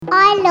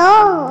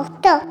Hello,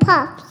 the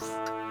Pops.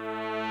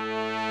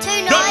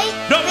 Tonight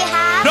we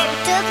have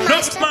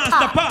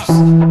Dubmaster Pops.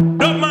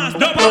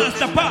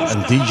 Dubmaster Pops.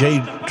 And DJ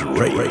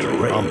Dre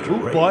on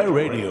Boot Boy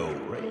Radio.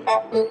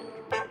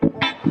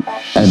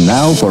 And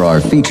now for our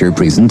feature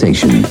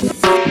presentation.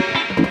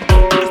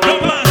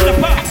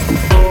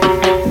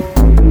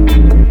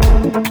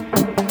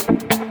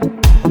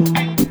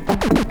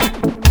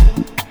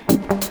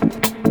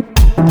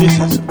 This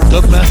is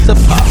Dubmaster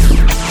Pop.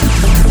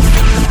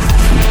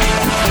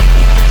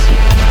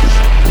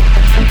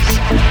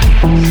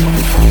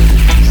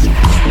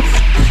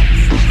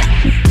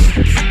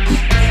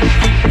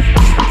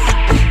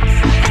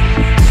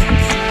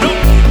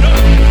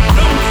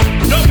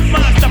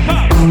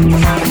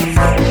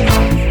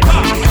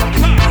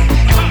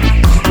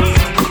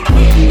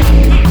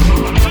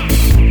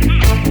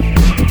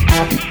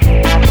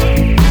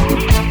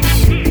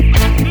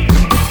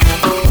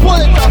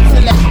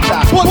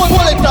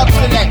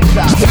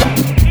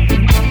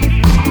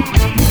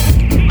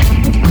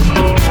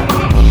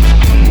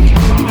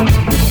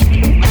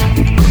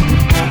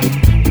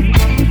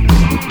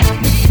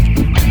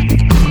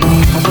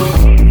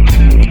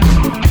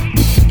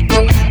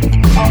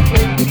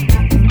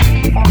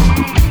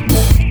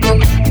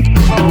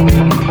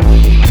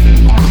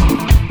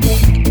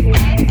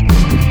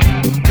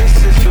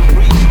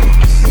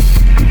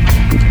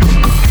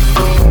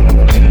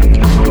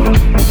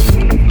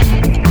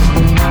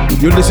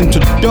 You listen to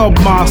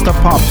Dubmaster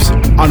Pops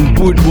on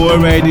Boot Boy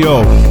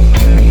Radio.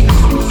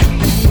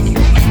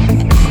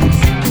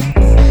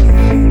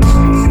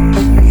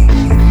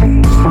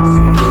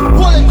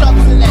 Pull it up,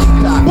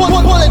 selector.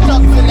 Pull it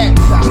up,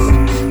 selector.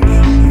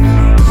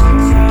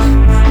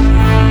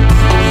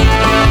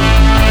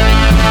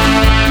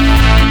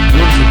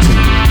 You listen to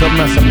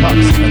Dubmaster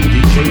Pops and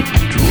DJ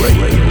Dre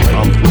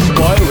on Boot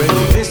Boy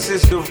Radio. This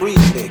is the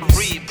remix.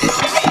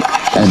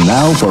 And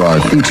now for our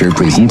feature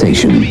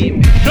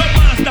presentation.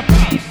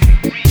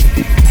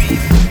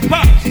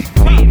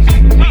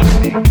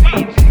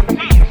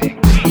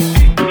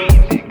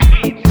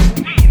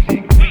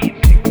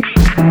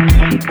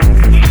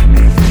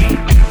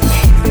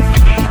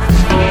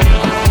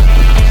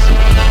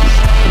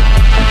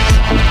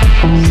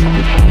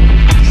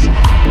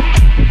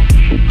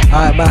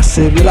 Alright,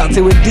 massive, you're locked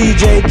in with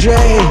DJ Dre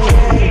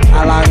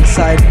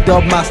alongside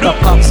Dubmaster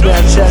Pops,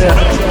 man.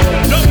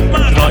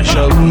 Tonight's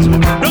show is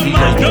with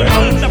DJ Dre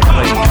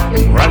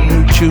playing brand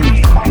new tunes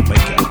from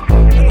Jamaica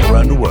and all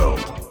around the world.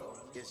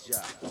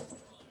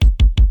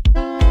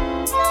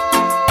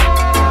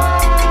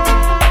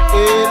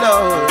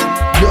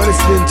 You're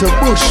listening to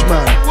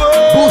Bushman.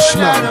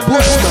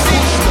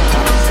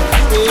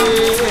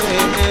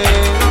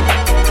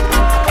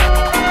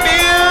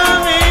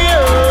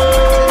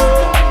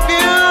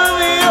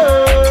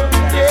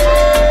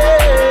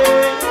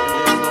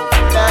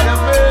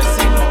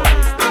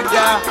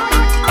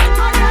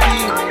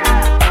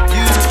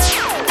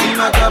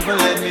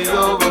 Let me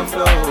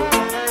overflow.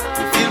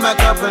 You fill my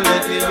cup and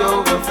let me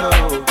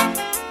overflow.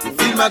 You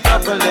fill my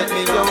cup and let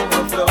me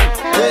overflow.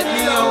 Let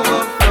me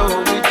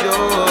overflow with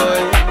joy.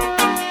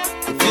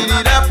 You fill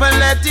it up and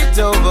let it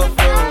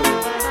overflow.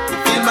 You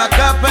fill my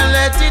cup and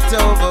let it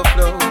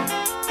overflow.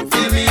 You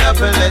fill me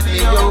up and let me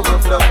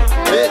overflow.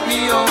 Let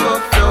me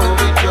overflow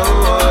with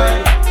joy.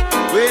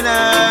 When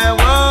I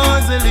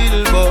was a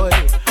little boy,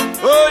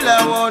 all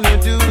I wanna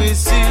do is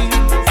sing.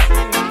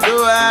 So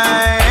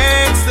I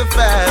asked the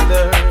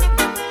Father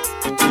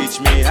to teach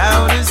me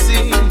how to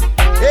sing,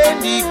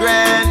 and He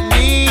grant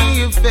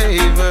me a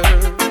favor,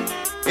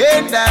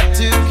 and I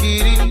took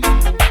it in.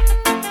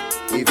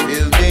 He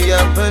filled me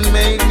up and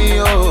made me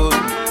whole,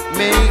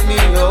 made me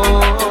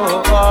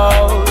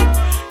whole.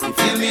 He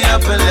filled me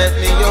up and let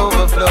me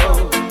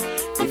overflow.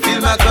 He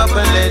filled my cup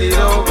and let it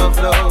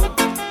overflow.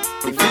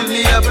 He filled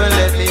me up and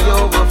let me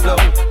overflow.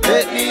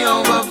 Let me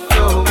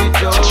overflow with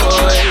joy.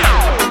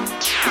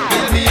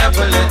 Fill me up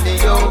and let me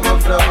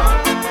overflow.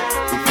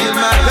 You fill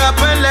my cup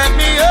and let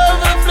me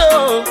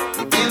overflow.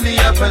 You fill me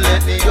up and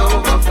let me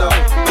overflow.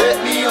 Let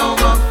me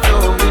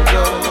overflow with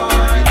joy.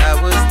 When I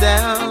was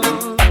down,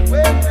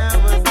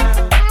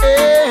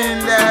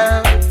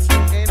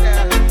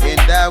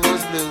 and I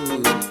was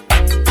blue.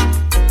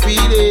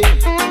 Really,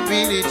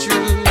 really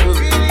true.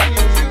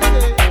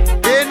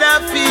 And I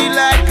feel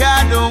like I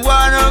don't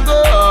wanna go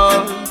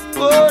on.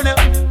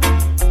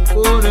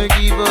 Wanna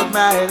give up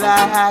my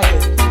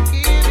life.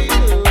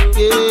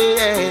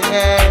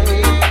 Yeah.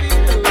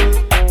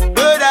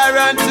 But I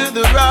run to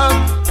the rock,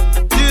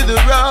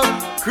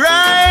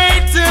 cry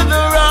to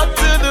the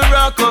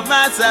rock of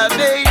my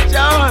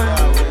salvation.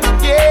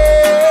 Yeah,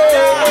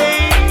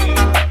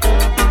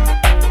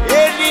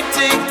 and He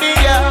take me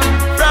out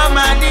from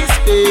my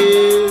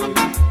despair,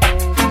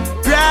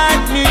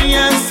 grant me a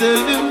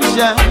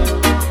solution.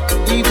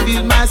 He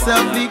feel my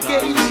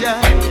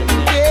supplication.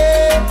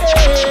 Yeah.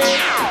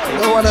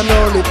 No one and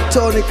only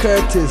Tony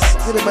Curtis.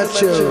 Get him a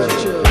chill.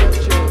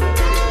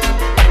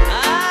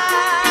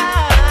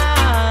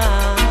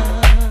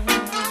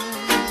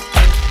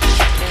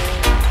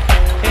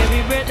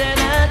 Every breath that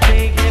I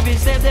take, every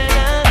step that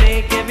I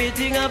make,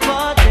 everything I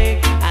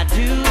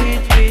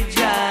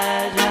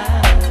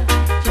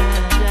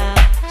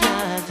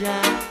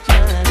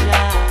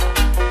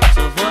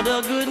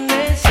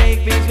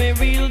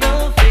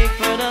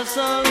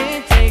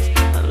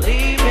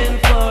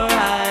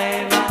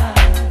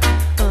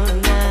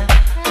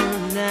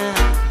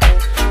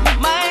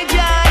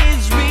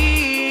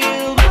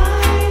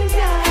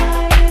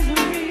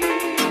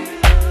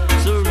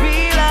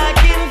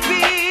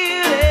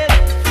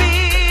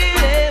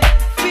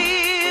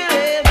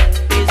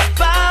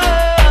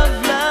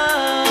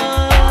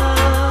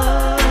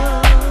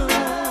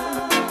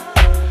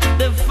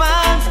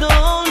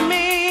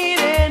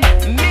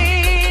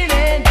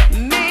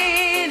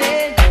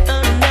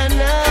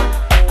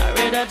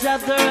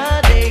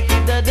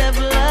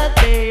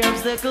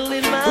obstacle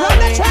in my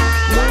way.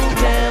 Move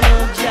them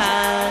up,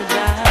 Jah,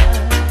 Jah,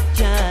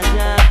 Jah,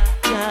 Jah,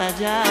 Jah,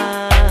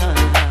 Jah.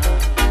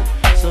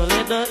 So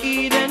let the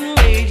Eden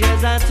rage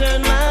as I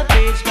turn my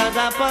page, 'cause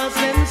I pass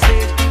them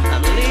stage.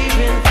 I'm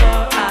leaving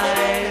for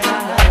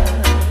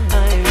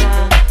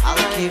I'll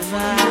keep you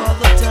all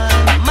the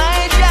time.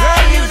 My Jah,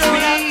 you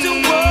don't have to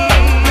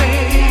worry.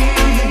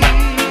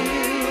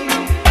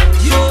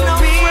 You know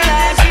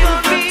Fred's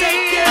gonna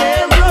take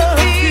care of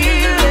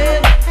you.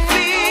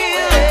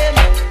 Feel it.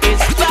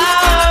 It's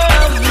power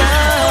of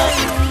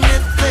nothing.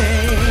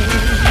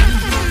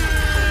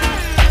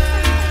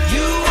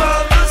 You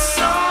are the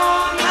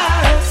song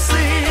I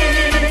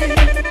sing.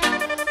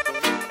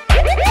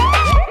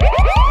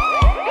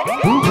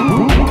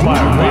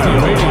 Radio.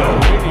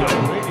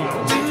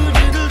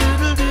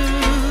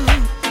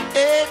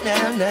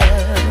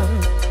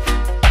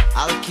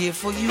 I'll care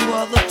for you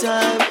all the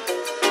time.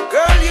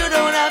 Girl, you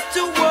don't have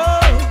to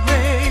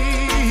worry.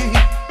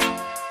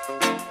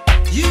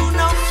 You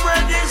know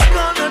Fred is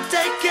gonna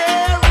take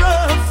care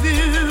of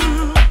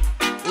you.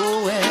 Oh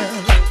well,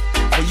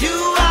 for you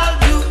I'll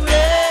do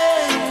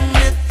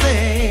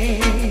anything.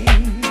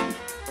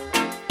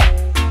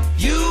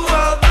 You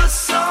are the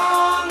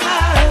song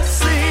I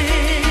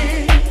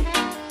sing.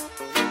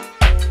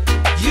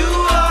 You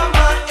are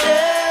my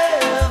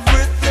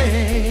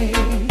everything.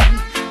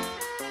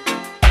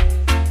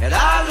 And I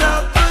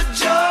love the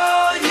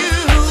joy you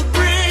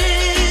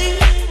bring,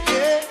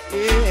 yeah,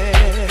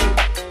 yeah.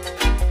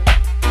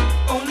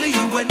 Only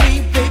you and me,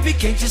 baby,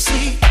 can't you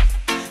see?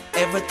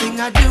 Everything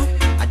I do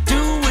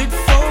it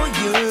for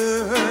your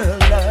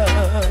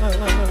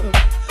love.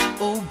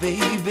 Oh,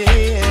 baby.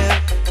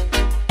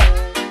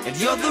 And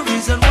you're the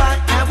reason why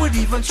I would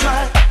even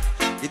try.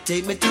 You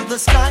take me to the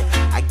sky,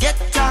 I get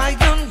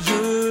tied on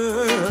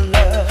your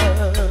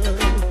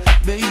love,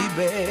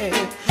 baby.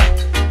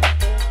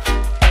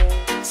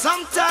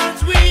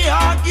 Sometimes we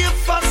argue,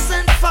 fuss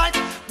and fight.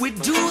 We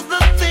do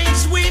the things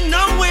we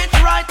know ain't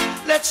right.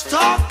 Let's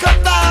talk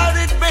about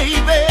it,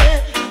 baby.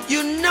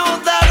 You know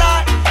that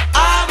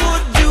I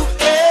would do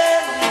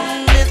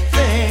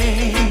anything.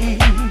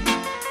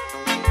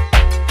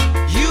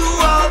 You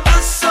are the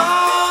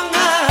song I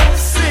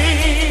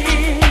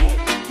sing,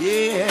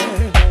 yeah.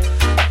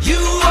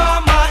 You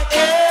are my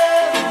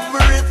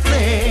everything.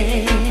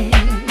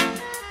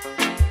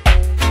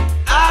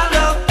 I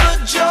love the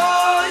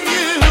joy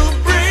you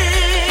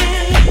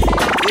bring,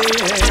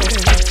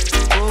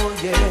 yeah. Oh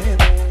yeah.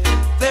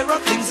 There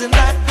are things in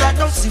life that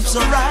don't seem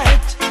so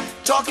right.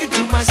 Talking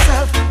to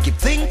myself, keep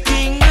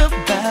thinking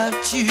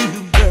about you,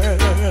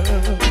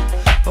 girl.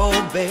 Oh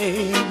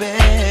baby.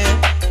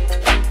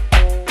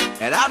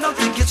 And I don't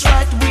think it's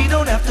right, we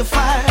don't have to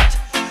fight.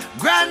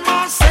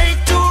 Grandma say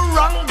two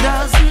wrong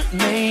doesn't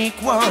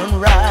make one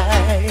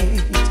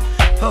right.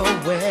 Oh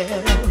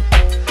well,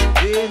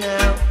 you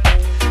know.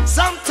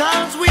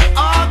 Sometimes we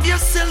argue,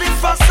 silly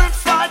fuss and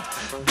fight.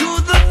 Do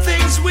the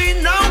things we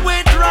know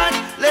ain't right.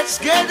 Let's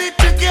get it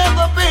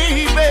together,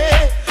 baby.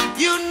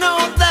 You know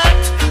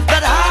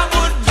that I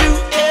would do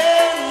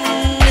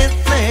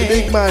anything.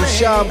 Big man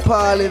Sean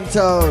Paul in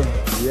town.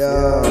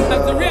 Yo.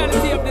 That's the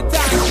reality of the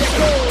times that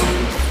go.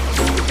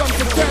 Come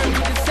to terms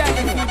with the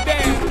sadness we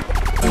bear.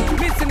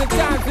 Missing the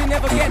times we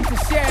never get to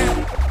share.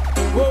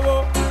 Whoa,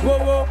 whoa, whoa,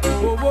 whoa,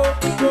 whoa, whoa,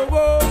 whoa,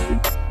 whoa.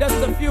 Just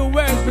a few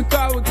words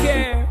because we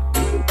care.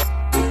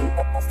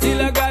 Still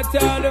I got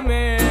all the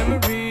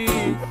memories.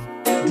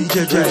 DJ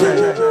J,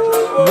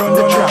 run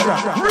the track.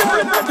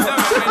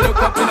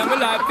 Look up and my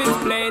life is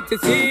plain to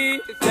see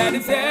that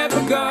it's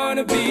ever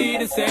gonna be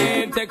the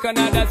same. Take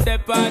another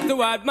step on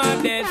toward my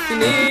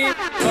destiny.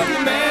 But the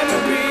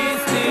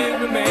memories still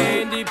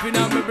remain deep in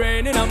my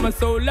brain and on my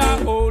soul. I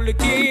hold the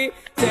key.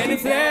 Said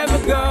it's never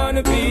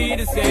gonna be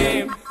the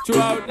same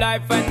throughout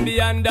life and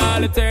beyond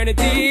all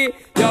eternity.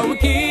 Yo, we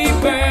keep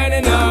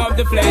burning up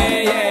the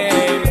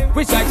flame.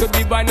 Wish I could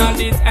be born on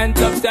this end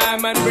of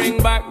time and bring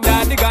back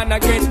that the Ghana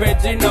great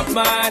virgin of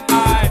mine.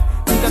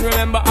 And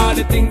remember all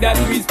the things that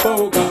we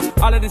spoke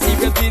of, all of the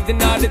secrets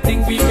and all the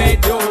things we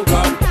made joke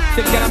of.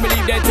 Still can't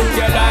believe they took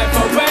your life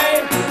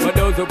away, but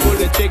those who pull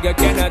the trigger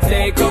cannot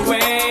take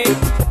away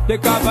the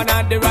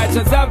covenant, the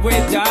righteous have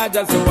with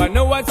Georgia. So I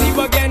know I see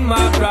you again,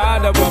 my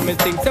brother. But me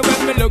think so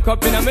when me look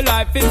up in my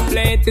life, it's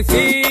plain to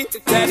see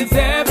that it's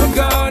ever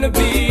gonna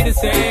be the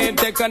same.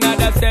 Take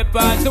another step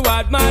on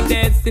toward my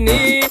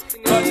destiny,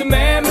 but the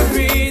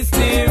memories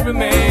still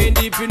remain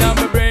deep in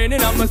my brain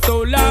and on my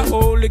soul. I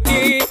hold the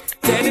key.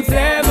 Said it's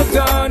never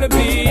gonna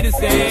be the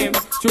same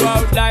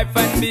throughout life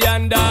and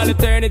beyond all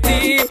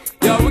eternity.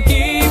 Yo, we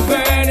keep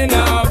burning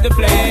up the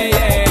flame.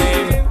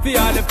 For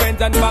all the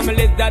friends and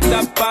families that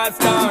have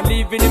passed on,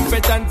 leaving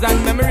impressions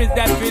and memories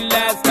that will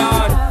last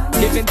on.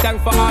 Giving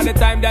thanks for all the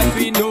time that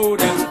we know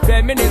them.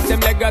 Reminisce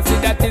them legacy,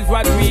 that is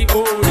what we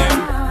owe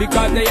them.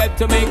 because they had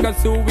to make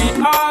us who we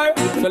are.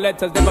 So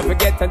let us never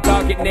forget and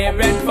talk it near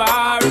and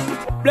far.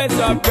 Bless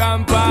up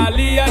Grandpa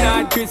Leon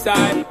and Chris,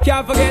 I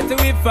can't forget to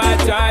if I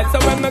try. So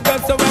when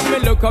we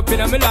look up in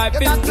my life,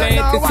 it's plain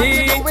to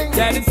see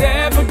that it's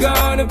ever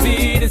gonna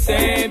be the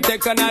same.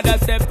 Take another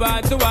step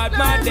on toward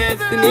my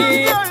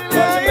destiny. But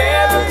the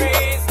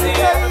memories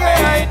still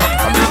remain.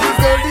 I mean, the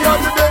girl the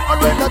other day, and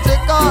when I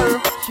check her,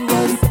 she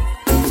was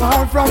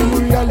far from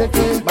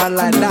reality. Man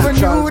like that, never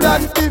knew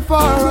that before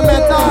I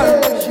met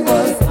her. She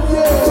was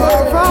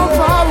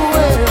far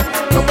away.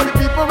 So many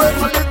people wait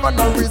to live and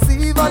not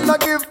receive and I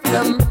give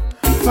them.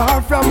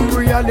 Far from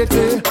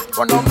reality.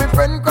 One of my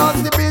friends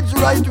crossed the beach,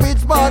 right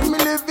which part me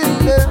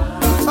living there.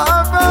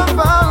 Far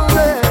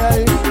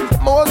away.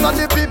 Most of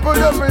the people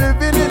them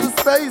living in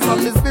space,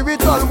 and the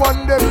spiritual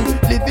one them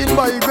living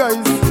by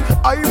grace.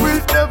 I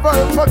will never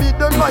forbid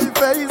them my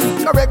face.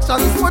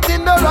 Corrections put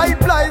in the right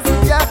place.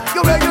 Yeah,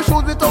 you wear your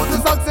shoes without the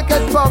socks to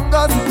catch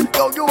fungus.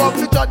 Yo, you have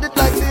to tread it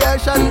like the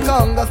Asian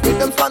Congress. With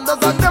them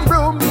standards and them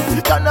brooms,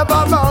 you never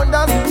bound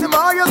us. The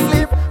more you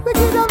sleep, we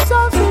give them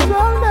chance to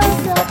drown us.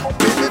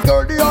 With this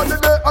girl the other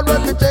day, and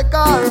when we check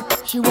her,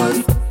 she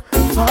was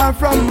far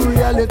from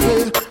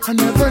reality. I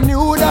never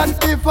knew that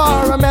before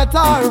I met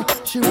her.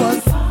 She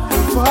was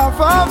far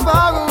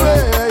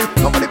away.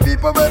 How many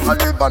people will I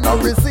live and I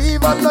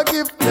receive and I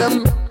give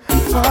them?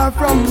 Far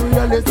from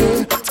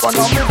reality. One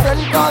of my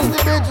friends calls the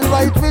bitch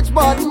right which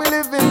part me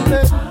live in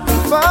there.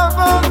 Far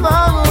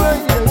away.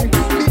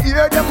 Me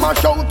hear them a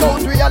shout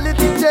out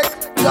reality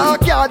check.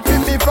 Dark yard for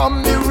me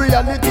from the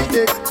reality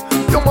deck.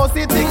 You must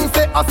see things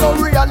say I saw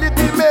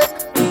reality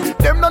make.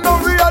 Them no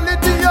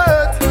reality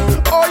yet.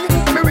 Oi,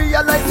 me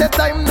realize the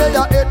time they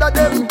are ahead of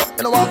them.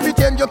 You know what,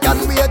 change you can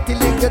wait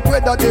till it get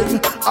weather them.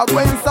 I'm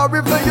going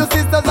sorry for your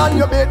sisters and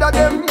your better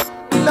them.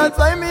 That's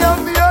why me have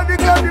to hear the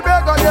girl the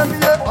beggar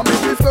them, yeah. I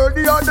met this girl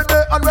the other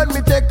day and when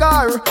me check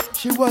her,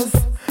 she was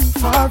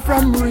far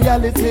from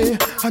reality.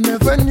 I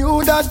never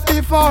knew that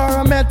before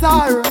I met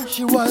her.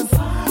 She was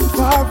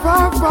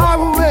far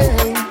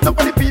away. So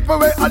many people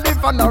where I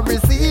live and I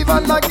receive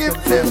and I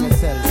give them.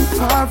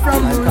 Far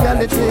from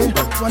reality.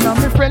 One of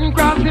my friends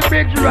crossed the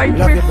bridge right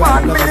with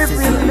part me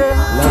living there.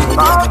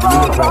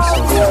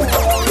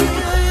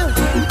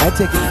 I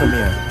take it from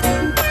here.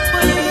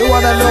 The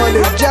one and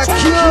only Jack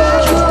Q.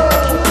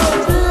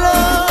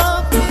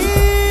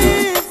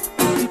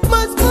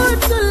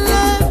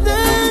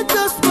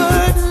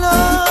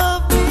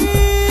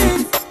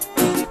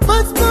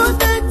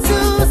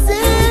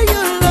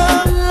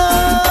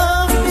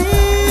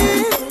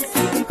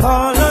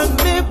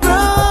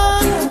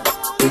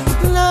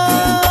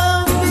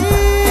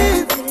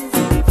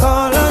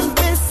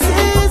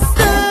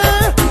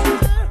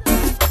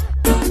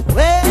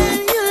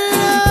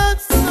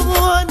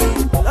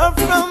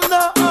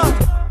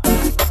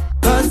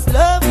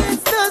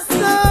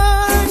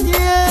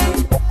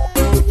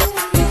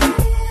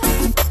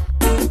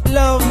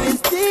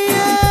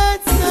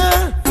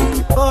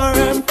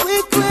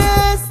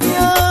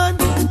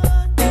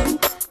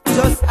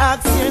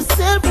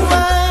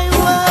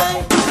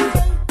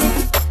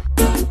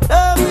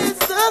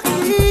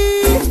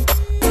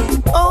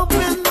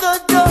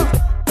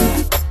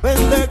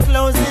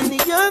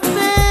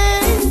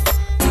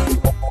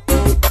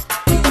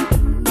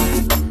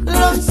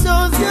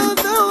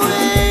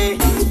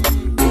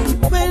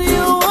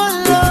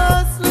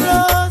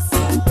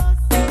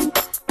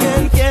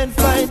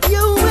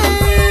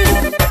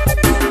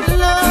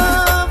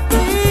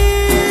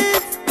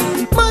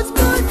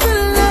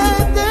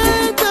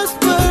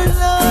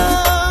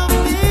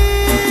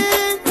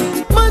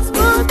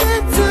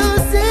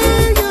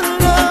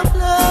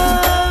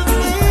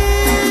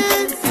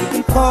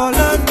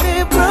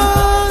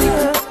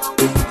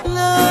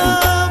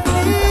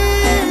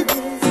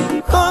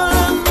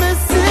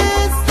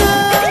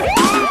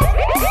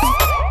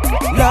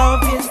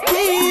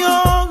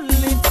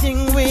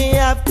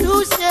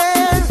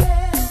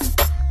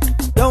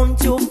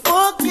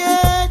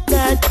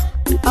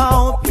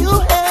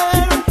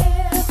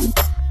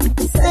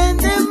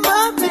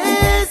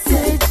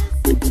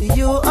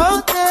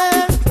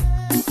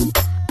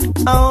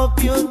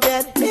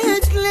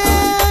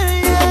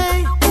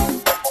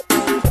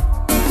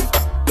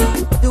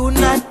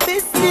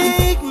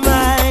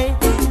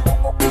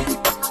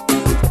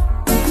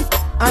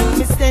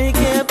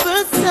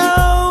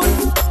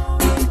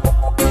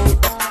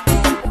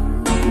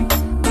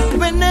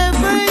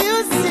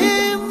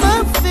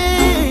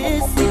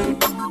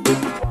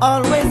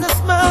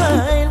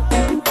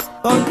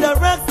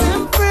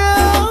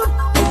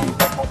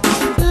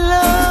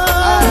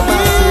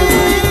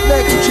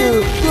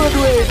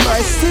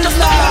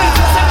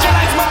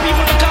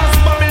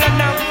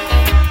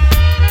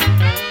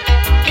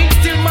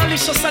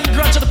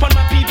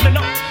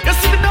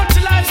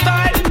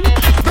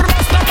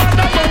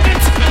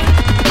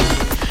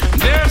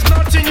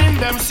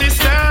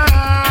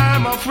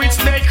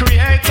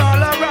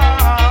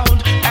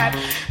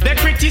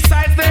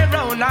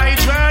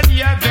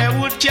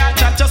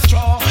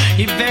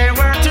 If they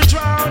were to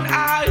drown,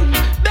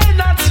 they're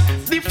not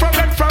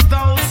different from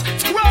those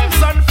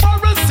squirrels and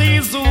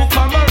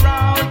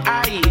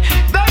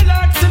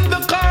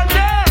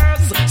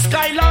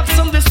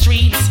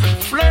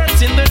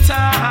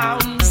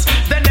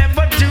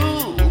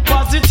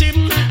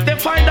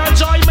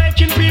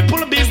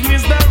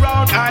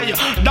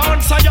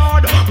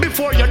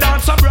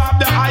a bribe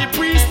the high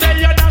priest, tell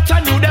you that I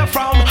knew them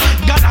from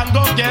God and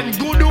go get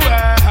good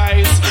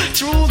ways.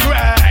 True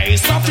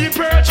grace, of the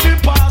perch, the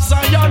pass a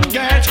young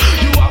gate.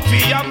 You have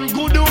the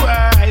good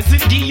ways,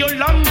 it give you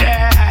long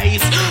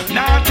days.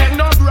 Now take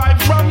no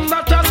bribe from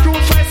not a screw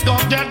face, go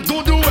get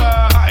good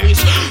ways.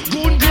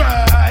 Good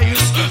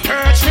grace,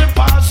 perch, the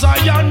pass a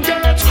young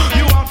gate.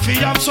 You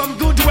have some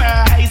good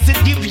ways, it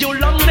give you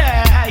long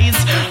days.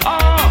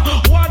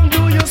 Oh, what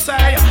do you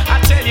say? I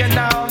tell you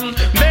now,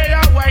 may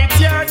I wait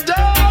your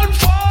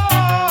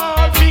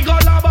downfall. Figure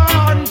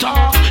about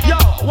talk, yo,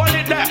 what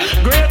it there?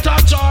 Greater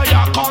joy,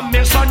 I come,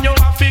 me son, you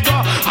a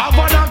figure. Have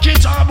a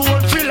guitar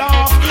board fill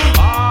off.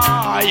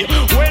 Aye,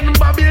 when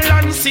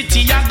Babylon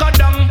City, I got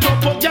down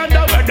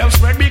propaganda where them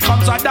spread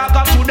becomes a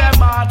dagger to them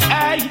heart.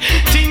 Hey,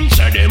 think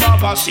say them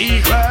have a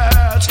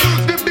secret.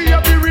 The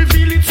baby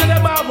reveal it, so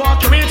them a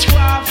walk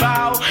witchcraft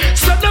out.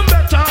 So them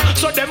better,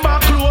 so them a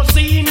close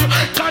in.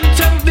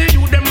 Contempt the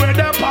youth, them where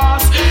they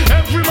pass.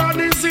 Every man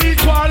is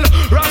equal,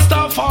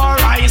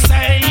 Rastafari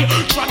say.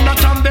 Try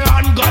not on the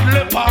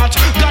ungodly part.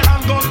 God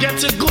and go get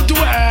to good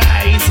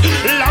ways.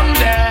 Long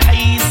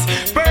days,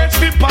 birds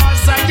be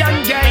pass a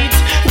young gate.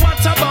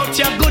 What about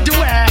your good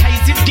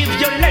ways? It give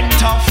you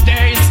length of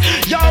days.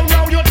 Yo,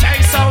 now you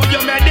taste how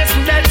you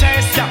medicine they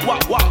taste. Yeah,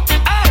 what?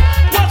 Hey,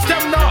 what's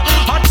them now?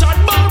 I thought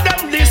about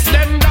them this,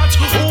 them that.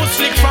 Who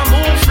slick from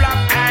who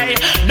flap, hey.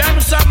 Them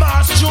some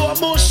ass Joe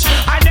Bush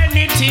and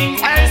anything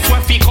else.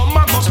 When we come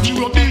and must be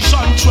rubbish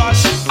and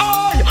trash.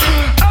 Oh,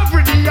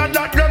 every day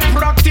that them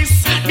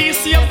practice this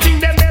same thing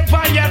they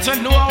never yet to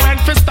know when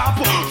to stop.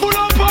 Full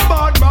up a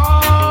bad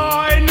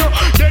mind.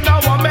 Then I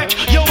want make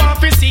you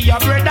want to see your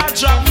brother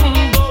drop.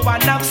 Go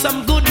and have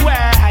some good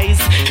ways.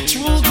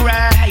 True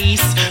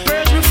grace.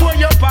 First before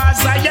you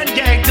pass I and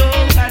get go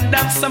and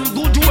have some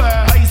good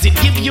ways. It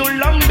give you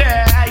long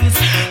days.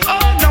 Oh,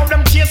 now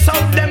them chase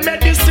out them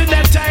medicine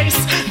that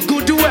taste.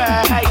 Good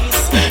ways.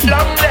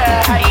 Long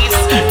days.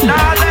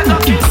 Now they go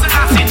kiss and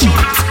I see you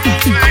not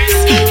face.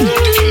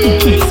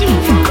 Good ways.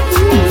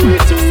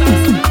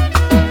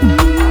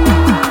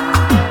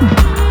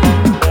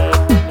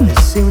 As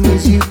soon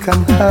as you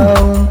come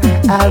home,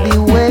 I'll be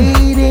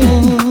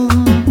waiting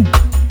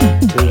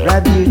to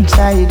rub your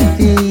tired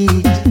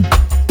feet,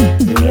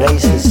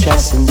 erase the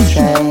stress and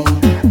strain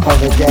of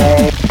the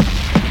day.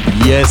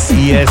 Yes.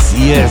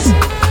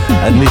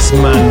 And this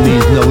man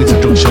needs no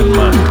introduction,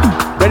 man.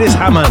 Dennis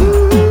Hammond,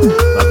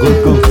 my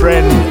good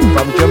friend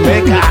from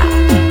Jamaica.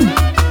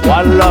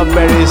 One love,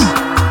 Berries.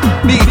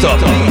 Big it up.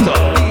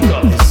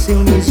 As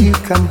soon as you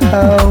come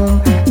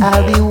home,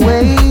 I'll be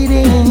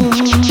waiting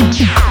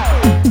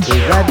to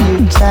rub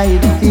your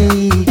tired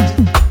feet,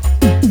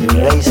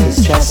 erase the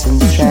stress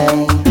and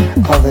strain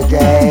of the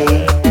day,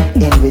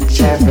 in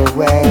whichever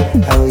way.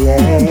 Oh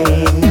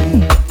yeah.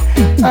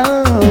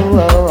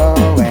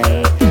 Oh,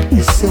 hey.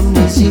 As soon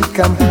as you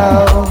come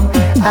home,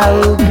 I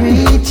will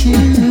greet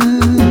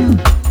you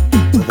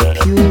with the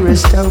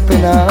purest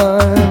open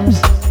arms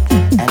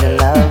and a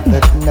love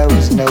that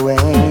knows no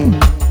aim,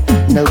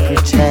 no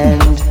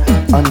pretend,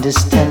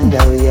 understand,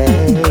 oh yeah.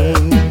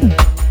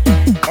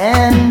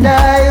 And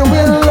I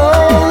will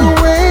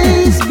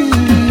always be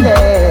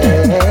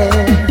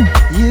there.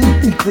 You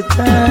pick the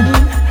time,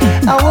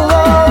 I will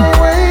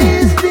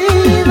always be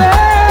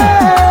there.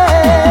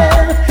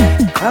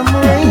 Come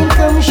rain,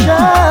 come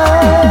shine.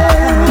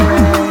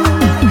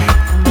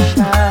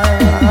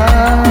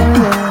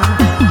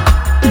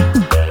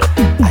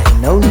 I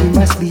know you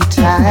must be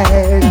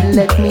tired,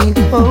 let me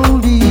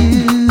hold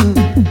you.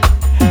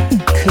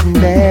 Couldn't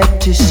bear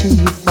to see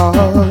you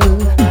fall,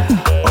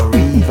 or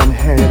even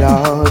hurt at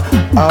all.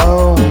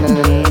 Oh,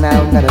 no,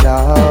 not at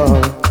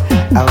all.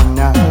 Oh,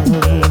 no.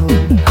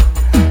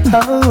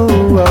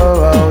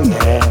 Oh,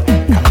 yeah.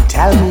 Come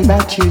tell me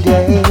about your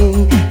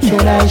day.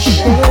 Can I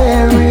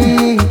share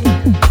it?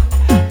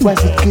 Was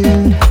it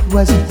good?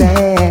 Was it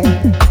bad?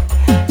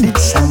 Did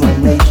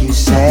someone make you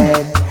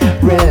sad?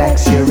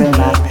 Relax, you're in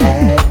my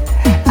pad.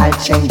 I'll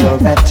change all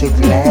that to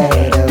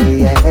glad. Oh,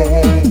 yeah.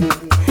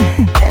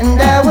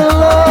 And I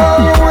will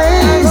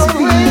always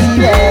be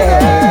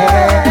there.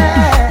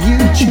 You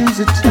choose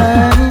a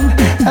time,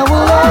 I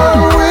will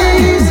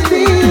always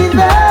be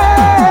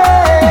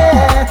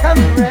there.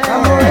 Come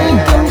rain,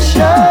 come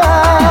shine.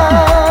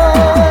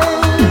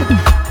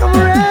 Come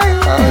rain,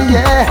 oh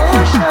yeah.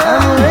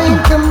 Come rain,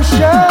 come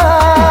shine.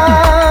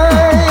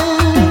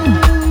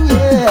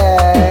 Yeah.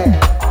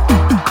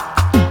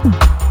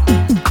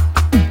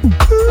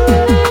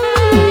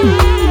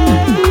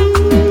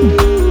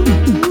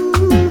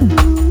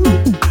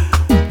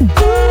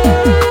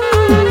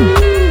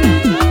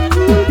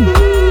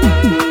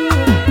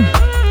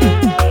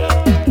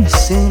 As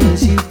soon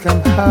as you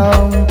come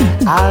home,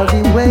 I'll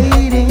be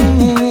waiting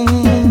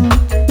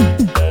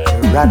to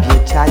rub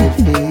your tired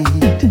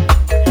feet,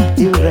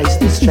 erase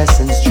the stress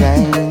and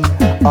strain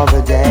of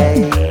the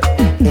day,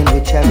 in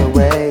whichever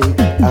way.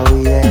 Oh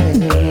yeah.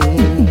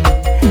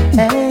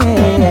 And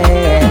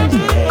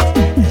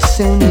yeah, as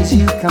soon as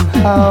you come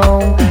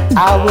home,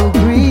 I will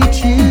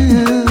greet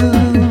you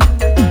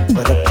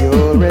with the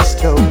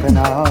purest open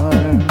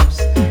arms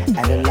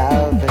and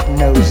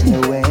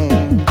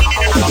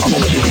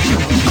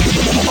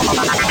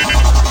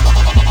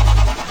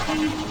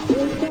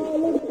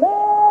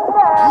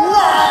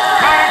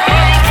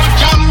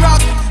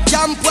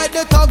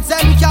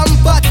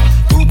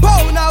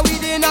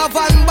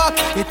back.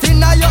 It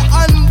inna your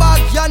handbag,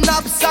 your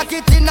knapsack,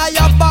 it inna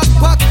your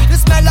backpack.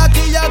 This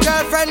melody your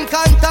girlfriend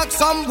contact.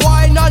 Some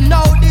boy not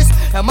know this.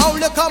 Them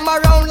only come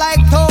around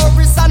like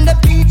tourists on the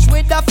beach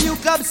with a few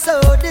club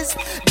sodas,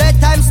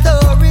 bedtime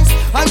stories,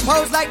 and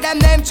pose like them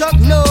name Chuck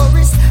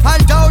Norris.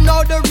 And don't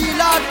know the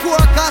real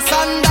hardcore, cause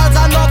sandals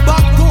are no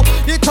back to.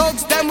 The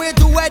thugs them we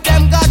do where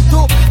them got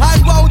to.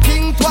 And won't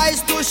think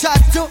twice to shot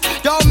to.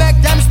 Don't make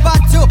them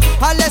spot to,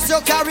 unless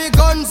you carry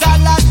guns a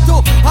lot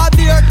to. A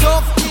beer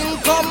tough king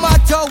come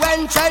at you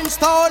when trench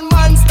town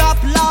man stop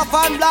laugh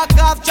and block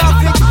off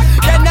traffic.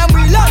 Then them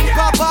we learn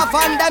pop off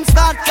and them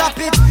start chop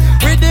it.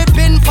 With the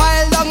pin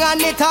file long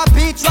and it a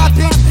beat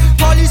rapid.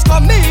 Police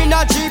come in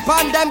a jeep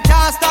and them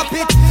can't stop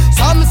it.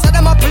 Some say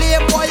them a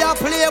playboy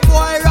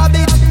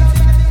rabbit.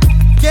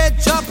 Get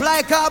chopped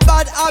like a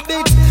bad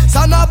habit.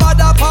 So no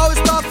bother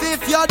post off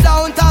if you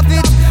don't have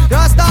it.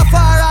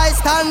 Rastafari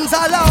stands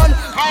alone.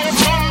 I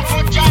come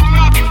for John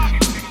Rock.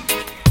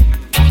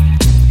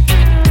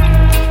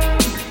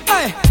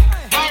 Hey.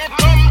 I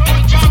come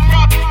for John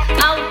Rock.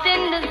 Out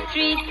in the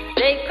street,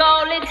 they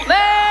call it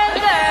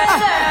murder.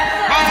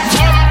 I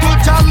come to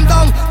jam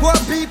down where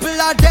people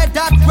are dead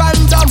at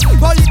random.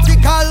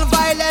 Political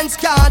violence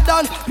can't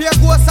done. Pure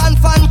ghosts and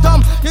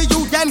phantom. The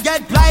youth them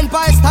get blind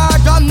by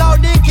stardom. Now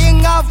the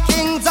king of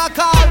kings are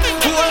called.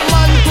 Whole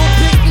man to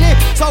pick me.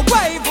 So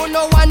wave on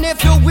no one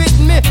if you with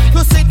me.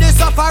 To see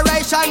this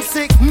operation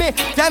sick me.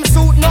 Them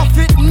suit no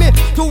fit me.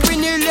 To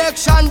win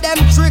election them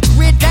trick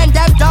with them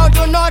down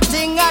to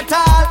nothing at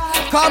all.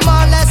 Come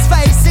on let's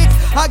face it.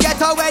 I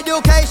get our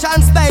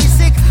education's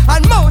basic.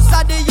 And most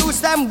of the youth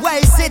them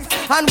waste it.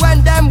 And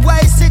when them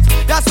waste it,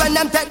 that's when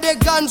them take the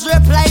guns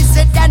replace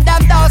it. Then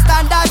them don't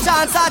stand a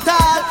chance at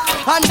all.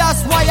 And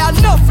that's why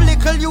enough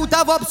little youth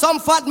have up some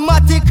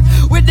fatmatic.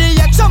 With the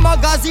extra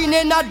magazine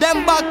in a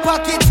them back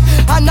pocket.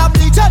 And a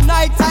bleach at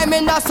night time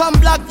in a some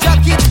black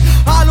jacket.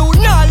 All who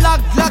not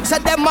lock blocks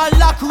said them a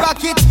lock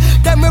rocket.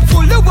 Them we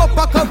pull you up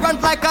a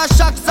current like a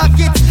shock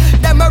socket.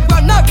 Them a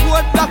run a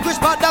road block which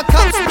but the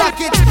cops block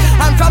it.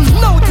 And from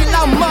now till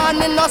a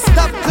morning no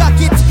stop clock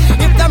it.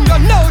 If them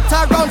run out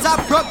of rounds a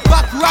broke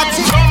back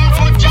ratchet.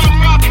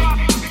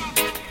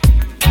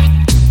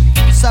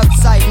 South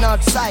side,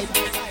 north side.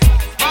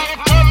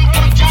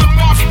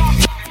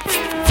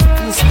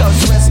 East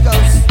coast, west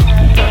coast.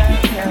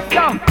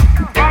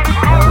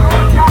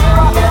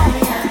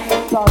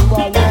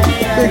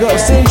 Big up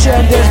Cincha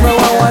and Desmond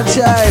one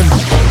time.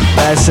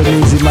 That's some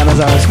easy man as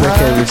I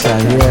respect every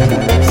time,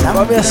 yeah.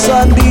 From your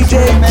son DJ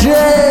J.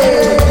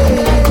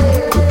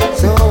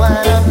 So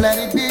why not let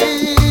it be?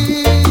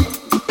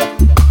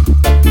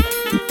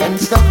 And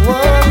stop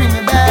worrying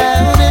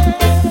about it.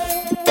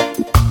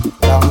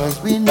 Long as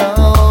we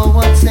know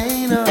what's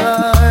in our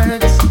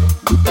hearts,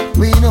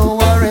 we know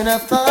we're in our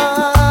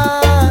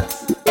thoughts.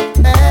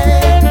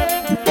 Hey,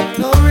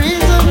 no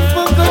reason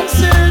for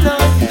concern.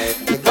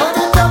 They're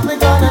gonna talk, they're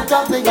gonna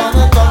talk, they're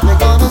gonna talk, they're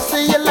gonna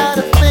say a lot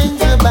of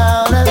things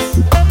about us.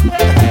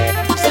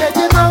 Said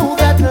you know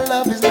that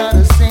love is not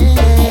a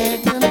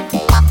sin,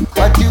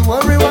 but you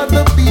worry what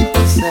the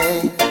people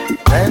say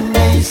when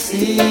they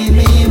see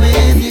me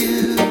with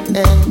you,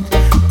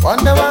 and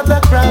wonder what the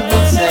crowd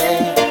will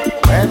say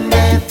when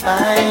they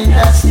find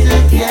us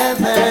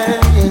together.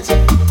 Yes,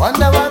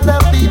 wonder what the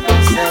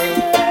people say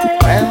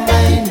when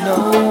they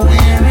know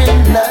we're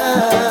in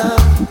love.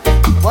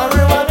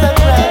 Worry what the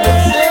crowd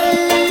will say.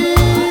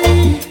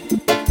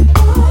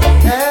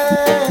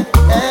 Hey,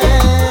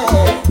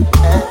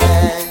 hey,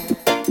 hey.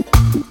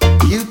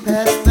 You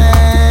pass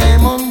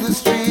them on the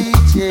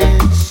street,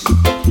 yes,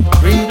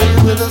 greet you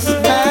with a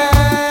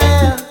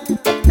smile.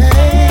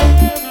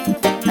 Hey,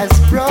 as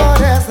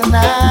broad as the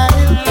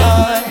Nile,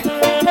 boy.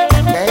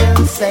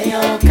 They'll say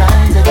all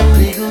kinds of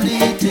goody-goody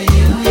to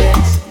you,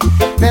 yes.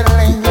 That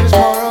lingers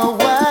for a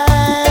while.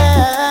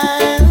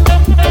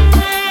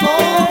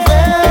 Oh,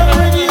 there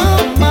in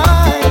your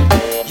mind.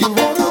 You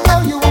wanna go,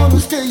 you wanna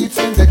stay. It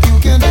seems that you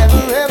can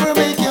never ever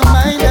make your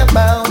mind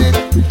about it.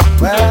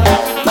 Well,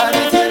 but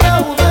if you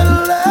know that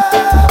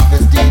love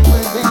is deep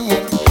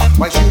within,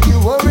 why should you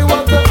worry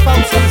what the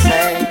folks will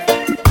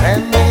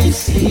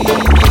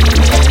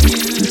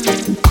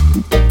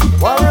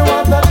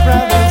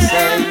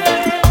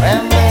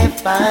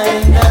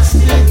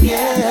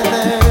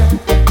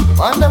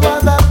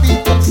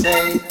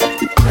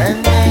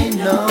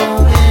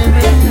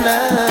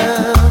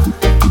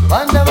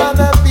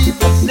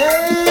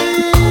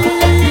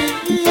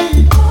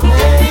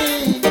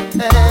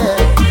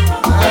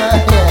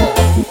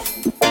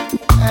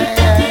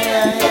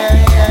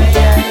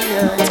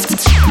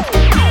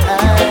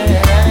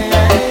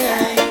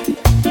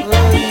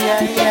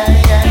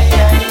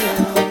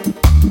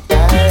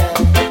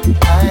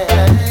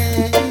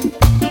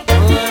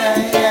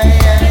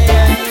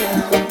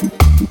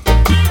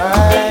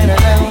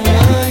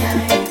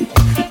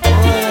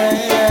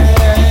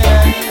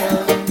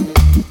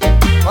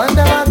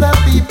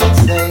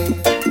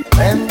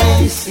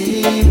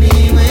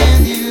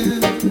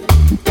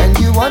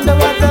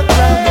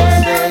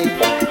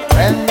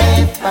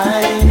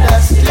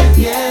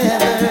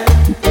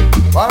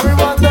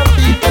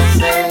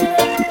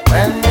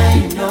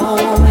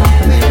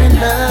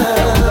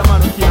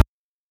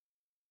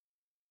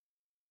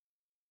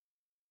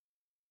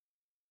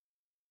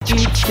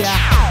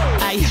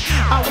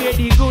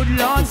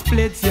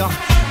let you.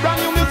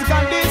 Brand new music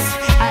on this.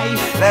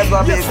 Let's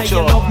go, you say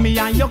you love me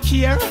and you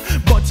care,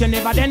 but you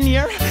never then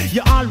near.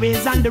 You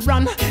always on the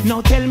run.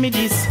 Now tell me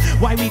this,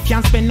 why we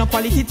can't spend no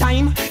quality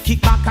time?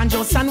 Kick back and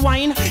just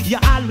unwind. You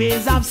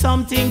always have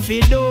something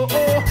to do.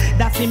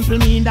 That simple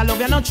mean that love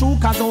you not true,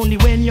 cause only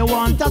when you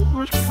want to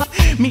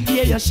me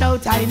hear you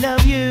shout I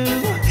love you.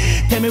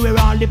 Tell me where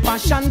all the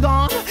passion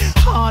gone,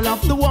 all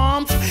of the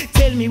warmth.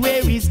 Tell me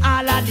where is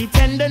all of the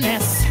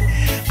tenderness.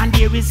 And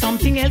there is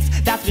something else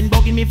that's been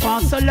bugging me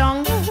for so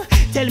long.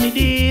 Tell me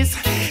this,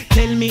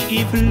 tell me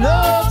if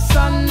love's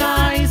so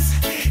nice.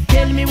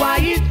 Tell me why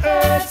it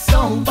hurts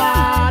so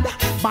bad.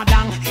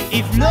 Badang,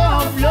 if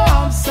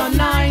love's so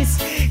nice.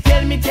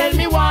 Tell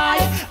me why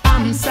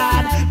I'm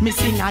sad. Me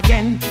sing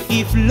again,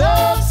 if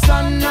love's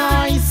so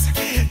nice.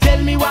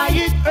 Tell me why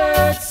it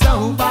hurts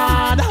so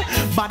bad.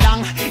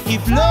 Badang,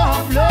 if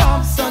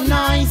love's so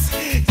nice.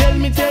 Tell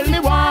me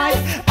why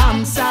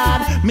I'm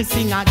sad. Me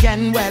sing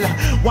again, well,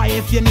 why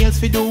if your nails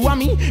fi do a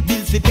me,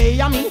 bills fi pay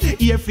a me,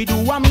 ear fi do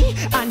a me,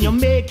 and you're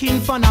making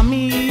fun of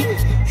me,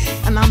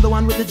 and I'm the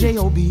one with the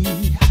J.O.B.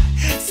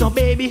 So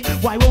baby,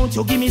 why won't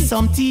you give me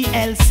some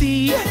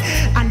TLC?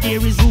 And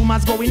there is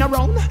rumors going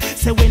around,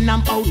 say when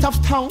I'm out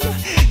of town,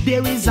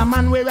 there is a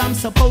man where I'm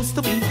supposed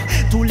to be.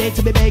 Too late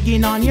to be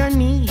begging on your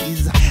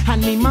knees.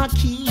 Hand me my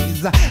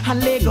keys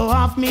and let go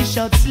off me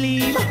shirt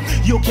sleeve.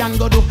 You can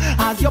go do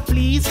as you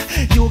please.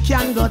 You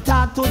can go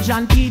talk to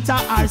John, Peter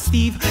or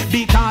Steve.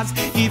 Because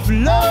if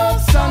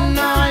love's so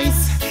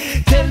nice,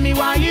 tell me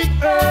why it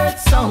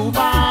hurts so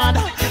bad.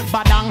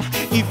 Badang,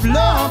 if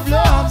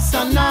love's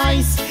so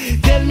nice,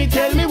 tell me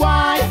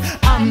why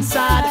I'm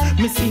sad.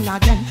 Me sing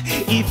again,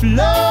 if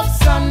love's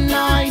so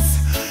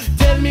nice,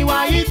 tell me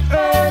why it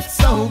hurts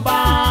so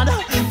bad.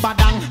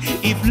 Badang,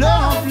 if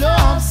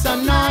love's so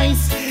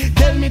nice,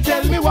 tell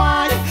me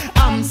why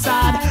I'm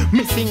sad.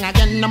 Me sing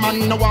again, no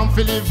man no one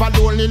feel live a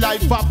lonely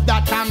life of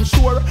that I'm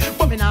sure.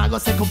 But me nah go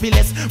second feel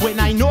less when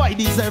I know I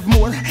deserve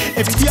more.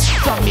 Every day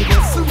from me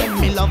this, when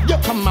me love you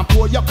come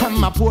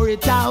and pour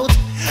it out.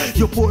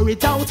 You pour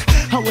it out,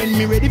 and when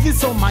me ready for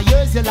some my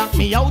years, you lock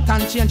me out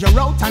and change your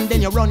route, and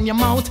then you run your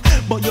mouth.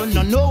 But you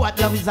don't know what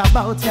love is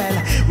about.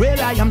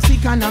 Well, I am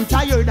sick and I'm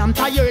tired and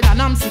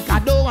I'm sick. I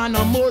don't want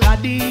no more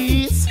of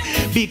this.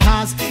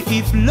 Because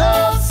if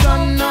love's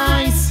so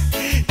nice,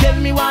 tell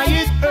me why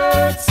it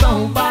hurts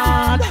so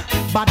bad.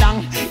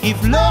 Badang, if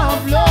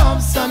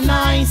love's so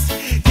nice,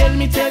 tell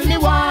me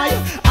why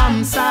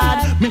I'm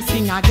sad. Me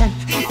sing again,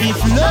 if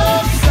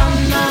love's so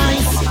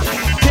nice,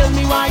 tell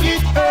me why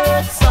it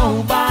hurts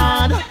so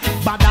bad.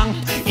 Badang,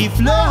 if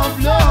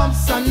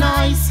love's so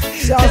nice,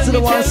 shout out to the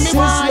one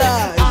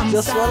Sizzla. It's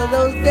just one of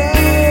those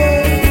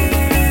days.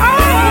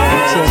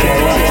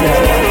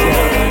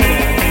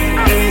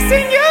 I'm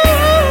missing you.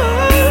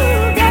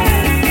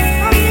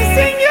 I'm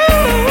missing you.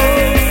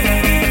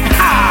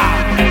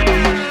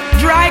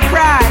 Dry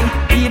cry,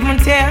 even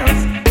tears,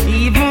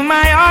 even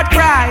my heart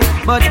cries.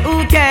 But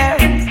who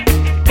cares?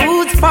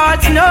 Whose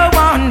fault's no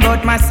one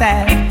but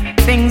myself.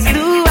 Things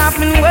do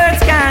happen,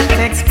 words can't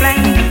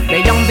explain.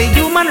 Beyond the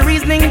human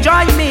reasoning,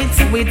 joy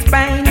mixed with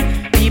pain.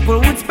 People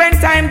would spend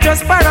time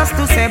just for us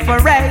to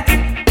separate.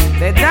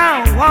 They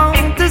don't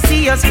want to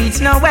see us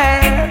reach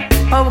nowhere.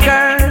 Oh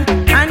girl,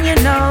 and you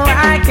know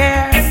I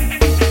care.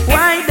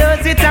 Why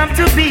does it have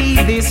to be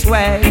this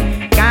way?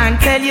 Can't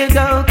tell you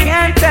go,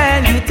 can't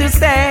tell you to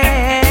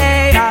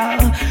stay.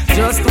 Oh,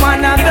 just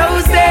one of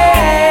those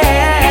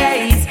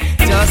days.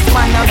 Just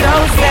one of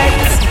those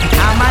days.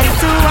 Am I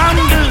too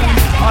humble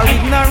or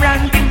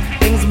ignorant?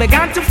 Things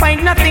began to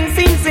find nothing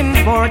seems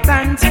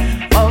important.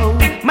 Oh,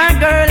 my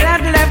girl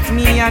had left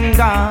me and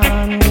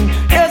gone.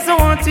 Doesn't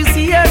want to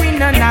see her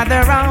in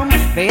another room.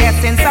 The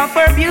essence of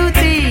her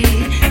beauty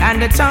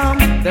and the charm,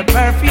 the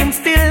perfume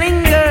still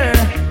linger.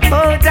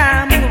 Oh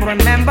damn,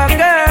 remember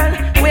girl,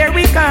 where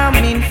we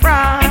coming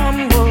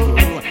from. Oh,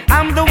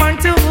 I'm the one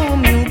to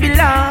whom you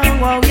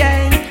belong. Oh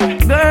yeah,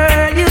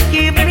 girl, you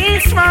keep me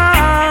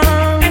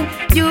strong.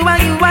 You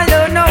and you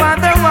alone, no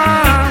other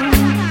one.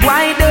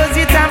 Why does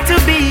it have to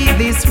be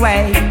this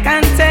way?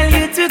 Can't tell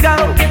you to go,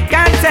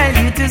 can't tell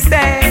you to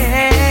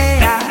stay.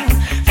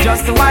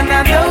 Just one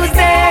of those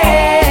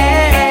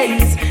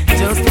days.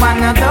 Just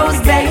one of those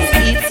days.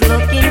 Keeps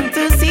looking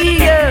to see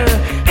you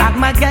at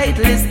my gate,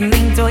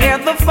 listening to hear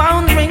the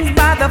phone rings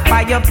by the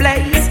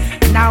fireplace.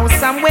 Now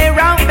somewhere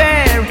out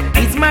there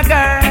is my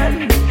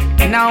girl.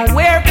 Now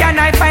where can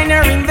I find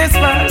her in this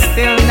world?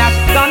 Still not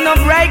gonna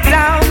break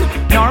down,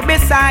 nor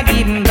beside,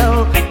 even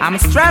though I'm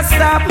stressed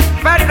up,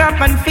 fed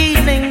up and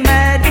feeling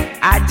mad.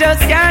 I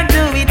just can't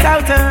do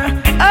without her.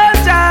 Oh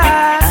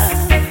child,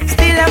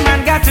 still a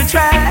man got to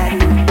try.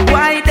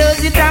 Why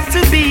does it have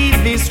to be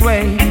this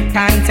way?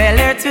 Can't tell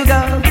her to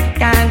go,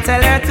 can't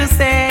tell her to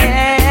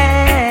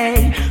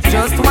stay.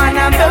 Just one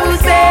of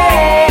those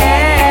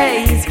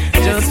days.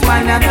 Just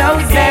one of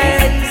those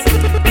days.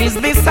 Is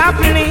this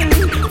happening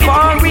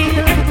for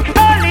real?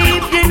 Only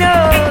if you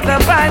know the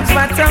vibes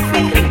what I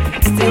feel.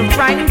 Still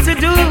trying to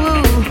do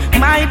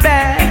my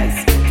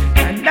best,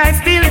 and I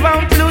still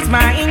won't lose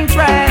my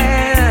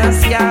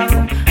interest. Yeah,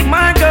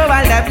 my girl,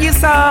 I love you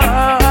so.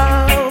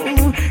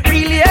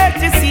 Really hurt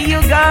to see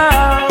you go.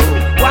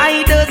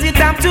 Why does it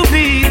have to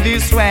be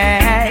this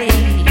way?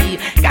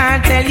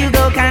 Can't tell you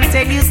go, can't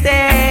tell you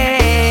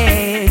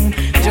stay.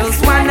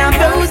 Just one of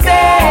those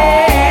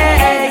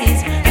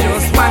days.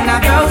 Just one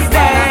of those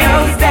days.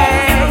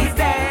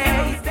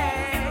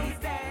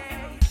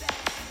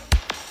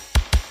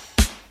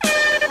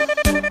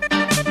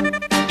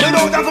 You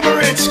know that I'm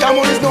rich, come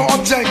on, is no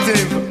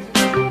objective.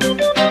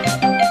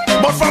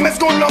 But from its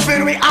good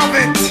loving, we have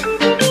it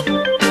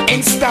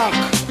in stock.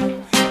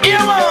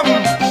 Yeah, man.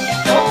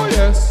 Oh,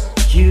 yes.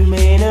 You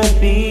may not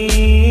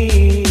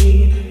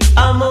be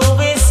a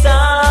movie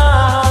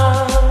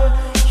star.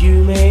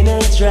 You may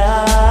not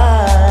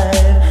drive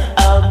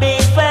a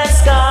big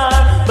fast car,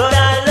 but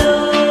I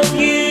love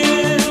you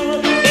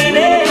in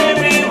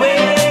every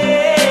way.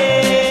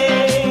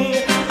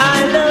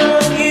 I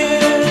love you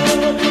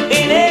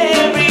in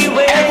every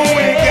way. Every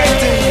way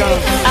getting up.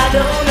 I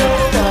don't know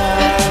why.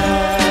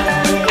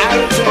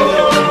 I'll tell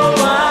you.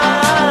 Oh, why?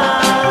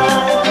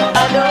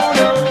 I don't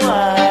know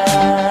why.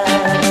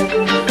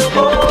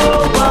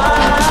 Oh, why?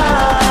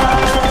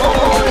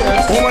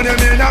 Woman, you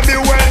may not be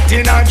wealthy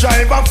and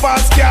drive a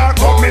fast car,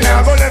 but me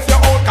never go left you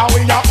out, cause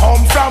we a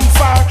come from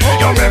far.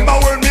 You remember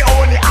when me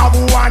only have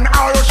one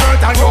arrow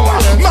shirt and you a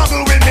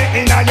muggle with me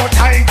in a your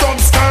tight up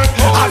skirt.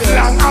 As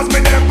long as me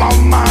never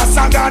mass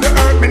and God the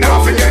earth, me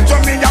not forget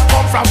where me a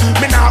come from.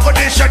 Me not go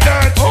dish your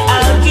dirt.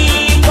 I'll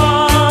keep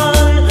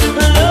on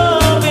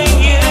loving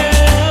you.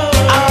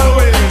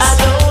 Always. I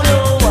don't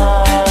know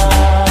why.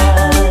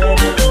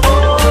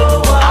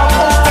 Oh, why?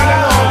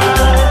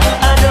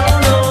 I don't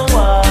know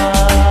why.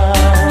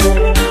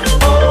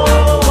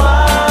 Oh,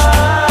 why?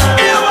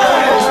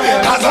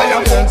 Cause I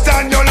am hooked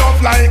on your love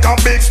like a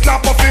big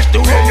snap of fish. The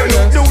way you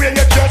look, the way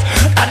you dress,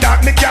 and that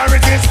me carry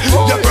this.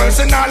 Your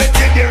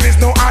personality, there is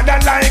no other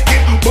like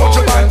it. But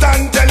you bad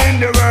and telling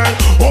the world,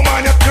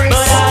 woman, you're Chris.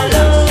 But I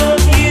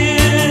love you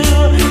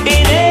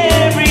in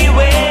every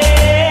way.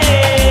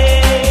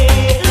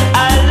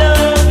 I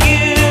love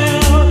you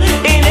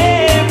in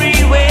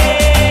every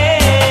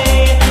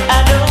way. I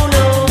don't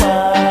know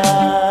why.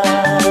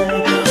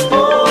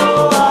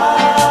 Oh, why?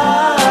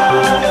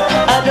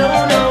 I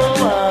don't know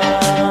why.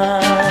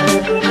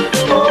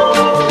 Oh,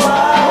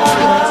 why?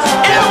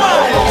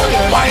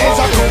 Why is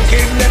a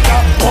cooking letter?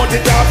 Put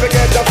it down,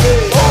 forget the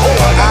face.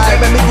 Alright,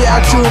 let me get a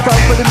tune from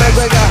Freddie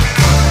McGregor.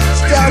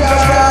 Stand up.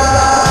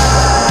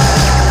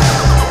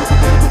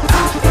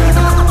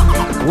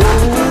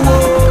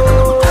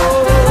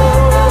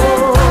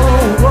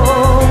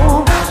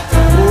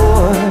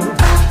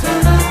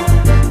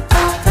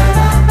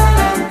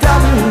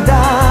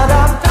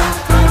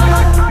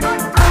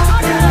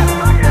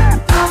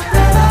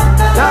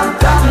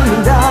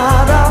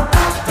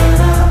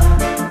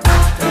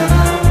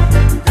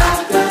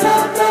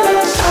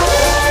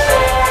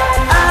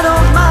 I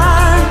don't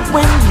mind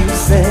when you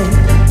say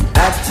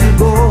that you're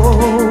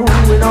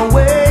going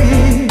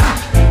away.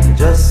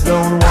 Just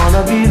don't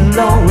wanna be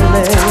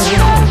lonely.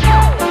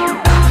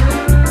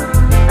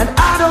 And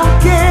I don't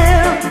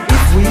care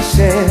if we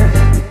share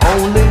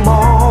only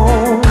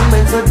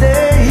moments a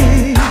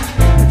day.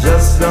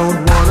 Just don't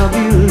wanna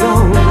be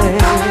lonely.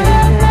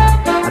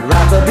 I'd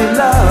rather be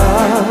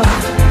loved,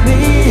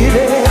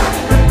 needed,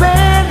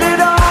 depended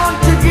on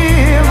to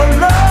give a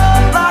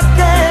love I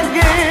can't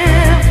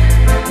give.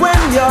 When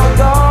you're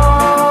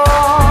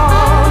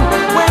gone,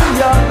 when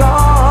you're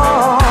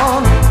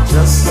gone,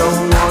 just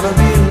don't wanna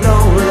be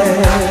lonely.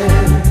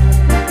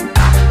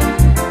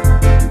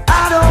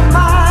 I don't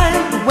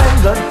mind when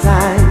the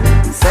time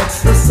sets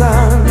the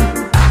sun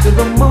to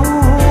the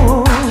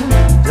moon.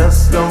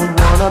 Just don't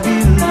wanna be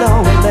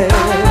lonely.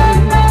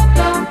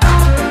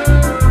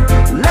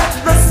 Let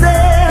the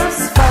stairs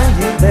find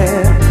you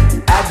there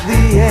at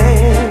the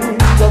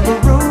end of the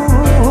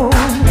room.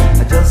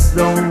 I just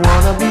don't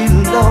wanna be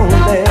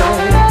lonely.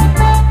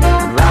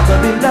 I'd rather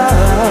be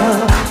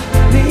loved,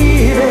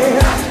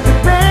 needed,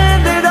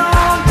 depended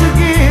on to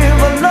give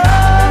a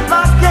love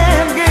I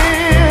can't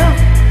give.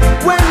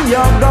 When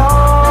you're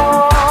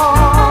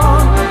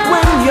gone,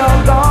 when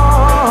you're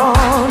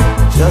gone,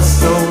 just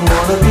don't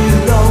wanna be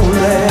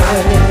lonely.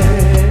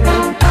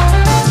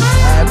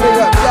 Alright, big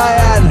up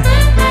Diane.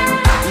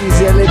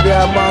 Easy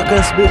Olivia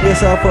Marcus, big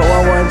yourself up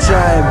one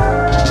time.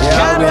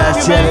 Yeah, we are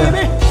chilling.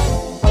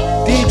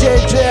 DJ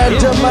J and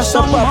Dub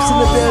Master Pops in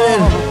the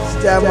building.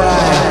 Stand by.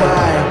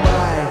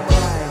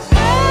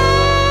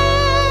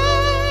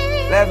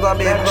 Let go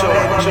be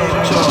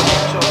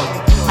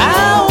I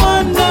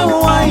wonder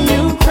why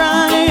you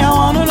cry. I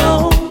wanna know.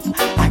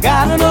 I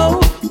gotta know.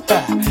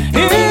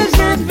 Is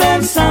it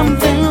that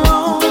something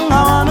wrong? I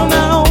wanna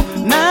know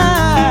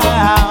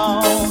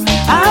now.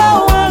 I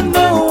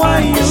wonder why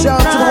you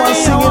Shout out to the cry. one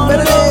singing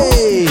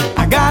melody.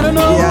 I gotta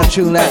know. Yeah, a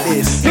tune like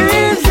this.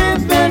 Is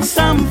it that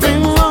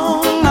something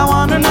wrong? I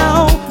wanna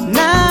know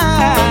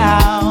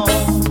now.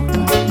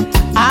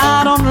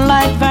 I don't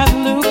like that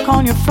look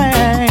on your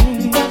face,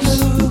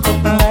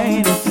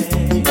 lady.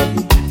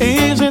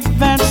 Is it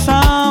that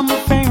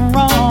something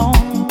wrong?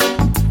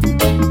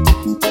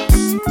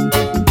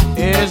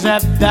 Is that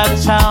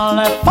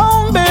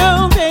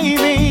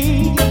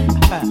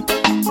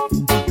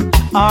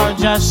or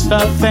just a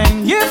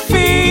thing you feel?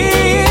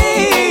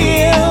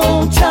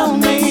 Tell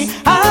me,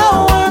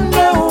 I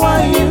wonder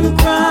why you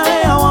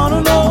cry. I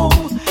wanna know,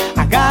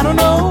 I gotta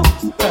know.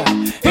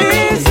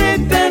 Is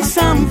it that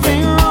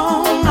something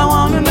wrong? I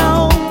wanna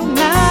know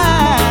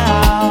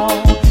now.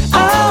 I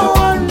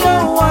wonder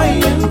why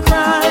you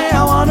cry.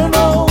 I wanna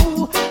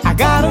know, I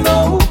gotta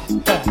know.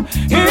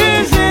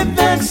 Is it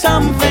that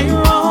something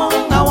wrong?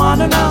 I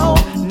wanna know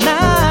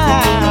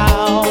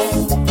now.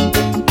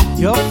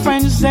 Your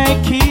friends, they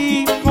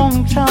keep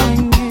on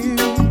telling you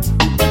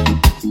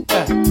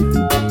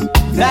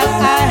that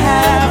I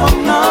have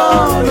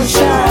another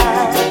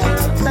child.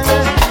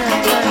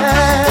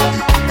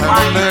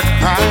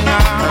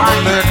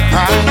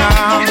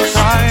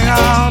 Big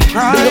up to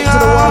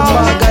the One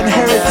Morgan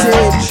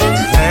Heritage.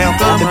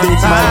 The big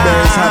man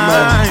there is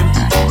Hammond.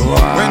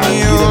 When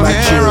you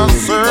hear a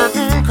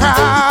certain cry,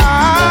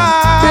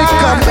 big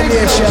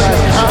combination.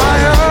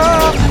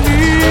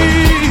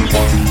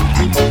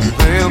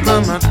 There'll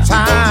come a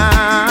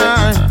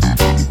time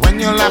when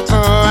you'll have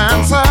to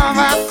answer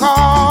that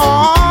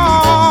call.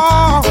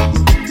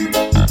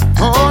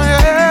 Oh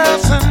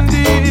yes,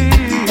 indeed.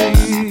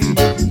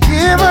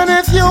 Even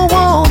if you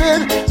want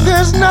it,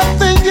 there's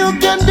nothing you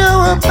can do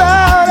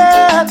about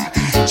it.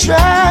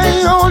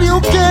 Try all you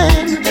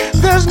can.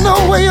 There's no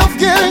way of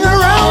getting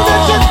around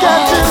it. You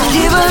got to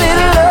give a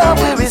little love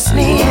where it's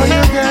needed.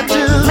 You got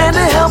to lend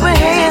a helping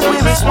hand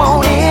where it's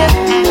wanted.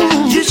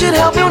 You should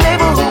help your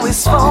neighbor who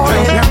is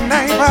falling.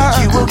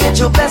 You will get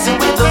your blessing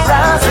with the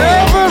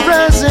rising.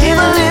 Give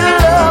a little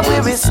love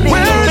where it's needed.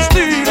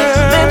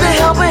 Lend a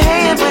helping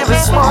hand where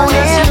it's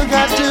wanted.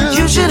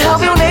 You should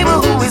help your neighbor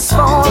who is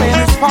falling.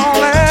 You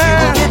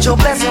will get your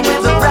blessing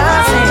with the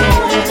rising.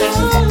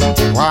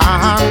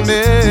 One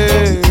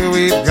day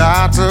we've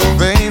got to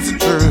face the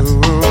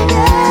truth.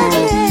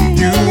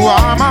 You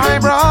are my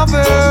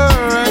brother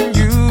and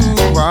you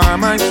are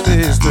my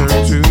sister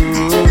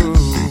too.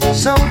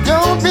 So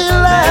don't be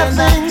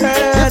laughing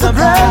if the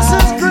grass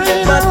is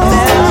green, but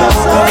never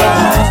say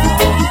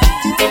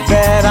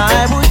that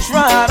I would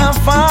try to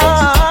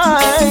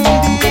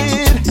find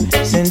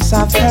it. Since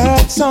I've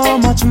heard so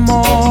much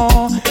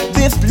more,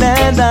 this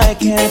land I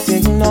can't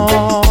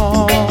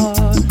ignore.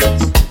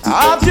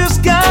 I've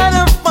just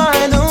gotta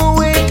find a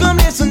way, come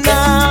listen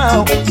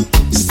now.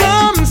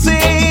 Some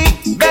say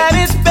that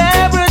it's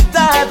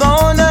paradise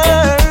on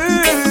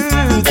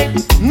earth.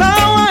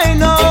 Now I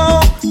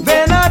know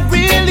that I'd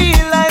really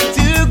like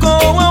to go.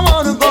 I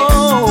wanna go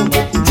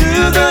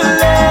to the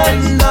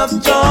land of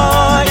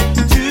joy,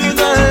 to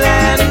the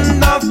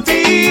land of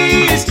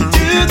peace,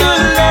 to the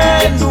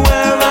land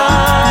where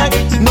I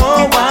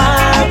know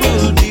I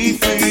will be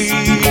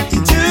free,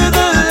 to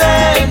the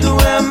land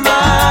where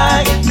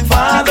my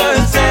Father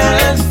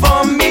sent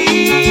for me.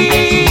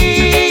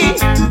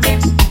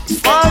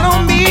 Follow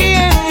me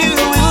and you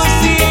will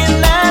see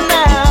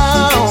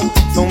now.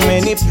 So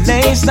many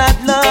places I'd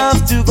love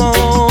to go,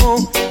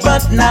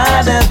 but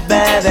not as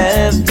bad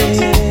as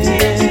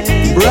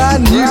this.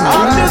 Brand new.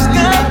 I've just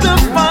got to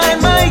find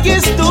my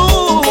history.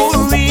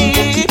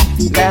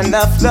 Land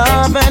of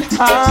love and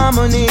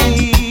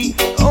harmony,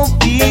 oh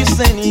peace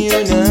and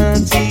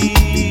unity.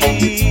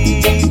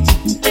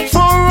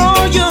 For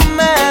all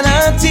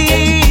humanity,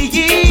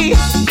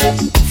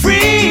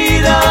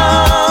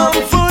 freedom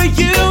for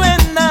you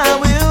and I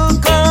will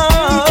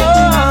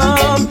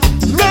come.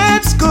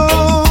 Let's go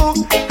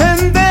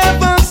and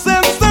have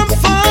ourselves some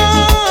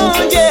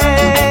fun,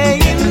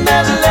 yeah. In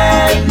that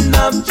land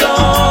of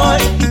joy,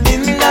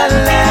 in that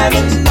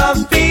land of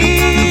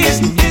peace,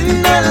 in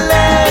that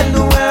land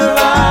where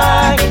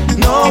I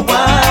know I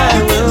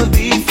will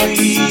be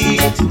free.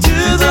 To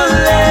the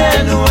land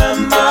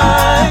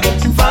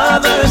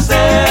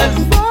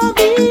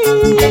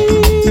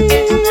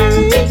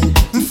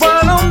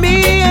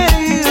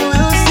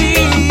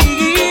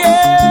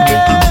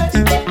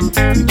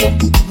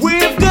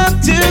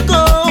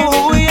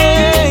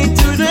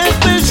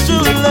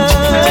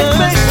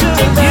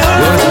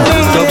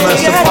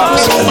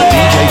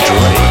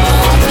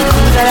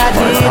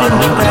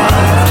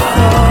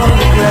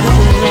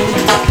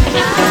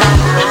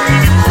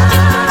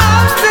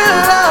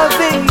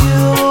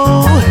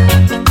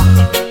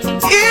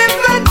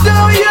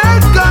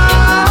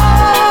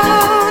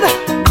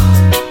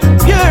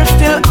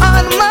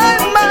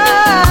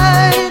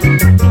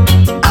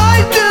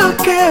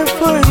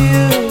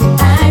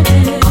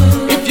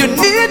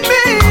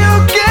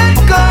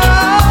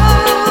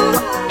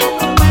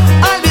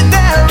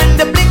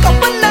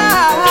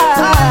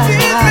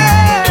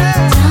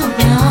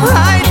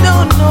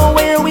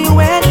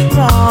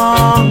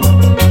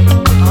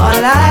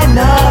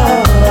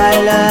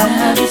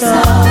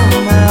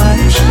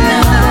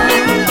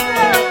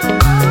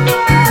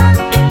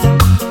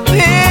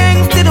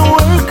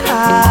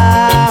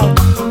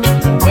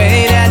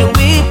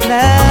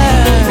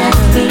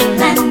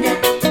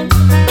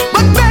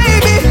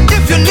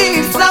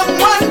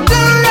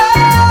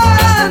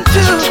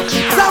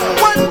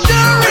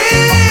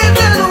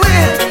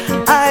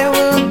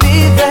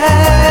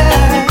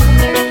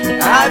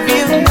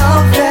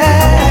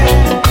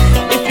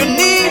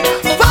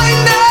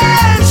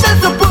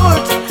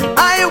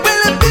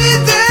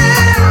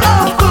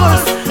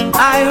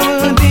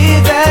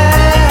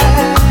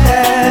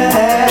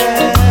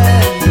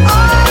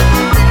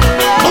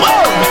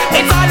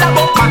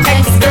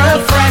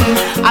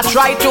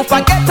try to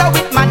forget her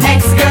with my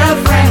next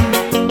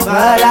girlfriend,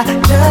 but I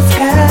just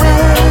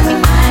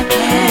can't.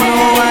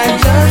 No, I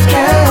just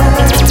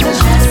can't.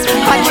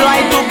 I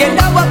try to get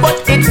over, but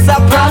it's a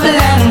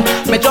problem.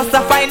 Me just to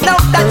find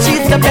out that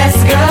she's the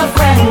best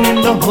girlfriend in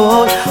the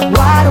whole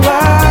wide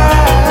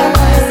world.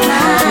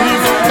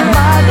 She's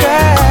my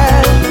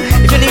girl.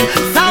 If you need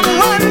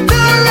someone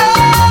to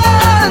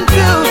run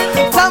to,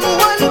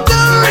 someone to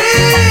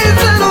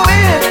reason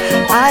with,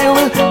 I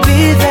will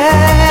be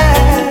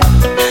there.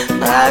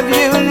 Have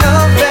you no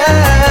fear?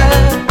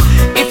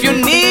 If you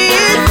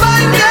need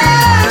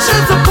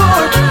financial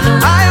support,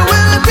 I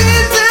will be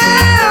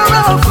there.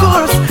 Of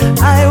course,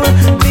 I will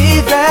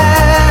be there.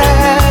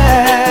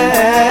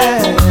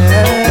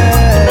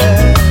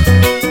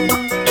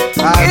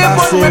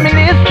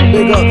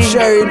 Big up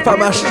Sharon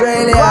from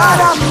Australia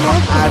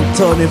and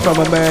Tony from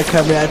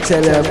America, may I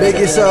tell you. Big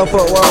yourself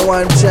up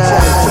one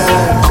time.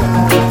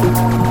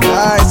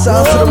 Alright,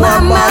 sounds to the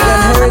one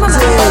Morgan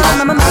Heritage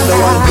and the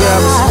one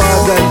Grams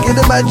Morgan. Give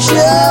them a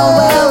chill.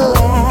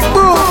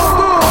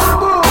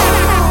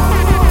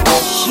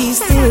 She's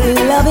still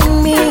loving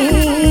me,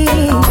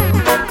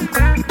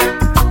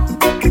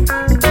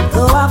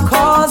 though I've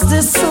caused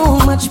her so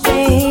much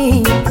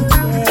pain.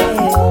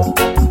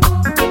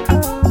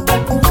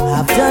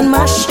 I've done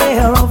my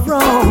share of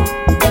wrong,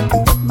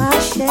 my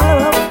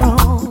share of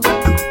wrong,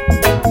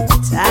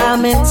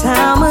 time and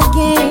time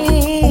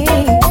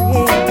again.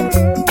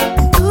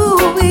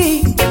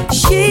 Ooh-wee,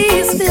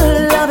 she's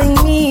still loving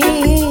me,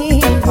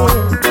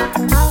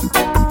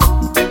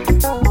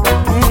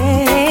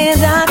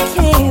 and I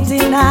can't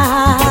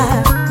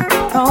deny.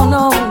 Oh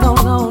no, no,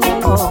 no,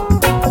 no.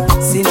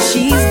 Since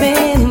she's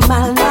been in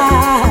my life,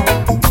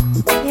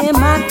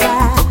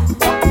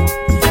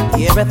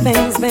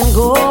 everything's been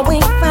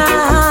going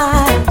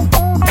fine,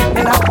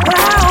 and I'm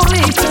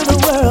proudly to the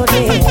world,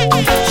 yeah.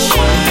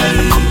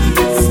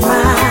 She's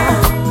my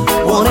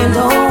one and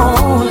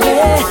only.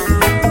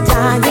 I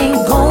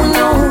ain't going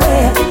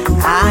nowhere.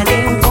 I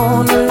ain't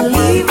gonna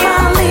leave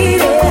my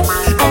lady.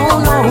 Oh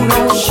no, no.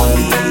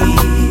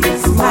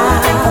 She's my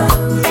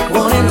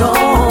one and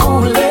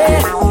only.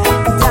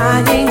 I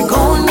ain't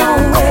going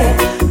nowhere.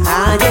 I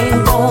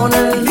ain't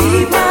gonna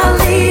leave my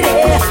lady.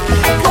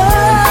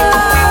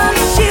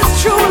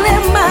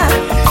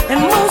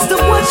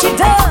 She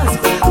does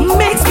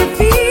makes me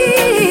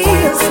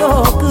feel so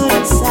good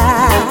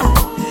inside.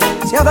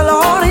 Tell the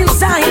Lord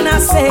inside, and I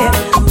said,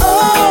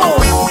 oh,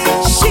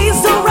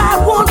 she's the right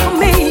one for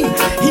me.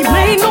 He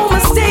made no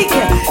mistake,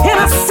 and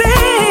I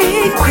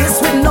say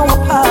this with no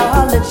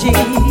apology.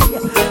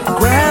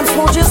 Grams,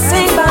 won't you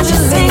sing about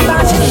your lady?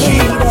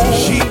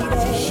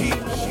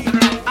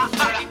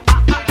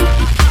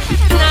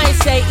 I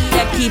say he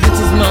that keepeth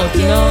his mouth,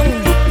 you know,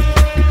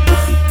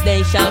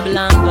 they shall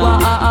belong.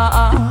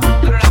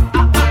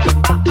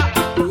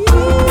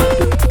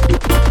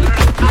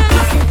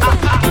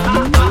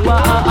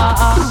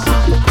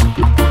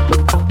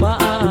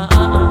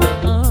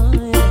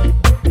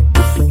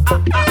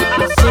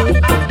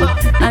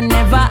 I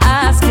never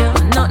ask you,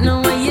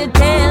 nothing when you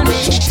tell me.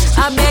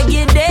 I beg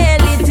you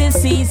daily to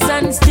cease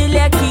and still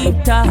you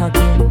keep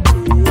talking.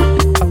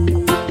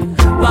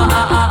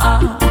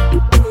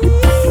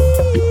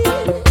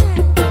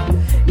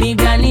 Me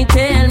granny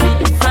tell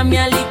me from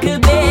your little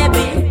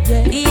baby,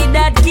 he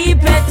that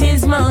keepeth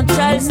his mouth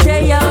shall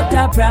stay out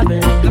of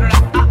problem.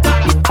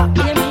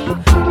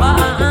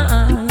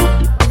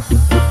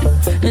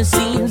 It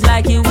seems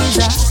like you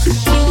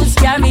was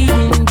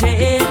carrying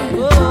dread,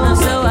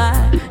 so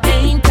I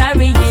ain't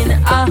carrying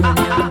on.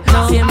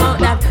 Same out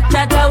that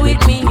chatter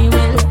with me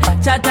will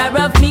chatter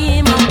up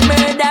me,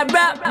 murder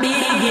up me.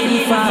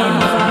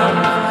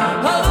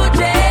 Oh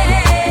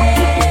Jay,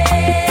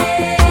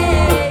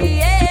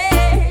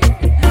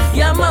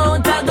 your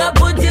mouth I go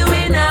put you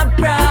in a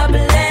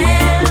problem.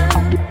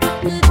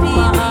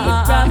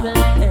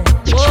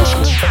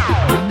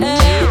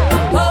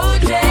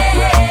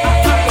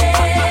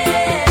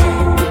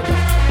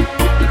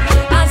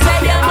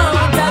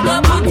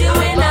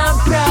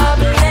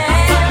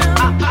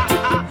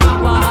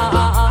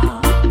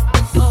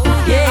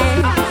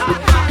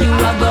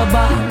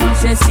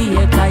 See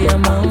a kaya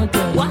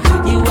mountain.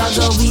 You are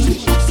go weak.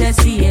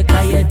 See a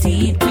kaya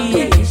teeth.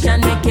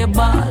 Creation make a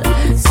ball.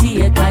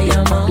 See a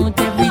kaya mount.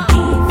 Every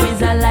thief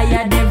is a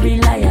liar. Every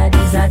liar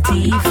is a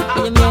thief.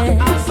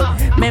 Yes.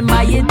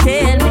 Remember you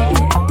tell me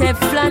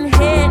Teflon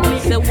hate me.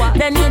 So what?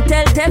 Then you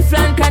tell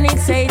Teflon can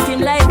excite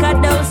him like a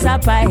dose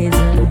of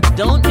poison.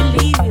 Don't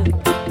believe you.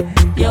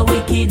 You're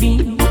wicked.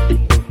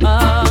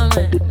 Oh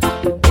man.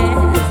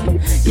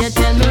 Yes. You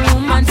tell me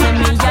woman tell me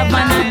you have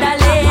another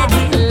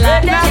lady.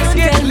 Let's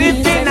get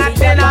living a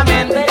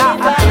tenement.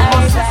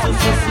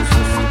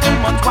 Too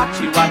much watch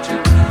you.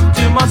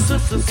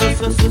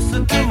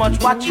 Too much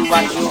watch you.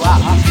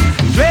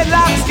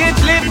 Dreadlocks can't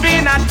live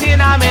in a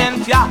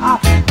tenement, yeah.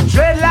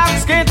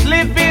 Dreadlocks can't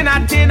live in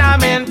a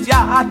tenement,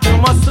 yeah. Too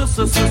much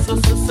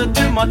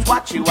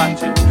watch you.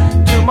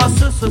 Too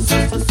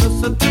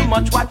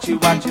much watch you.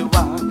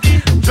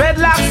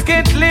 Dreadlocks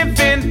can't live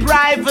in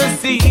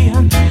privacy.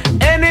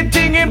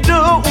 Anything him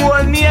do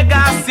old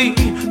nigga see.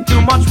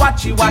 Too much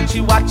watchy,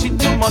 watchy, watchy,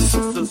 too much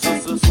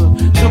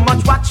too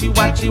much watchy,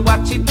 watchy,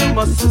 watchy, too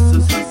much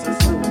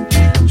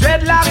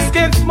dreadlock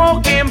skin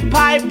smoking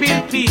pipe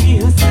in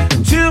peace.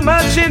 Too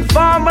much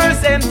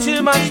informers and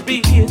too much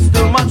beats.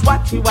 Too much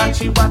watchy,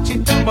 watchy,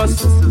 watchy, too much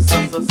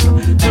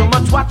too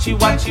much watchy,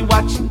 watchy,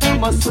 watchy, too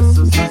much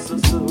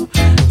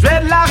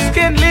dreadlock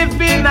skin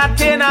live in a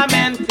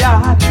tenement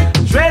yard.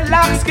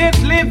 Dreadlock skin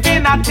live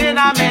in a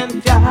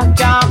tenement yard.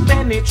 Can't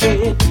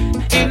penetrate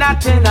in a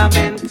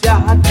tenement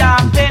yard.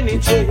 Can't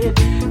penetrate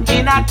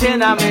in a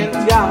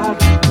tenement yard.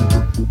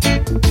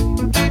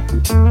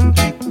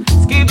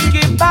 Skip,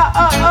 skip,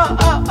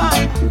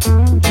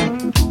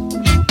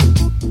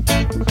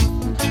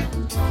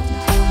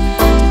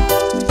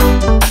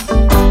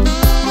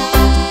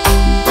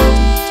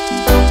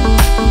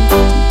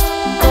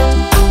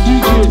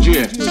 DJ,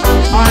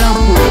 I am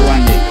for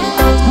one day.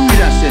 Who is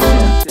that session?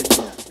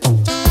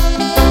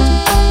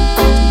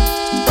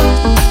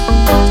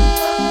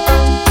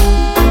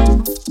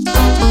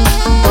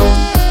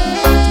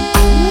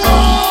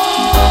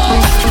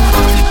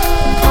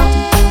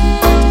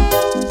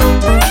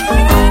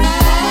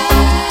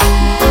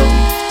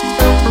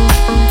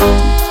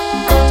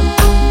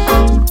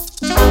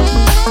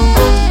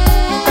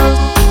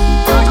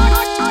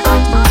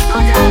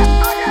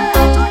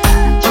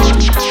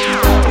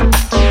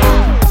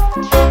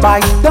 By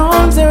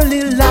dawn's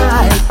early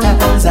light,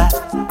 as I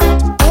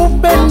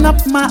open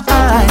up my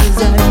eyes,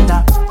 and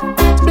I'm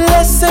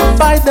blessed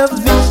by the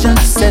vision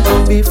set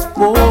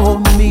before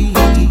me.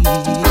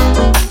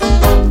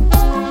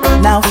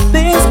 Now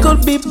things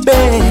could be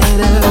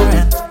better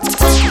and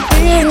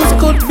things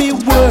could be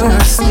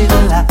worse.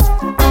 Still I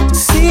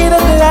see the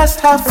glass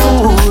half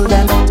full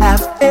and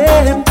half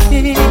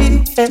empty.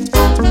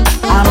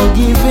 I'm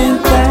giving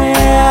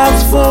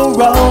thanks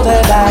for all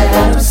that I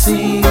have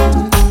seen.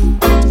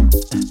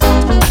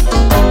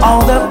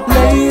 All the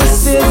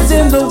places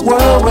in the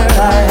world where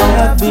I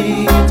have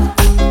been.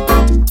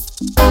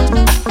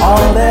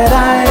 All that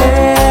I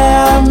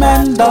am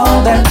and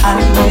all that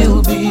I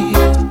will be.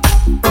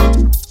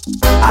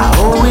 I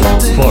owe it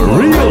to For you.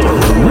 real,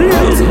 for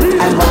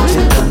real. And what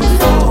you done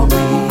for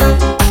me.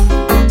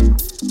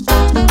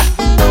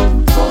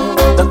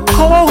 The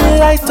cold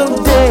light of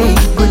day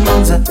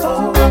brings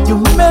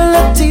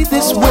humility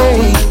this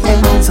way,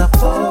 ends up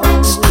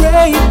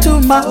straight to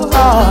my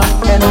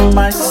heart and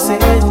my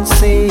senses.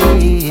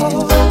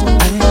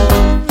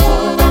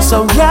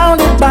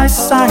 Surrounded by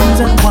signs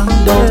and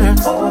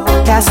wonders,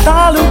 cast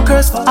all who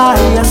cursed I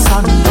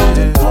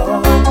asunder.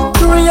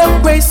 Through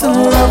your grace and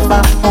love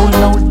I hold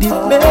no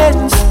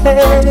defense.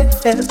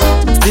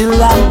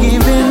 Still I'm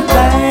giving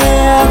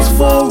thanks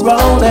for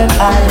all that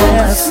I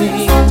have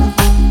seen.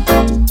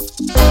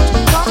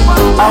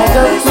 All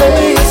the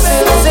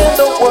places in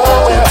the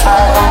world where I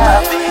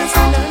have been.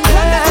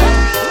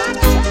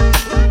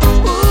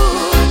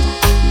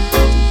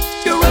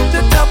 You're at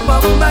the top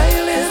of my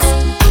list.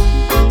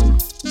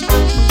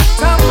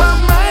 Top of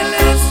my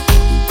list.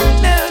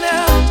 Now,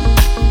 now.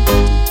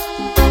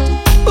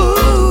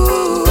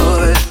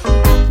 Ooh.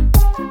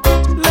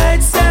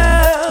 Lights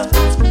out.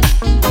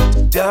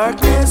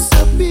 Darkness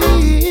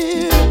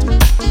appear.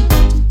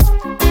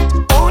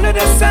 Only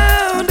the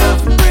sound of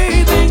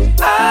breathing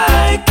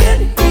I can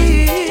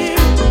hear.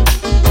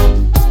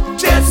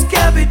 Chest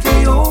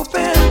cavity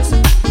opens.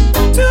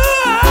 Two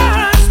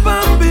hearts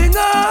pumping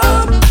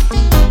up.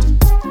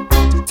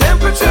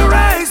 Temperature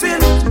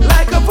rising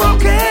like a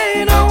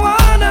volcano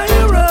on a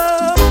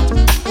erupt.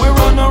 We're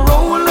on a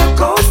roller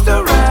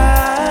coaster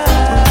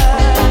ride.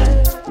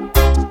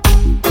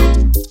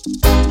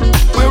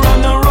 We're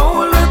on a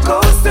roller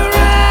coaster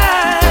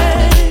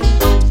ride.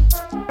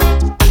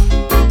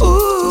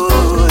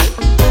 Ooh,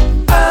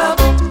 up,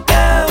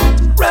 down,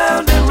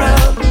 round and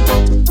round.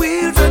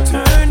 Wheels are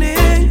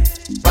turning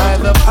by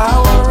the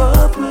power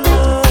of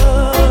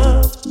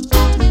love.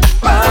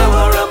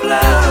 Power of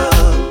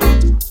love.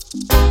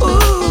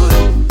 Ooh,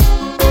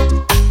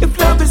 if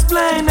love is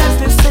blind, as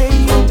they say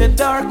in the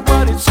dark,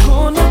 what it's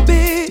gonna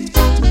be.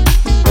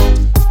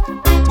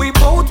 We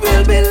both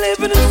will be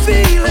living and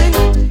feeling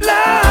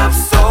love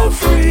so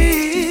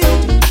free.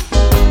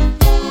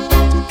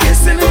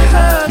 Kissing and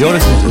hugging. You're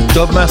listening to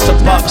Dubmaster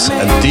Pops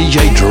and DJ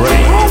Dre.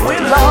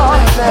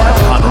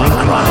 Partner in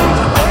crime.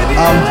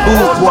 I'm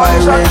Bootboy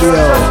Radio.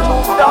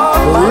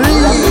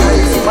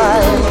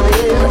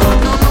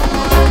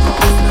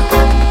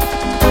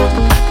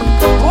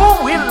 Oh,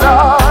 we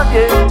love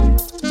you.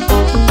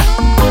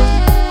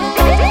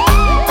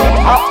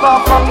 Hop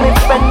off of me,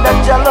 bend a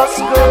jealous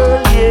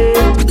girl,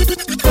 yeah.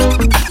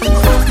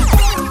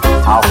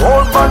 A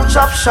whole bunch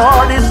of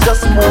shorties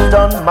just moved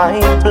on my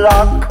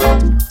block.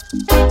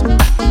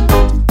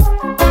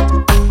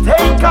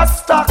 Take a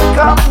stock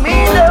of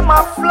me, them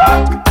a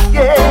flock,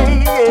 yeah,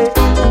 yeah.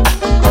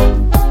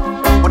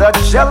 With a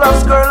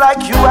jealous girl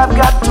like you, I've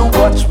got to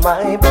watch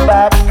my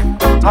back.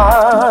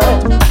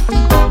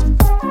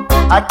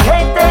 I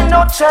can't take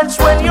no chance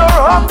when you're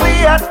on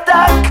the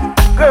attack,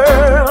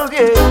 girl,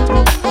 yeah.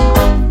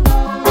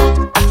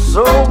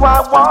 So I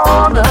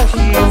wanna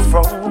hear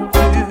from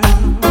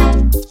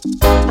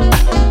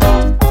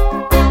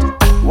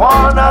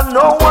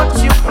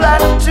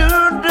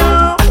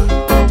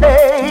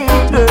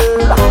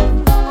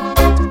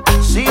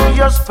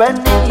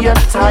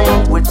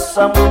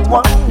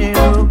someone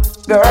new,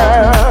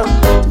 girl.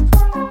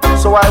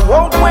 So I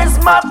won't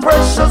waste my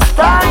precious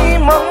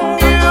time on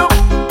you.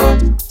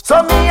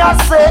 So me I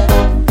say,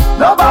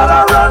 nobody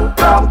run,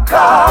 come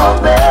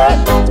call me.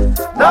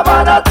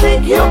 Nobody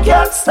think you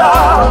can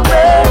stop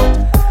me.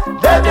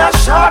 Them your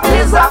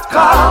shorties a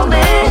call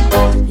me.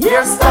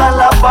 Your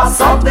style a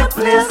boss up the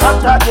place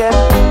not again.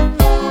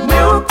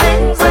 New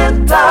things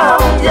in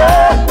town,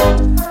 yeah.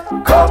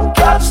 Come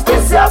catch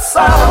this your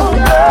sound,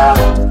 yeah.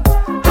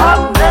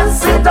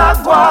 Hotness in the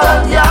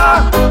guan,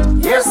 yeah.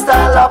 Your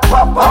style a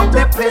pop up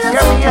the place,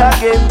 hear me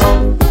again.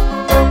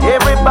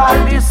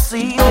 Everybody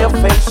see your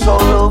face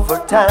all over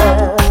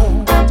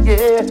town,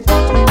 yeah.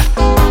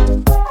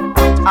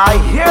 I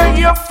hear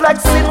you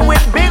flexing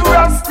with big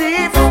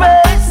rusty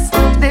face.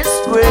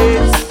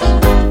 Disgrace.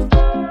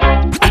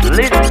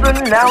 Listen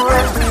now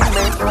and we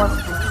make one.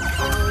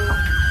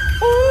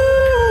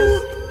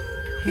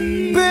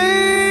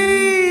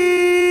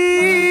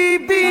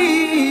 Baby,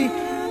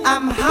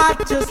 I'm hot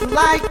just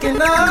like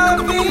an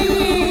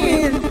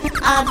oven.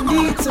 I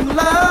need some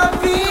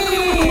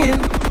loving.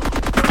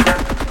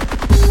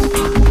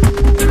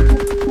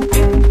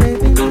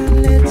 Baby, now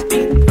let's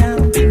get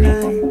down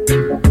tonight.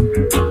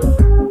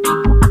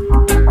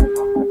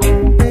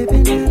 Baby,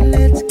 now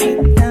let's get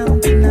down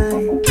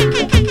tonight.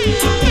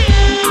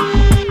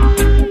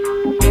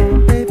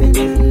 Baby,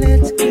 now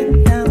let's get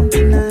down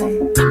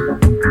tonight.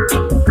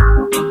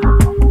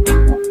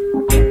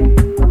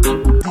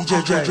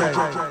 DJ J,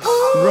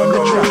 run the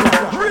track.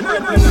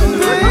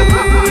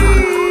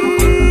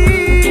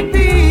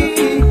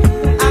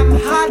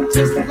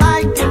 Just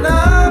like an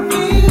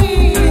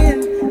oven,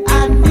 I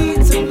need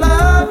some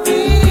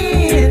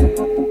loving.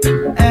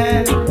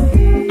 And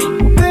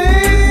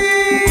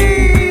baby,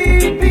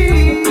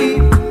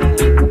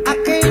 I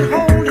can't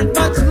hold it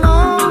much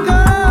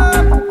longer.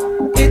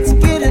 It's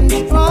getting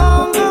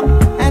stronger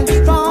and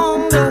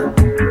stronger.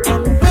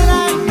 And when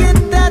I get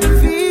that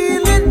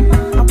feeling,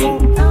 I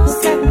want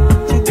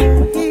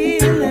sexual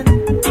healing,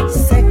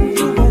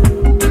 sexual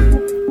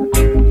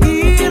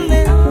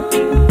healing.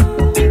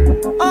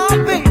 Oh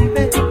baby.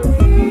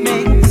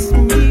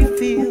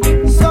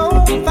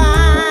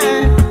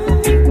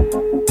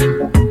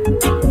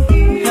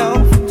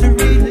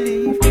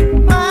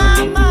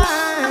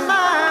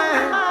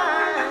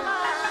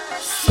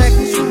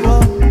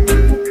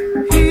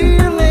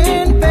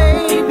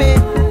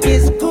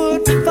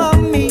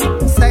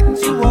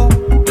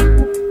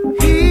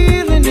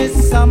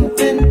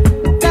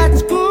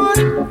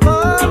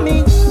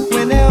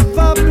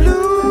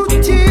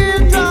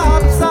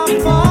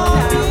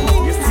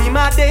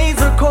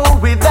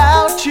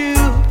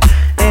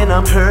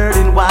 I'm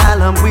hurting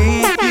while I'm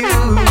with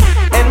you,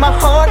 and my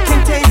heart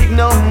can't take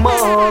no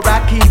more.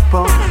 I keep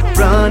on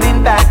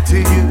running back to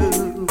you.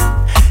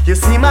 You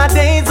see my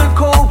days are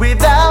cold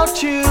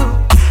without you,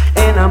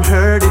 and I'm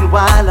hurting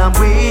while I'm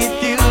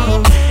with you,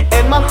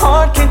 and my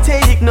heart can't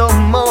take no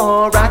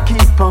more. I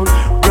keep on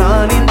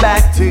running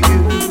back to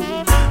you.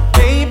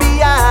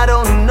 Baby, I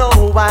don't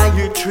know why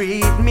you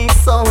treat me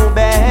so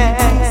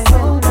bad.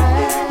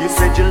 You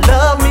said you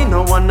love me,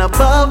 no one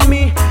above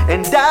me,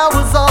 and that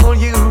was all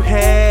you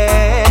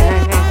had.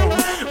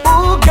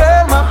 Ooh,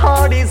 girl, my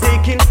heart is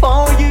aching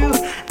for you,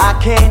 I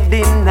can't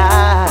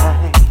deny.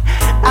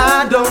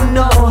 I don't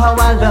know how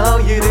I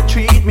love you to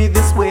treat me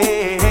this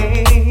way,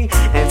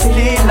 and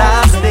still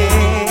I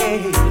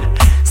stayed.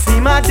 See,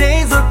 my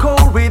days are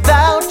cold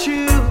without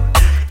you,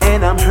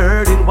 and I'm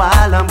hurting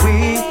while I'm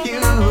with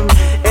you,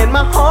 and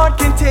my heart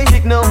can't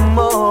take no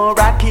more.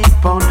 I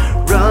keep on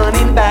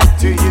running back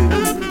to you.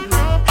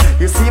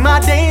 You see my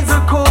days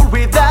are cold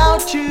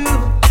without you,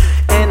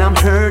 and I'm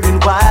hurting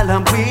while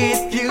I'm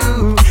with you,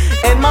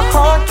 and my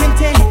heart can't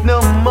take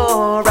no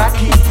more. I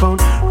keep on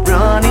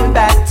running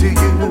back to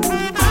you.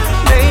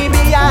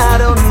 Baby, I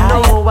don't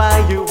know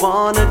why you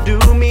wanna do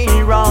me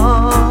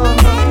wrong.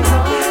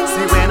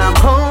 See, when I'm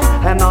home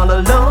and all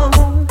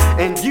alone,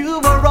 and you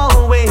were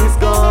always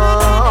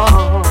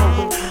gone.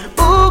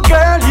 Ooh,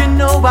 girl, you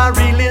know I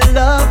really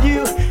love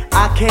you,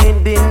 I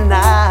can't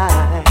deny.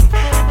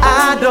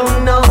 I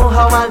don't know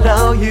how I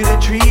love you to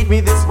treat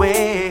me this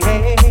way,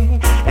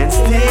 and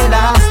still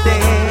I'll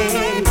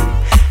stay.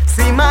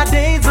 See, my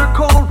days are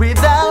cold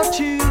without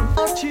you.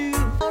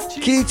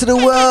 Key to the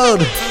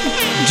world,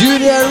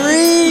 Junior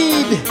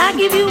Reid. I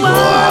give you all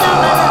of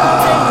my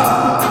loving.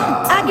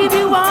 I give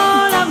you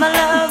all of my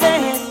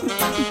loving.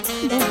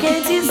 And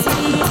can't you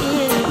see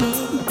it?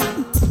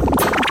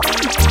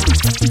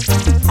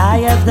 I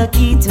have the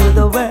key to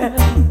the world.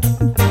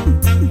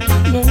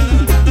 Yeah.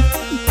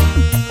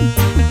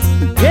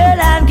 Girl,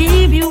 I'll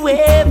give you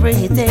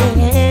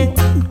everything.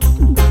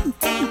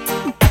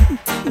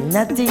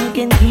 Nothing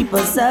can keep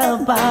us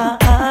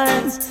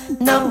apart.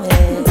 No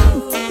way.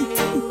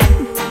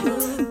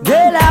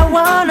 Girl, I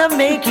wanna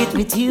make it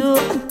with you,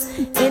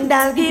 and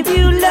I'll give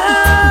you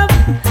love,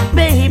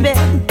 baby.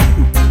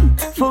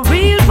 For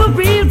real, for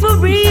real, for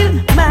real,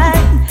 my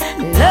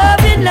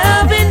loving,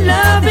 loving,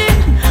 loving,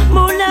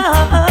 more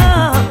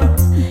love,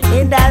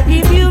 and I'll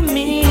give you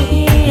me.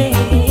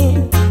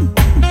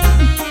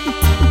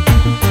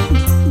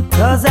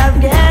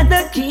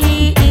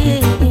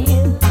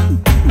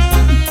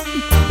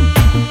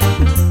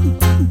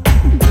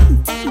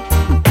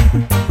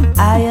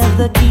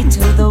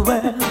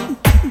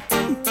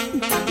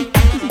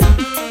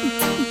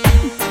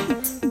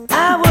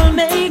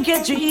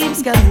 my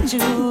dreams come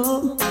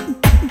true.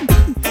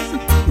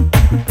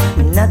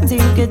 Nothing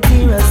could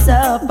tear us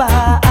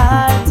apart.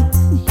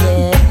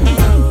 Yeah.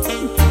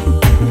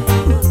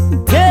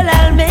 Girl,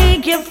 I'll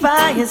make your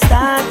fire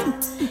start,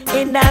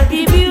 and I'll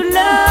give you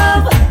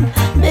love,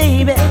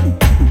 baby.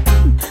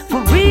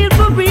 For real,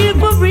 for real,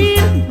 for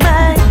real,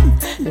 my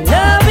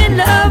loving,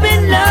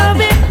 loving,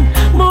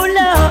 loving, more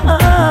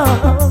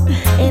love,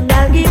 and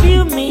I'll give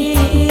you me.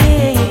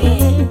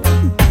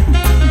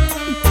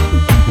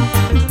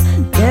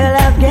 Girl,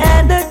 I've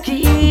got the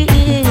key.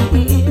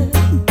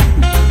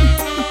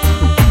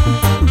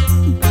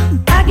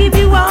 I give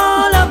you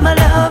all of my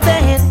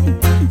loving.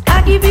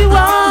 I give you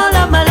all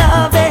of my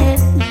loving.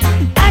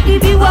 I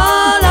give you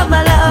all of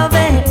my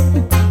loving.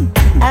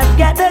 I've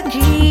got the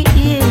key.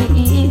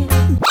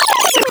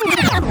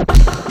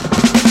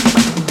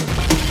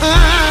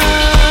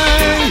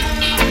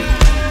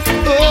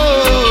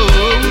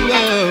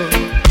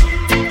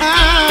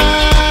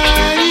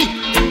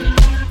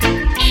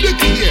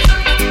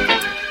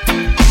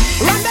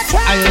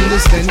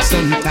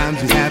 Sometimes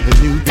we have a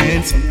new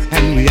dance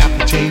and we have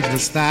to change the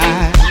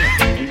style.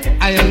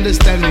 I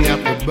understand we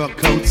have to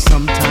buck out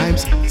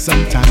sometimes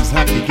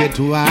have to get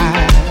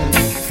wild.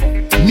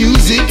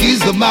 Music is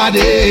the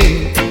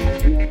body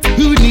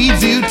who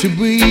needs you to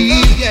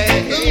breathe.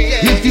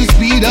 If you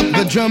speed up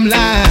the drum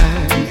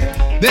line,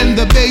 then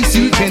the bass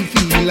you can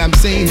feel. I'm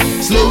saying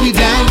slow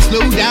down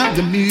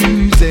the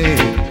music.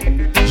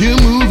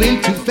 You're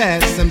moving too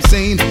fast, I'm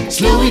saying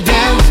slow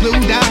down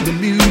the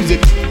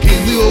music.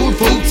 Give the old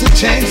folks a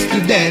chance to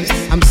dance.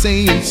 I'm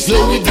saying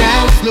slow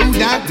down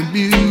the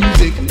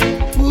music.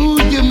 Ooh,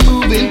 you're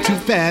moving too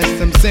fast,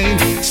 I'm saying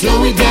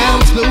slow down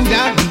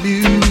the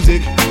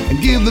music. And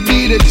give the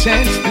beat a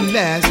chance to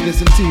last.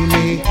 Listen to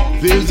me,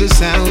 there's a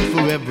sound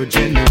for every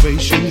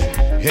generation.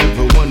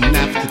 Everyone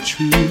have to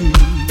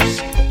choose.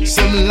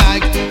 Some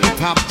like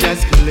hip-hop,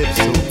 jazz,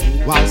 calypso,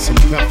 while some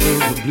prefer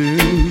the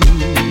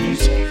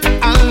blues.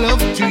 I love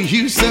to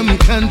hear some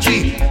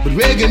country, but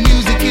reggae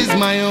music is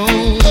my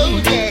own.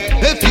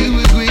 If you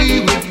agree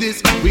with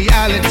this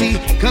reality,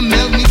 come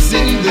help me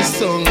sing this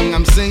song.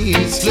 I'm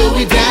saying slow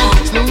down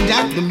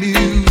the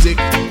music.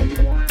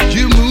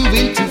 You're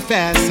moving too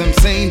fast, I'm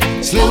saying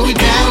slow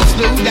down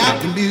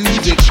the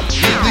music.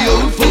 Give the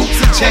old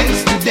folks a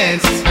chance to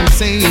dance. I'm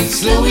saying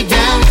slow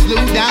down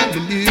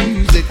the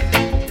music.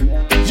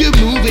 You're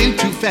moving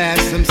too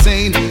fast, I'm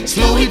saying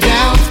slow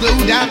down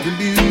the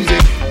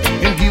music.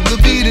 And give the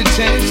beat a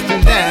chance to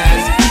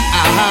dance.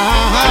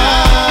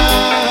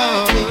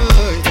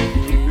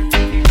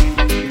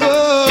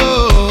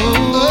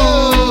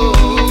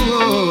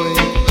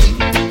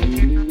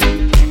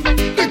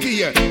 Look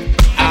here.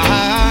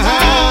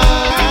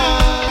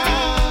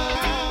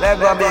 Let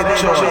go, baby.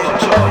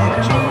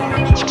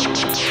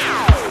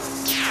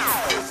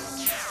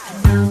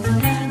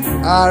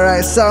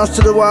 Alright, sounds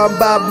to the one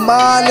Bob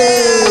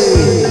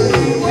Marley.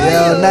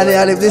 Yo, Nanny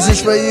Olive, this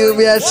is for you,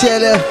 me I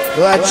tell you.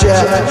 Watch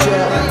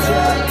out.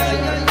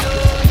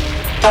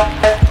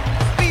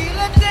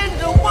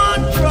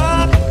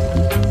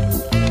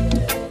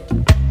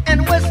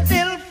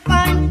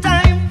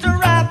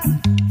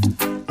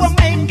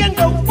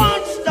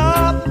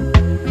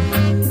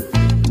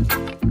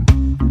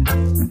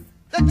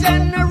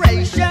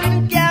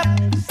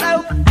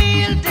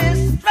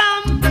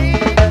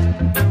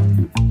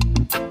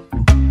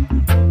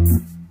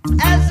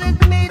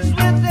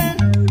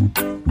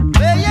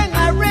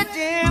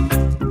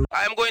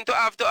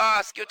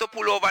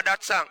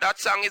 That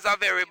song is a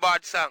very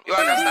bad song. You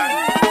understand?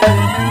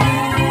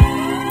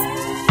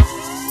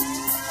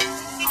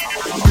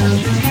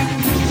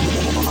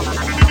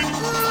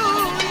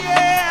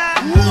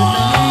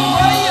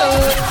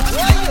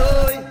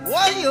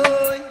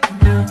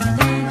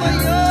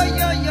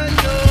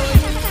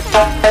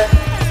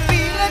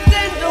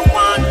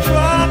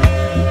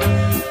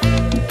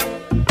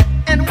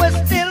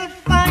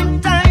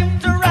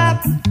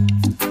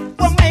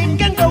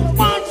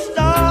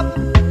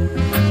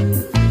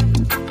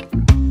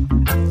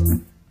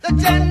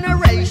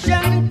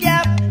 Generation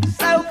gap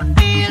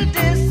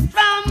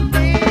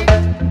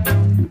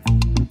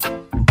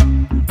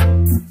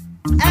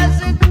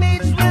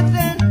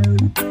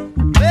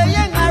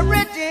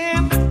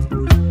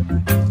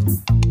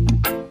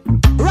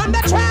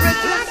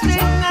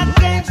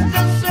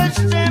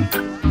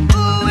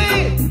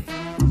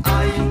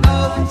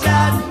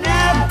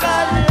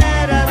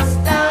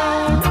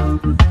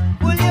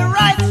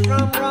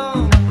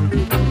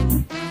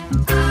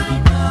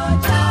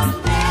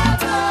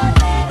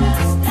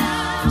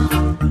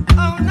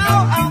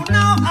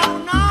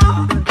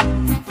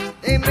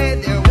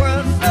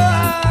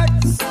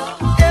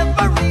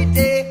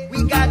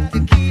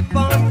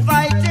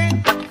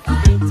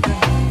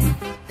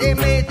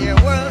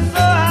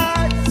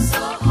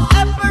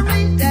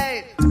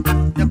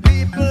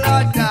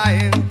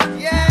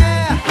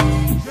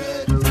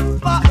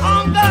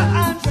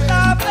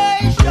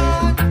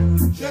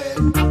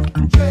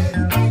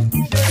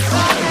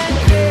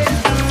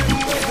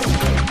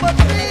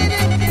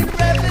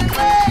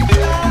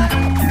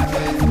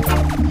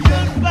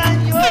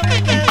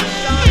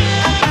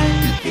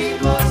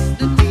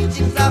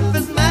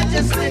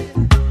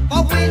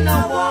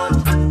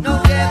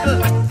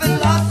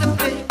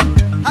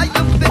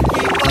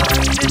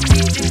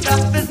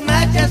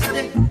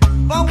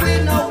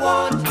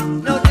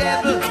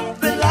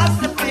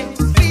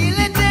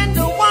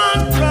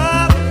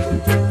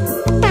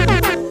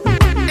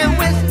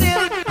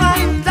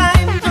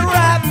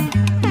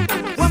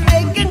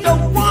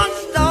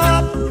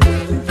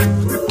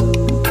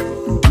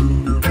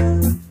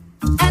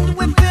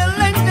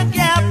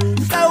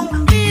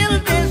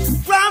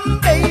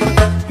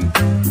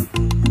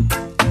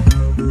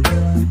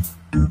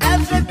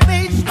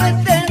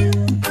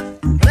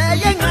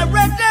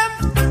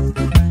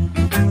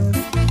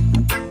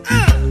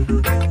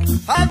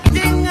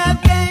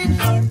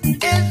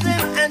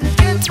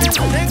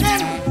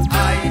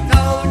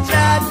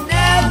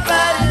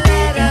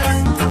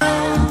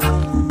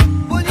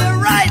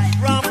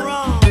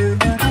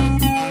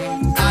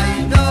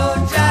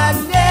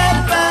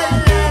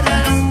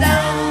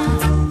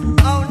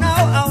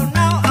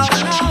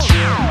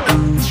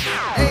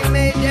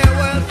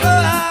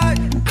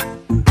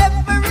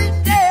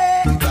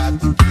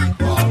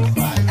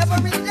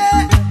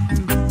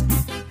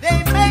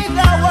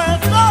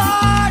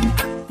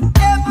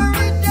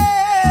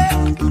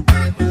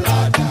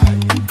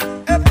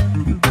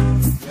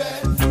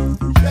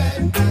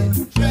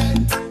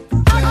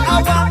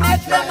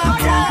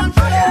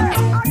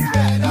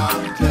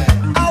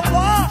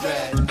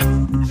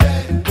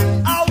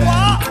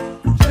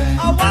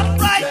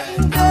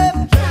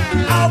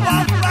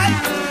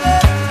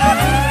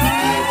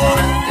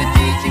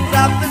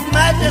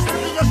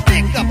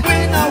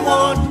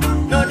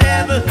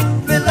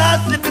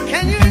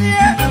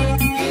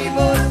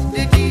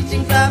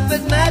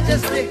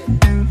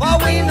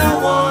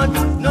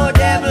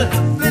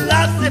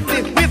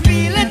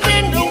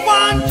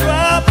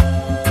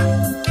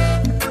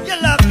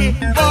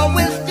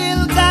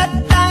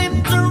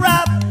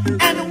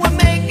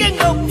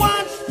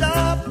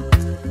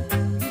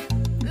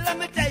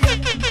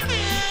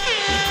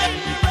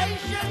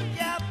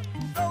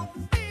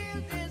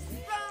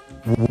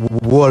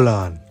Hold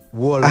on.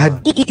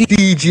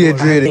 DJ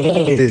Dread.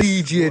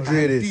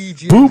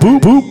 Boop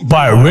Boop Boop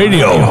by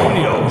Radio.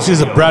 This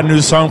is a brand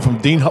new song from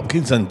Dean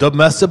Hopkins and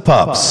Dubmaster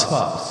Pops.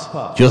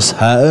 Just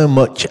how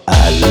much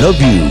I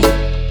love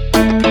you.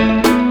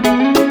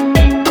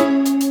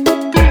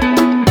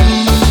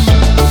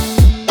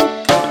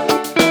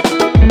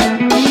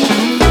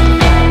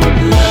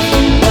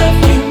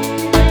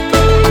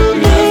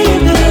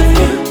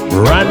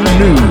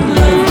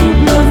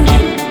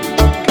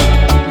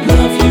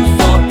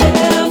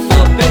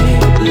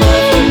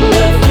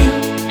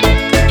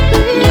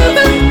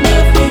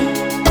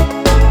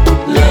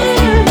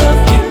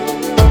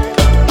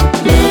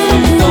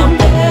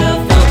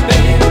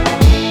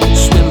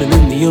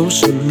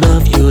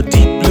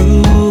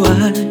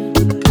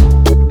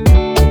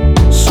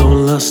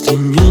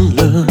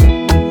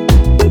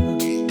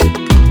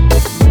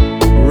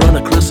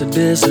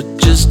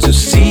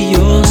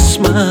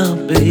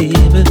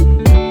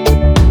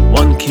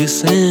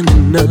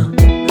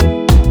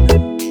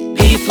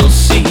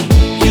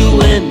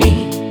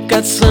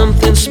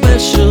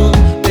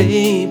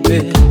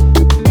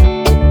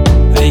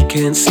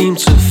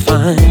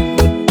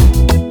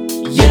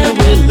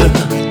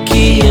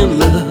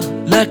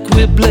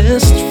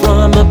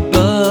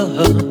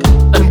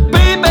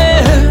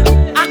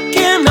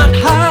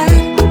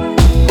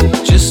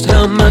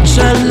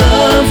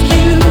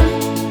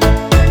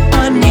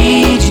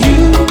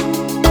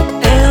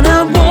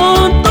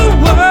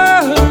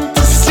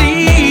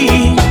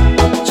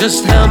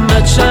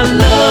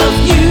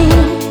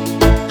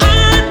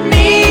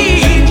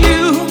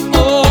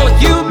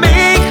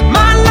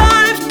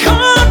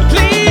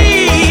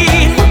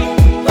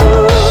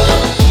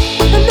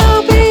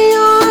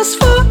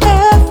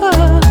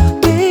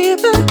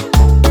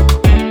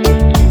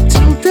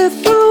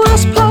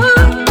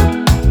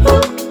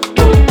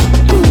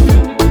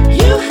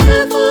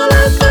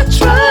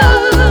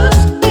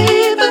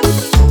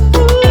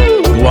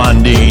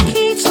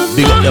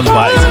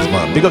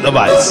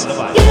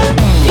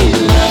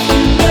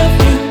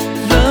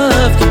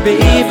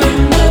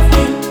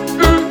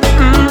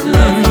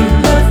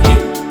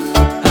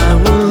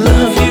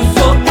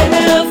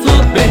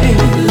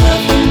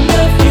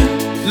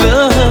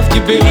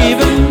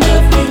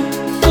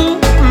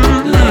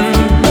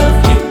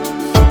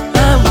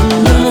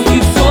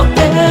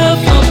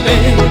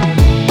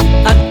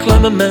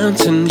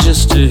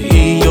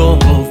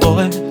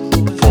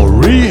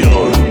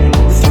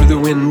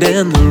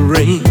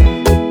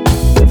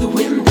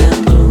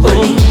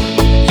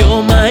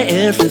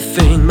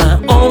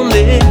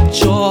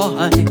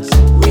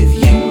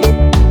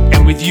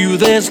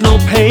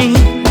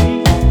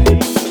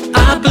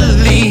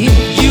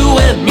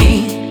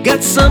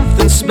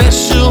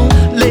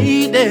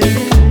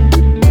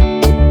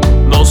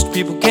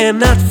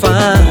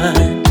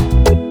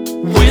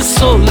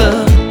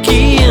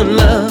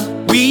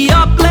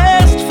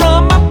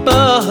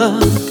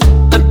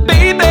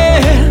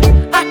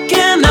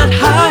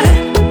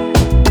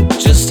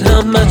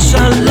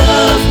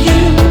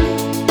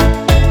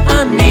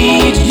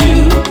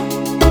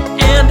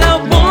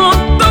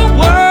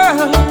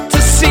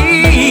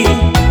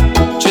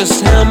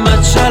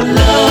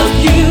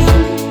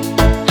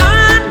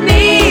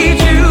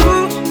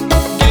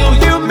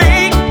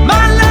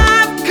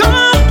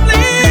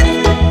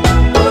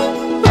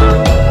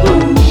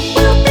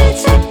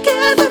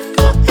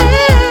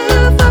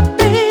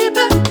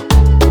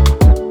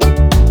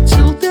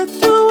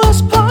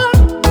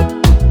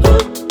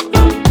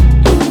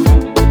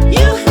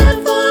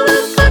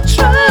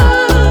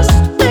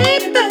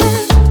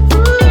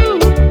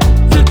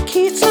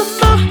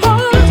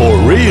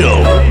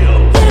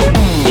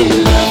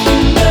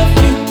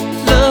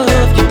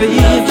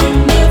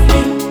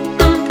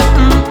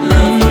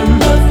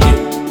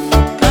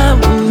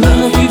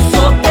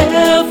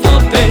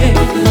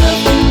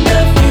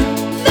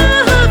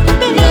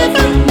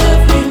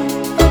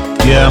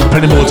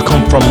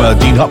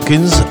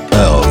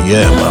 Oh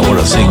yeah, man, what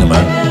a singer,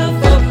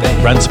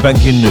 man. Brand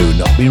spanking new,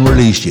 not been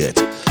released yet.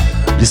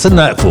 Listen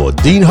that for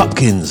Dean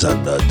Hopkins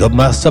and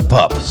Dubmaster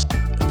Pops.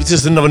 This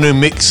is another new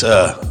mix,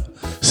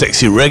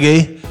 sexy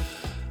reggae,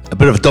 a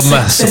bit of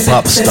Dubmaster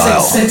Pop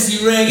style. Sexy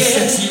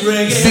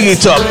reggae. Big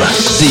it up,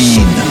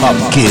 Dean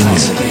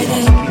Hopkins.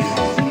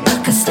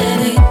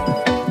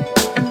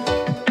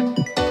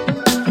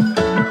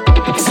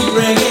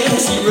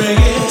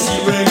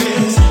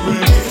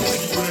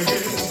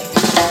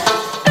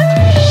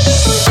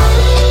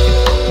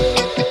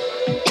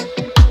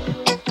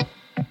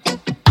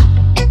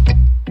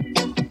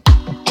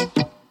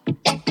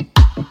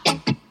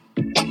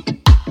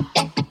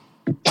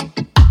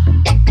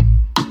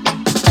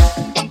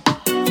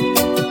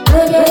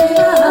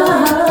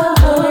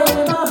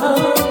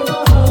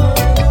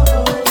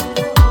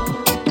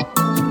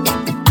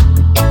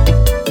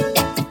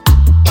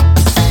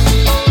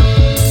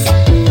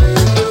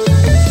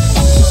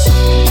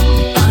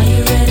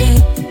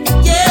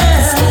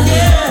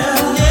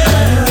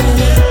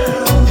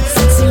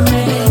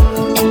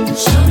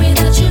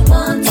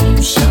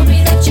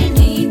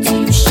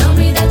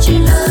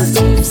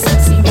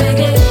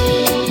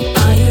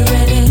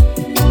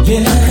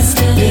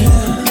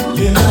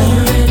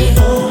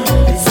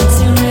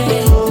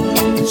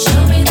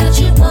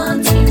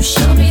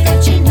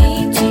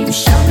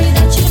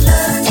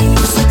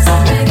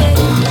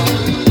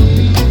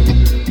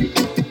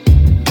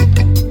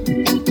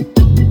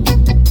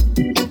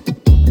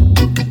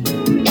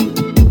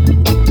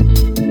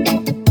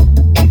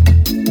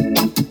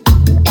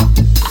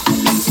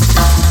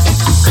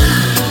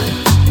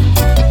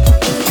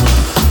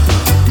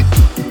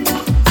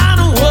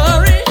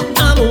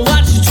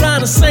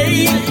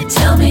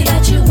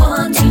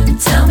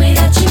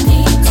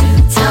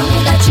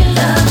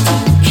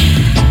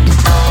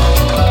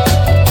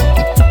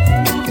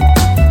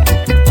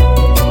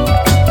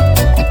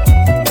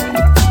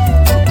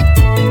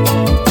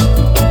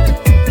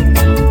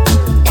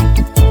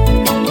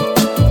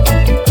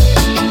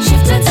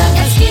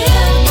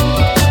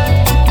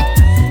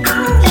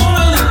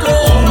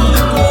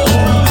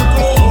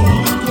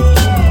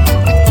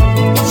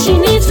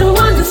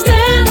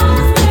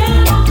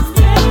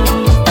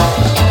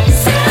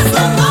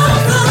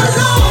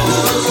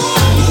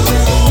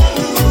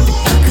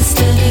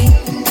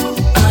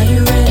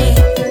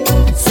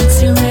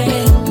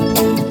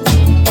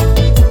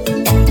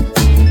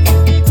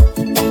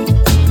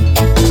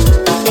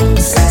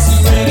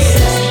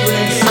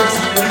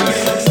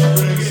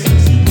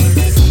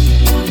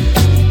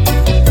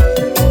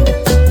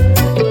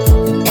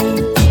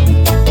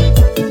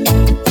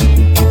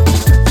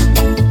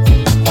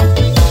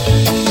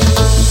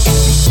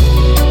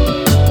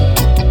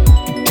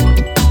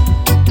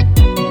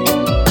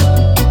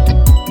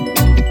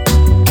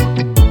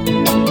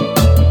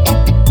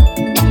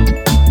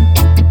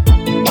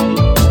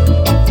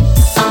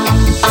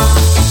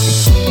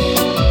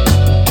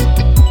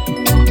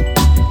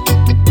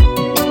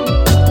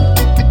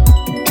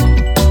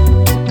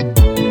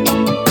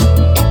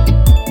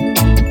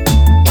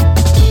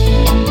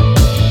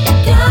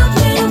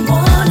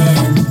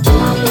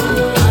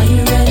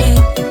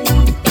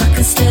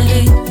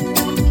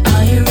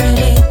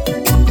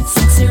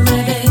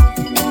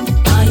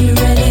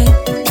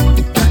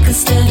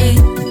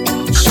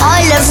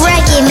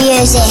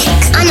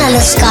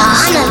 Analyska.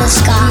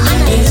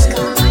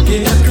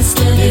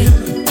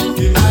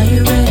 Are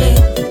you ready?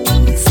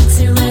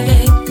 Sexy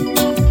reggae.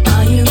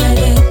 Are you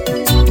ready?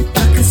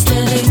 Rock a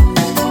steady.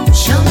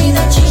 Show me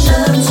that you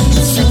love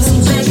sexy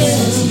reggae.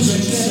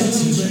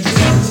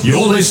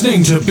 You're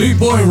listening to Boot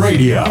Boy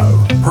Radio.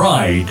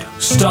 Pride,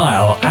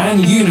 style,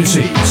 and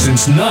unity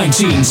since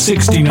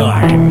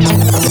 1969.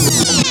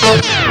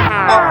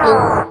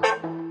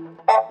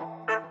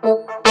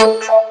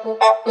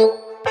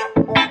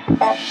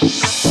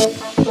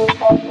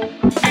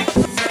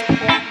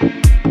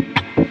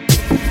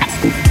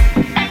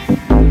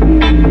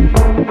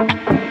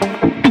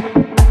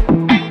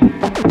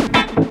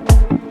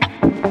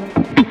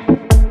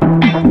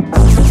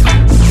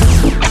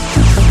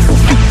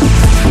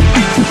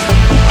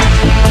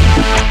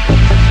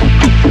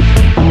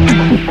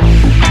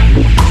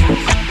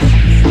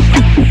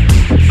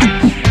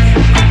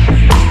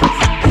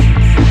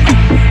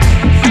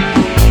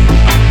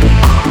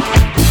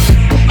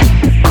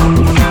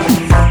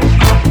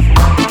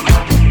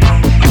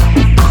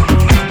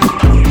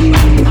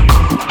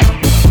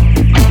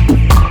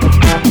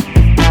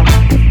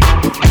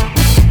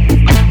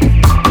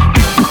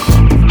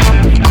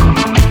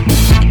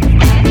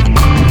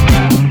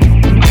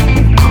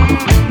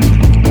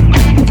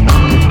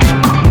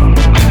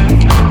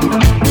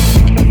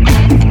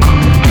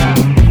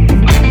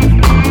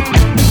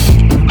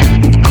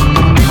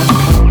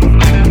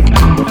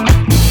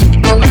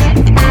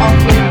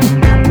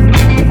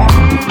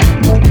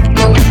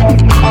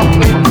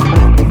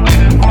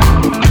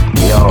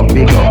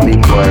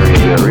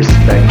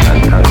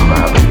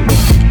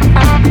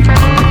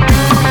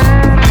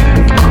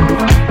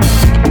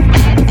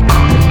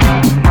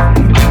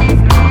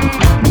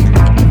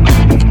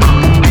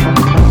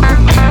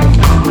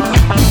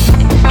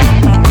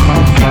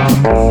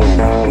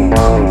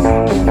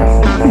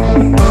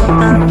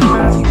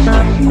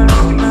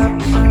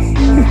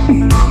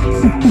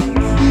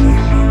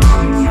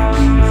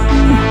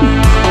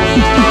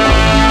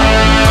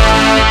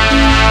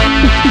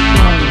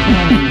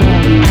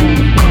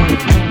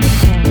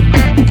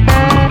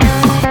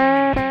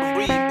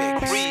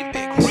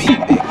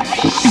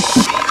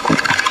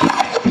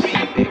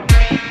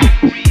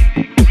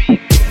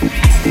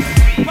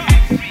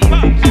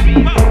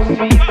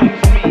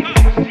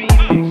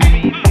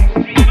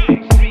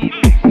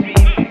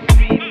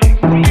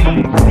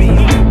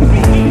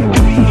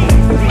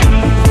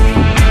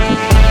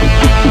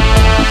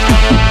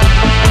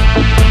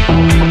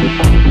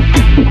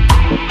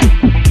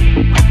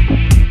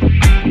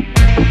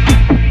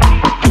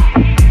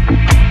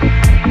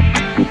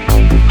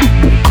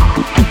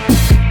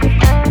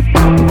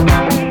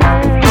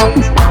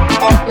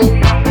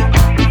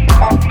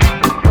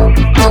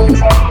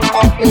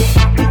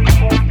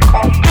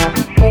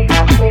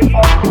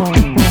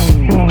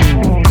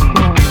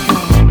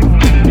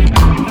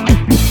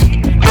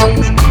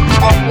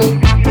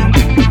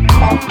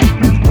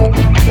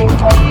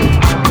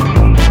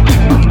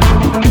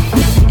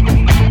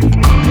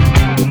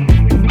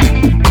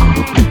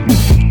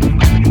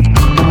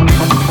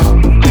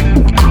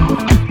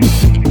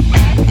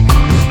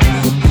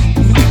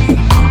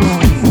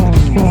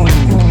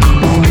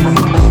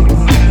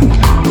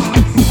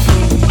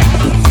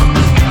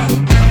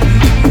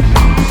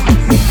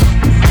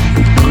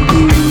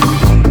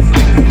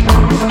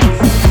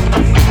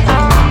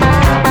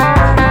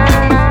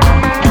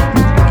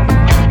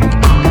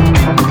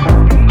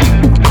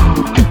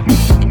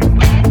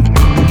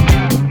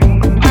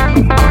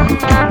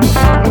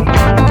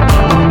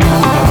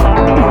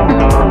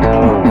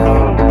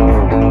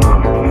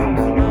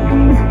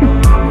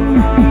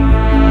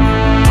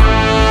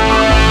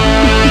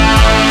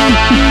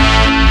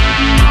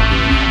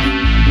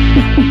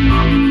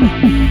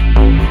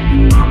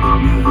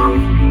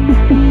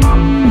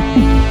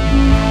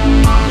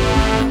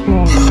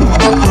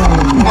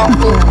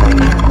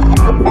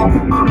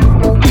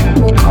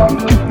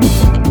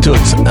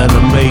 Toots and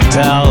the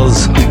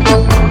Maytals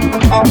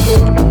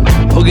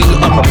hooking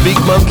up a big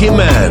monkey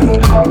man.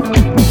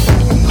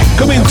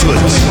 Come into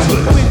it.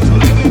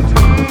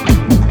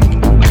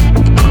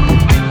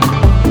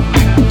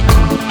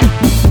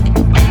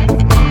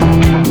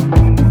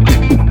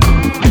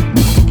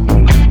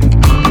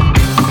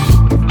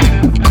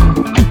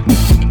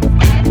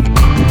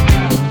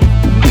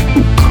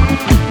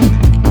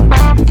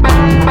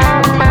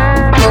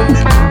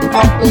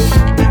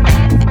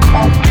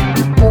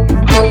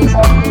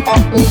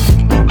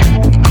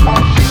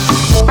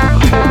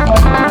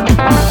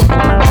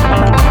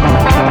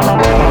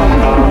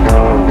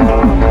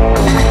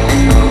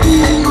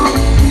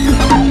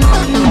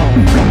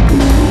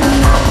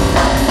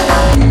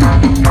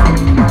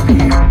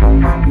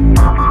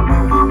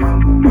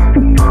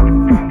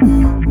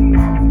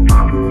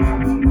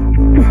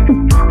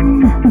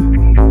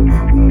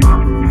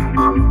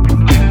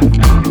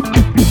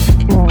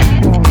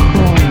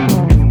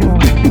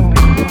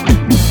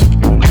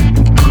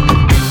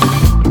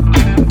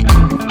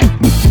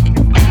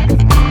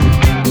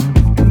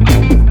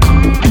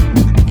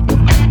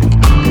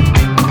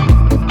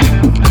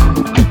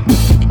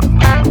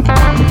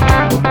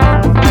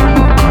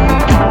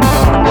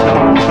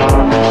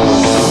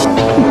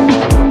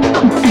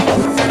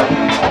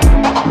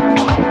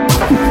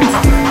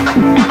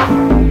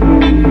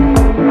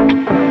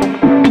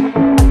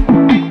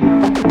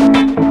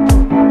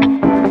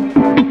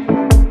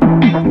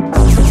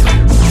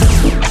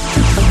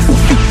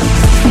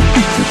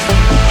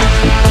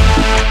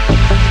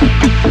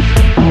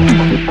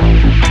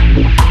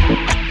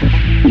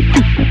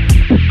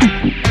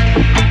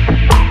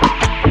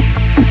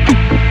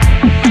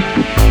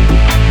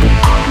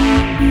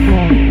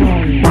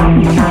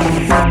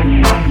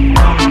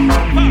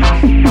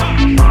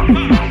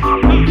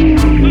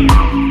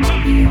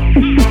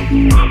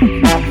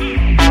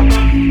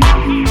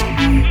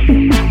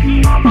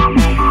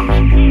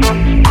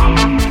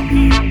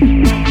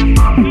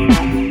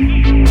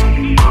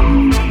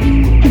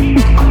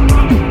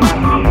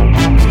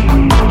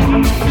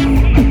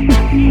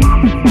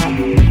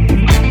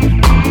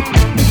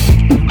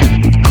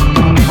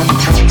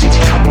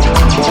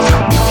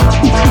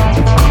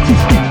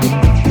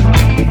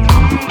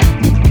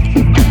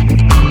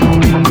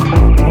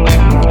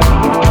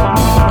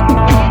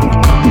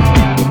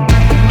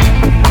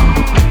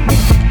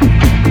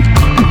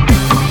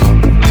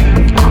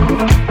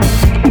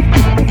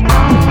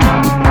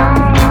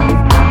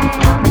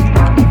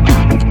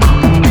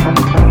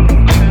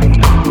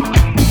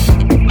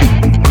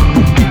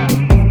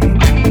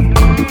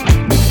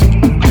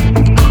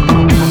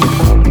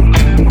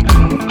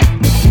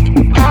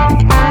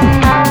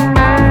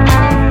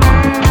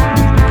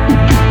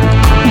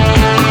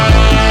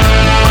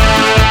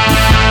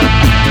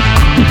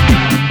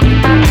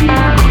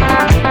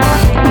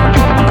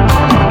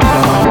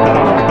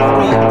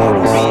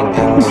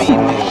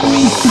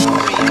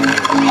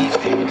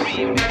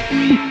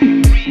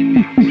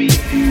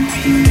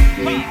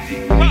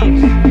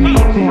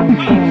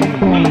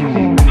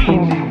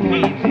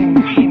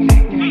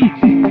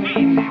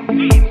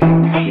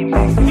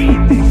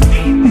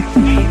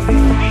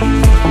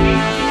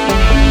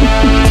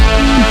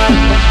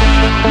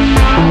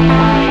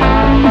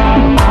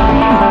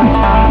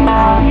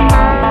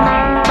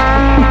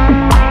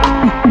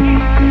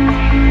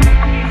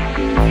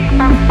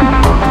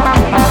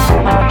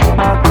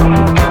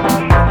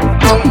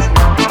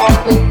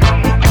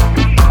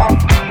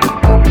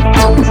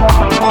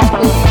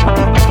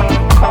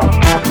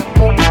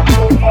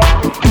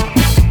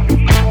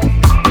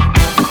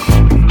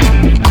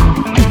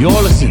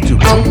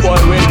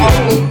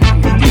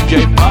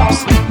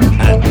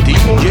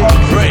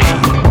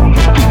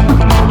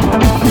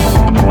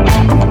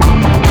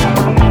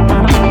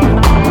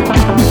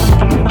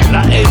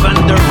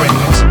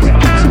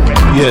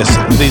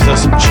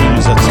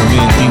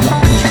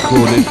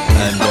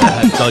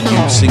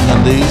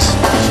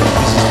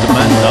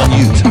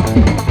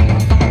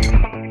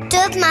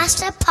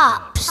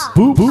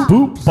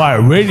 By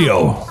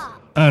radio.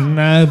 And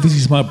this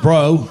is my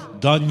bro,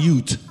 Don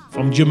Ute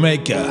from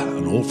Jamaica,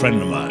 an old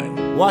friend of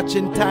mine.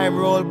 Watching time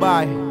roll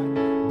by,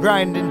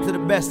 grinding to the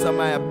best of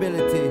my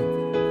ability.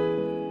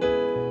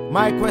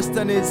 My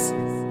question is,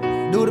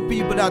 do the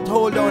people that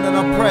hold down and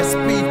oppress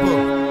people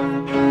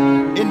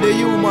in the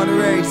human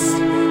race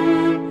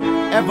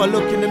ever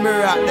look in the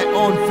mirror at their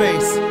own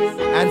face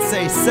and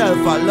say, self,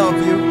 I love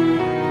you?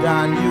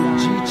 Don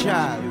Ute,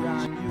 G-Child.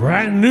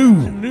 Brand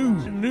new.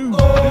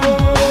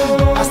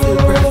 I still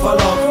pray for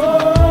love.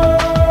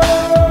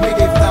 Me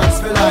give thanks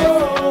for life.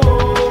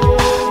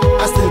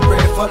 I still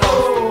pray for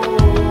love.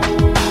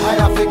 I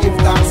have to give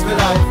thanks for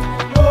life.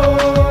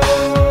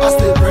 I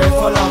still pray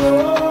for love.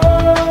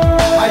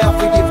 I have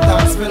to give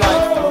thanks for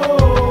life.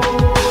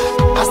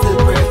 I still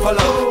pray for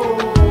love.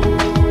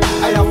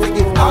 I have to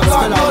give thanks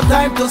for life. No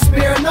time to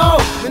spare now.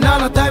 We not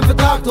no time to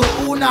talk to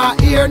who not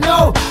here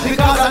now.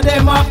 Because of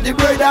them have the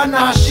bread and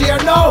not share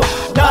now.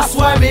 That's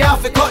why me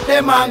have to cut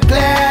them and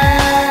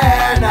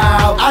clear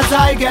now. As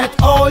I get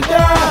older,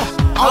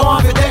 I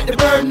want to take the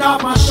burden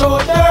off my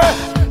shoulder.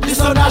 The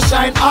sun a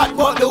shine hot,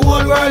 but the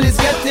whole world is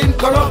getting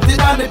corrupted,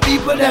 and the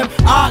people them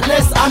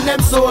heartless and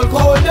them soul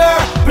colder.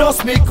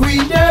 Plus me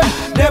queen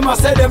them a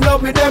say them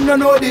love me, them don't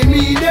know the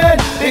meaning.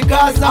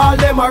 Because all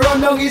them a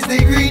run down is the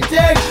green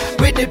thing,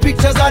 with the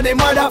pictures of the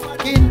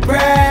motherfucking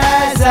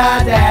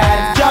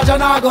president. Judge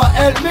not go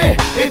help me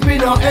if me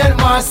don't help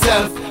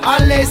myself. I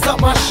lace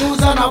up my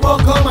shoes and I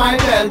buckle my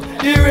belt.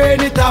 The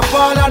rain it a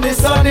fall and the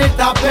sun it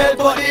a pelt,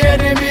 but the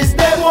enemies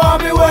them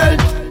want me well.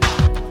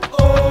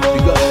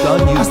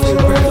 I still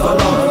pray for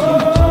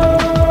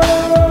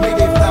love. Me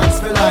give thanks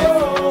for life.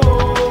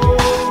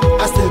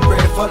 I still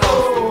pray for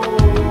love.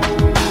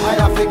 I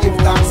have to give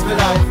thanks for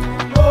life.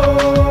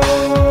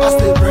 I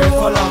still pray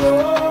for love.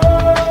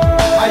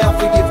 I have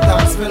to give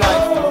thanks for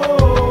life.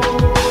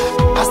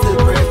 I still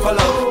pray for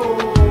love.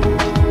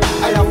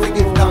 I have to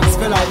give thanks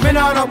for life. Me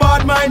nah no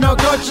bad mind, no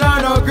grudge,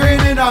 no green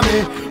inna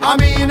me. I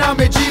mean inna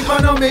me cheap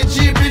and no me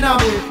cheap inna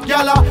me.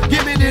 Gyal,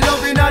 give me the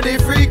love inna the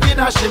freak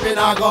inna she. Me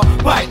nah go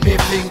bite me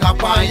finger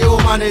upon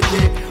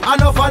humanity.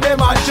 Enough of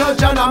them a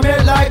judge and I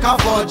made like a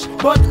fudge,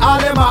 but all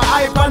them a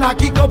hype and I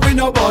kick up in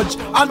no budge.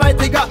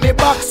 Almighty got me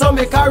back so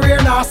me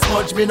career nah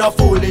smudge. Me no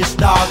foolish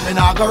dog, me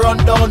nah go run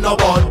down no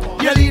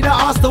bud. Your leader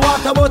ask the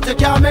water but you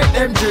can't make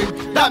them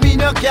drink. That mean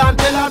you can't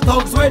tell our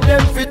thugs where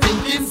them fitting.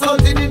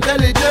 Insulting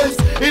intelligence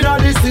in all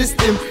the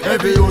system.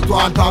 Every youth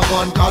want a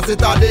gun cause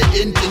it a the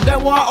in thing.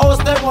 Them want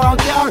house, them want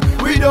car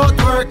without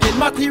working.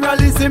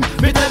 Materialism,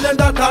 me tell them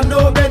that I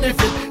no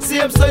benefit.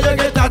 Same so you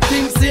get a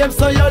thing, same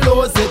so you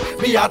lose it.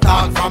 Me a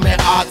talk from my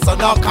heart so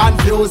no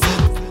confuse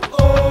it.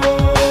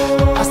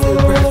 I still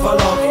pray for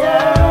love.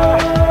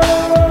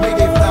 Me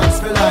give thanks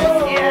for life.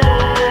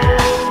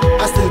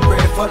 I still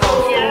pray for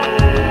love.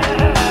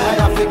 I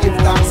have to give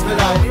thanks for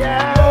life.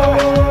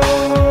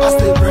 I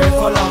still pray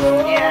for love.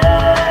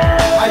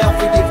 I have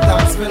to give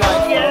thanks for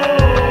life.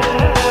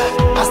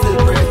 I still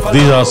pray for love.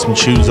 These are some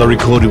tunes I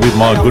recorded with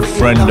my good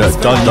friend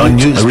Don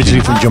Ute,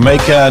 originally from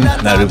Jamaica and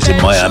now lives in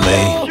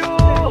Miami.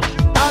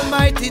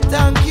 Almighty,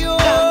 thank you.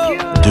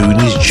 Doing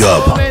his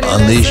job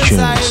on these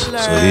tunes.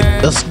 So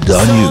that's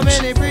Don Ute.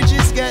 So many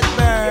bridges get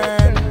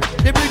burned.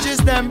 The bridges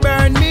them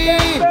burn me.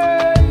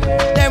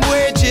 Them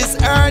wages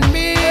earn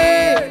me.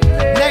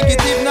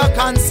 Negative no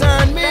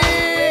concern me.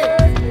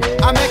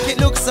 I make it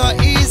look so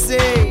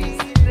easy.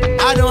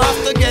 I don't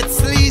have to get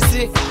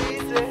sleazy.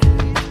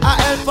 I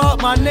help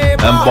out my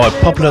neighbor. And by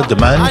popular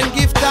demand, and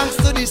give thanks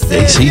to the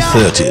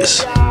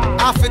AC30s.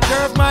 I fi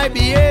curve my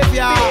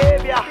behavior.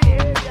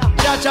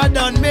 Jaja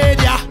done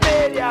media.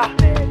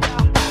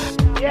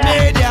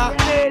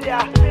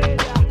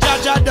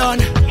 Jaja done.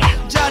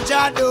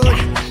 Jaja done.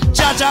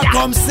 Jaja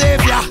come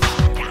save ya.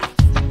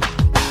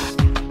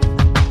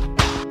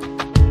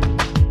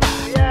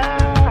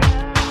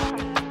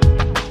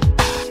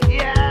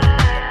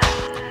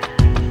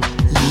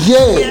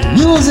 Yeah,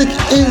 music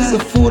is the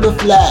food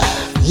of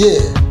life.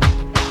 Yeah,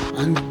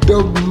 and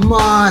Dub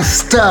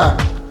Master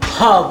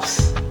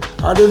Pops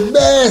are the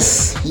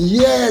best.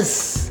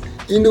 Yes,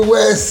 in the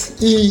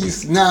west,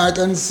 east, north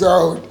and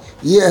south.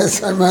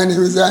 Yes, and my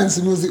name is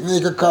Ansi Music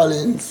Maker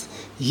Collins.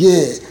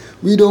 Yeah,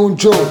 we don't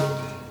joke.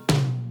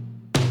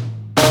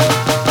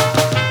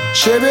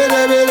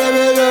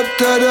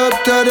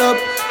 Shibidi-bidi-bidi-up-ta-dup-ta-dup.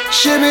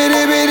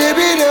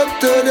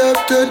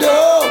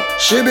 Shibidi-bidi-bidi-up-ta-dup-ta-dup.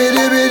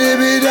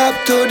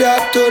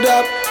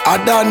 Shibidi-bidi-bidi-up-ta-dup-ta-dup. I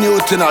done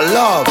you to no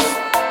love.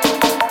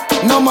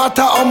 No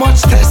matter how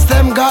much test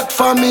them got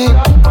for me,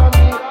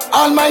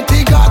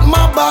 Almighty got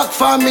my back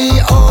for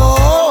me.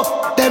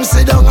 Oh, them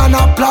sit down and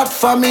a plot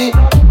for me,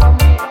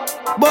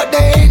 but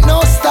they ain't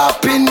no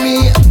stopping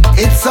me.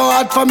 It's so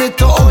hard for me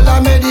to hold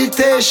a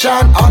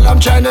meditation. All I'm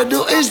trying to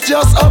do is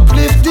just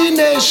uplift the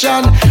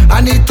nation.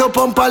 I need to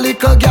pump a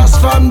little gas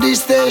from the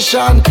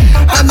station.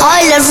 And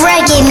I love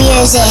reggae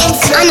music.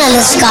 I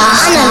love ska.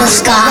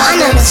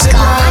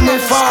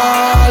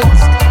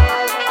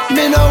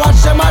 Me no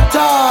watch them at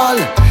all.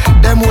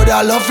 Them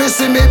woulda love to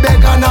see me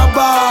beg and a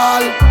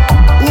ball.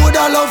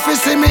 Woulda love to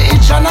see me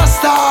itch and a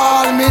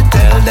stall. Me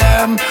tell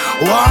them,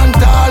 want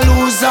to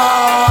lose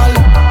all.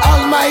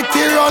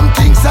 Almighty run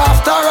things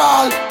after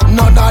all.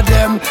 None of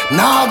them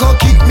now go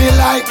kick me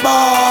like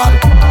ball.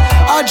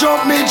 I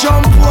jump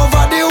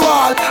over the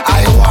wall.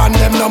 I want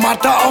them no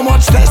matter how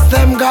much test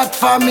them got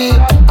for me.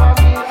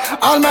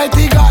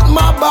 Almighty got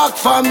my back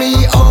for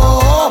me.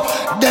 Oh,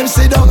 them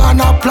sit down and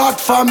a plot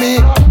for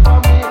me.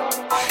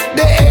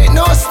 They ain't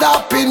no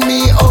stopping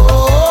me.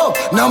 Oh,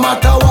 no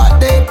matter what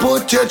they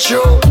put you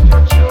through,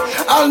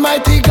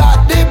 Almighty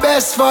got the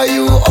best for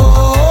you.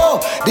 Oh,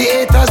 the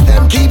haters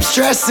them keep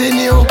stressing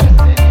you.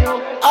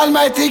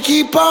 Almighty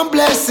keep on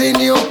blessing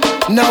you.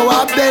 Now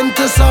I've been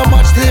to so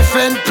much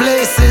different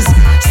places.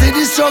 See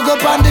the struggle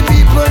on the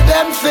people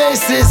them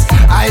faces.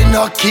 I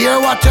no care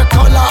what your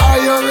color or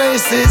your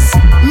race is.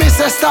 Me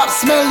say stop,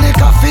 smell the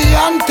coffee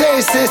and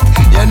taste it.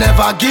 You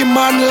never give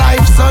man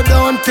life, so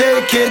don't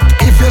take it.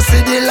 If you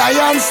see the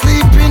lion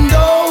sleeping,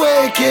 don't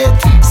wake it.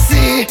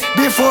 See,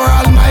 before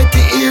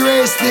Almighty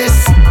erase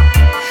this,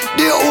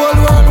 the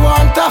whole world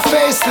want a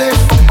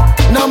facelift.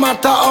 No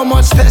matter how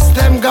much test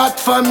them got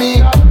for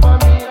me,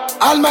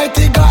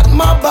 Almighty got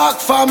my back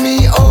for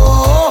me.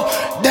 Oh,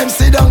 them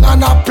sit down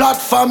and a plot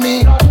for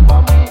me.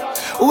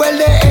 Well,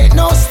 they ain't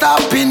no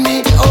stopping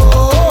me.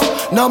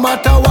 Oh, no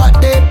matter what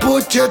they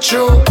put you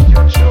through,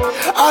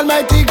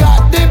 Almighty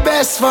got the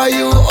best for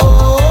you.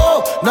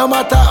 Oh, no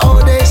matter how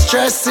they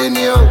stressing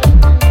you,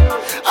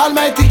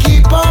 Almighty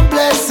keep on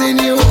blessing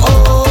you.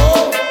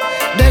 Oh,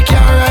 they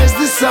can't rise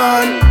the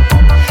sun,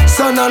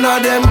 so none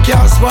of them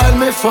can spoil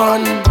me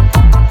fun.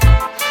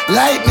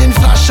 Lightning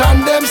flash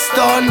and them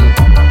stun.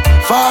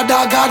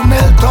 Father God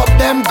melt up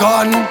them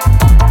gun.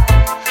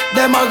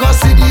 Them a go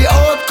see the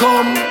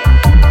outcome.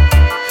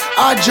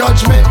 A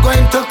judgment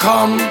going to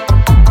come.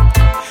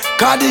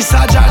 Cause this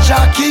a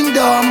Jaja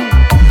kingdom.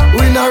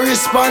 We no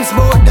response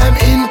about them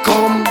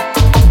income.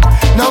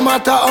 No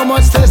matter how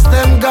much test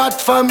them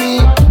got for me,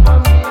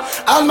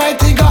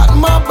 Almighty got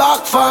my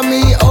back for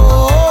me.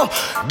 Oh,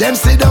 them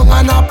sit down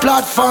and a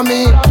plot for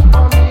me.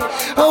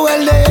 Oh,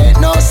 well, they ain't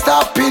no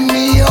stopping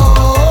me.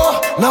 Oh,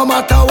 no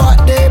matter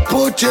what they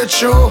put you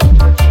through,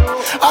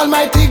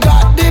 Almighty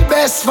got the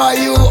best for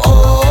you.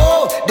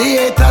 Oh, the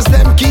haters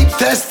them keep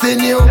testing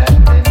you.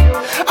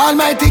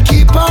 Almighty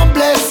keep on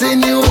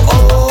blessing you.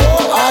 Oh,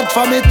 hard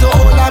for me to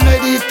hold a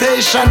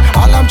meditation.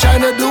 All I'm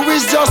trying to do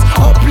is just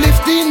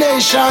uplift the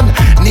nation.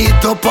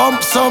 Need to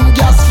pump some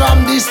gas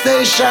from the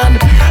station,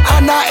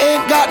 and I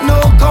ain't got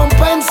no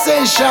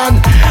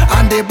compensation.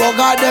 And the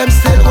bugger them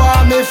still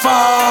want me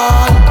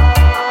fall.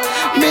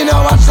 Me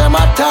no watch them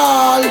at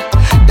all.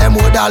 Them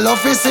woulda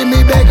love to see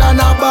me beg and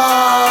a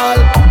ball.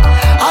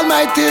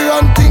 Almighty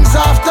run things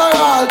after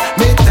all.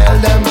 Me tell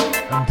them,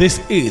 this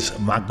is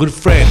my good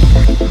friend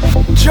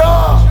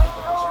Jah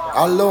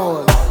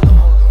alone.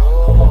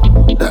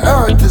 The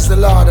earth is the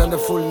Lord and the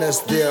fullness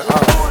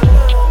thereof.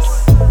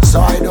 So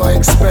I don't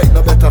expect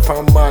no better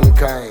from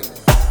mankind.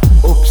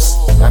 Oops,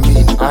 I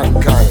mean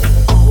unkind.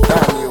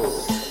 Damn you.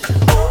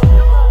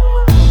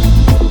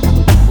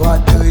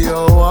 What do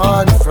you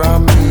want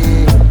from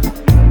me?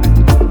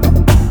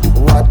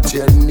 What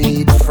you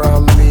need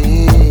from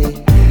me?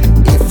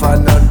 If I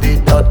know the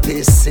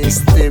dirty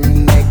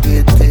system,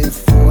 negative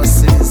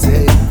forces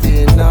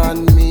hating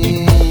on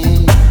me,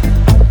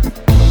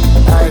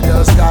 I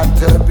just got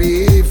to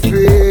be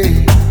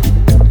free,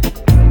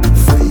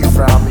 free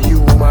from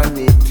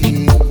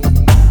humanity.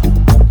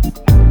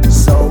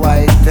 So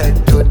I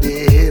take to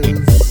the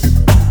hills,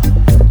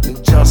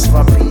 just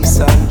for peace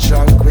and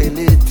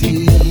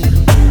tranquility.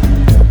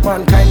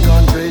 Mankind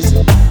gone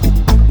crazy,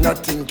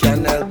 nothing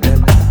can help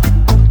them,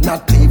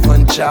 not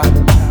even Jah.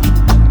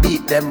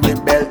 Beat them,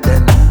 rebel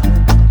them.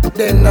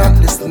 They're not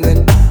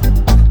listening,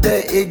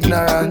 they're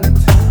ignorant,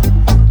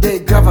 they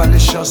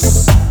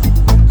gravalicious,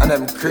 and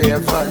them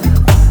craven.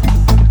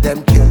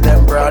 Them kill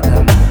them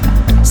brother,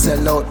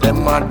 sell out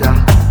them mother,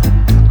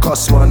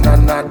 cuss one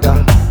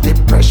another. The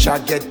pressure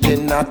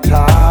getting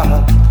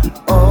hotter.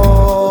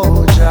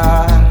 Oh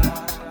Jah,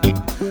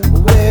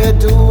 where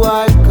do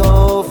I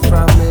go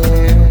from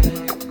here?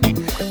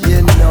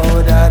 You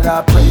know that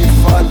I pray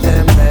for for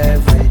them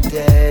every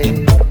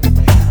day,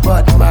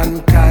 but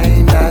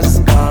mankind has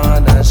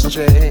gone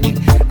astray.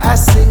 I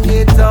sing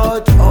it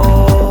out,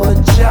 oh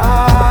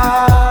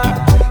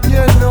Jah.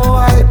 You know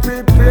I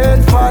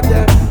prepared for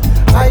them.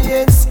 I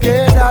ain't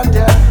scared of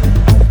them.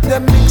 They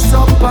mix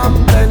up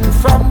and blend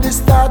from the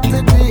start to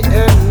the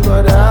end,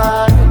 but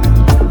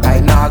I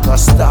not gonna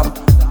stop.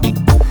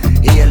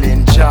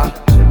 Hailing Jah,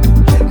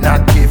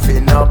 not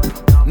giving up.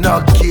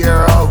 Not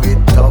care how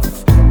it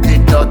tough. The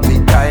dirty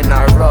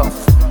kinda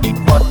rough,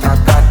 but I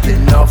got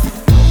enough.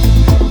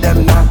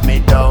 Them knock me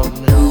down,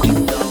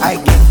 I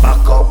get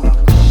back up.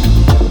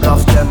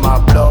 Enough them a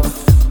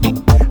bluff.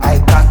 I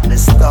got the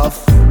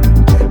stuff.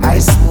 I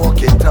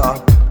smoke it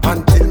up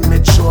until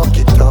me choke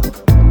it up.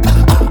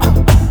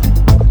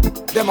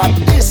 Them a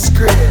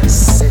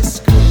disgrace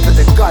to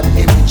the God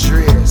image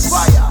race.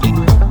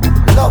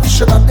 Love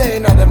should have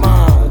been in them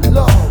all.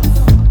 Love,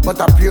 but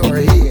a pure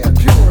here.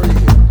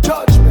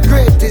 Judgment,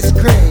 great is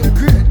great,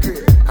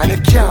 and you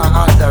can't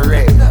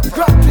underrate.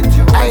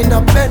 I ain't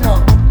no penner,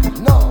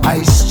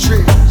 I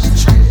straight.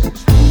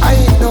 I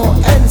ain't no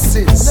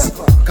ensigns,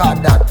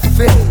 got that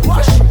fake.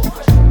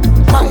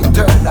 My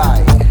third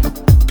eye,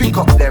 pick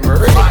up them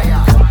rain.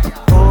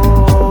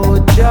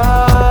 Oh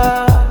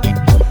Jah,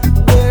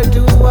 where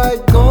do I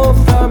go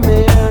from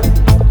here?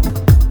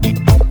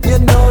 You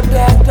know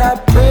that I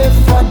pray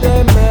for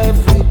them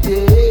every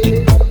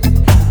day,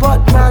 but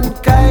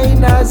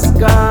mankind has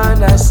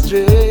gone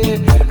astray.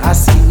 I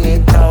sing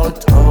it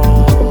out,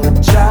 oh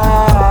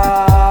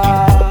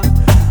Jah.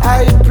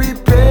 I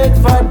prepared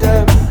for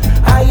them,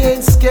 I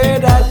ain't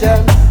scared of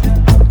them.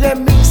 They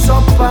mix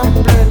up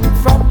and blend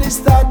from the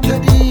start to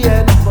the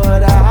end,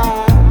 but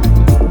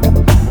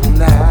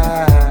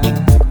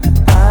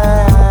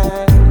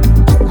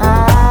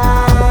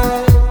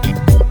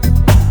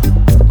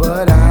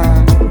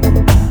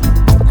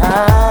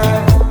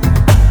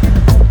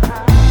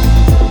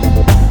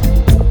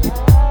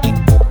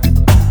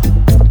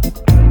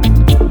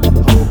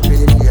hope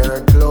in your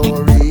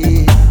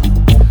glory,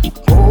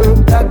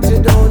 hope that you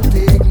don't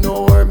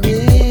ignore me.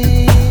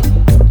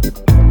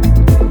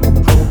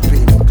 Hope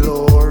in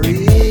glory,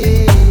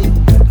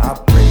 I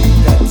pray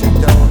that you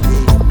don't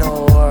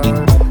ignore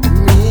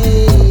me.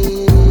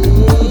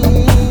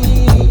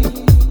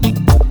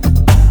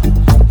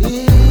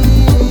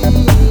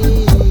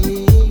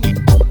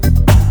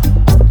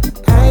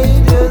 I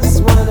just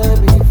wanna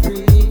be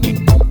free,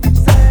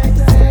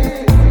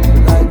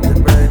 like the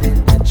bird in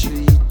the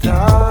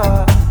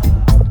treetop.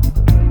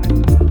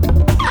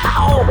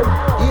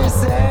 You're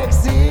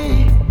sexy,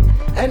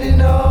 and you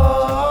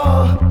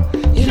know,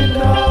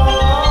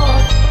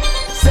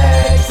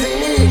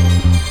 sexy,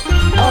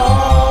 oh,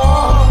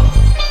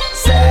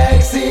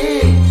 sexy,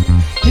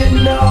 you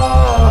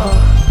know.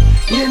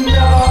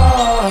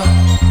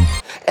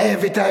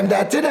 Every time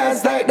that you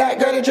dance like that,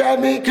 girl, you drive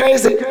me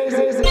crazy.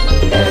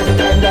 Every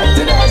time that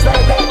you dance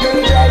like that, girl,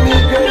 you drive me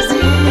crazy.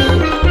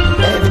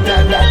 Every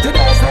time that you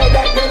dance like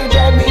that, girl, you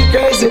drive me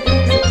crazy.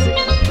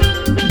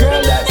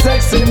 Girl, that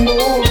sexy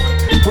move,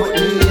 put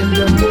me in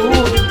the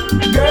mood.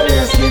 Girl,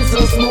 your skin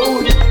so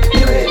smooth,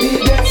 you make me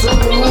get so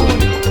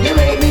rude. You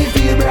make me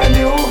feel brand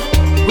new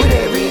with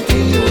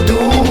everything you do.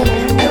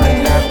 And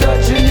when I'm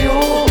touching you,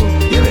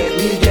 you make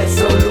me get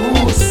so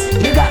loose.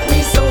 You got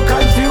me so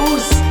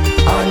confused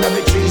under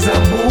the trees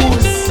and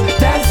booze,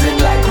 dancing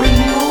like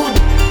renewed.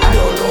 I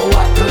don't know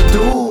what to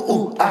do.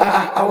 Ooh,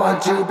 I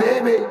want you,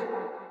 baby.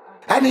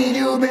 I need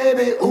you,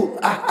 baby. Ooh,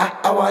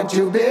 I want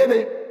you,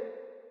 baby.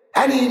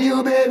 I need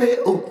you, baby.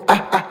 Ooh,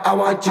 I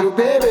want you,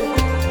 baby.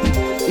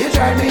 You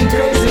drive me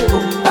crazy.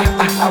 Ooh,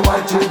 I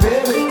want you,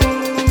 baby.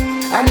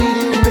 I need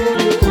you,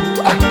 baby.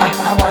 Ooh,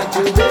 I want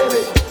you,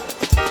 baby.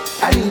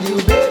 I need you,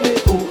 baby.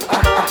 Ooh, I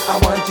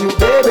want you,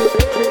 baby.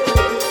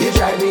 You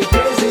drive me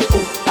crazy.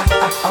 Ooh,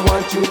 I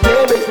want you,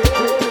 baby.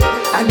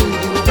 I need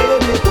you,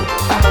 baby. Ooh,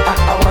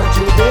 I want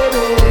you,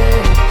 baby.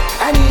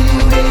 I need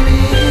you, baby.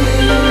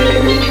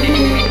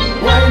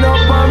 Wind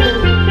up on me,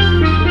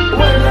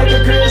 wind like a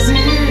crazy.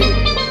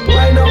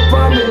 Wind up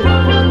on me,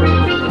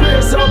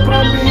 brace up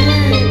on me,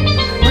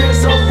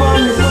 brace up on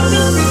me.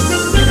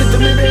 Give it to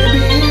me,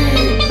 baby.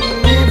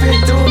 Give it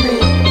to me.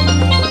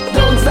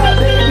 Don't stop,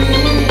 baby.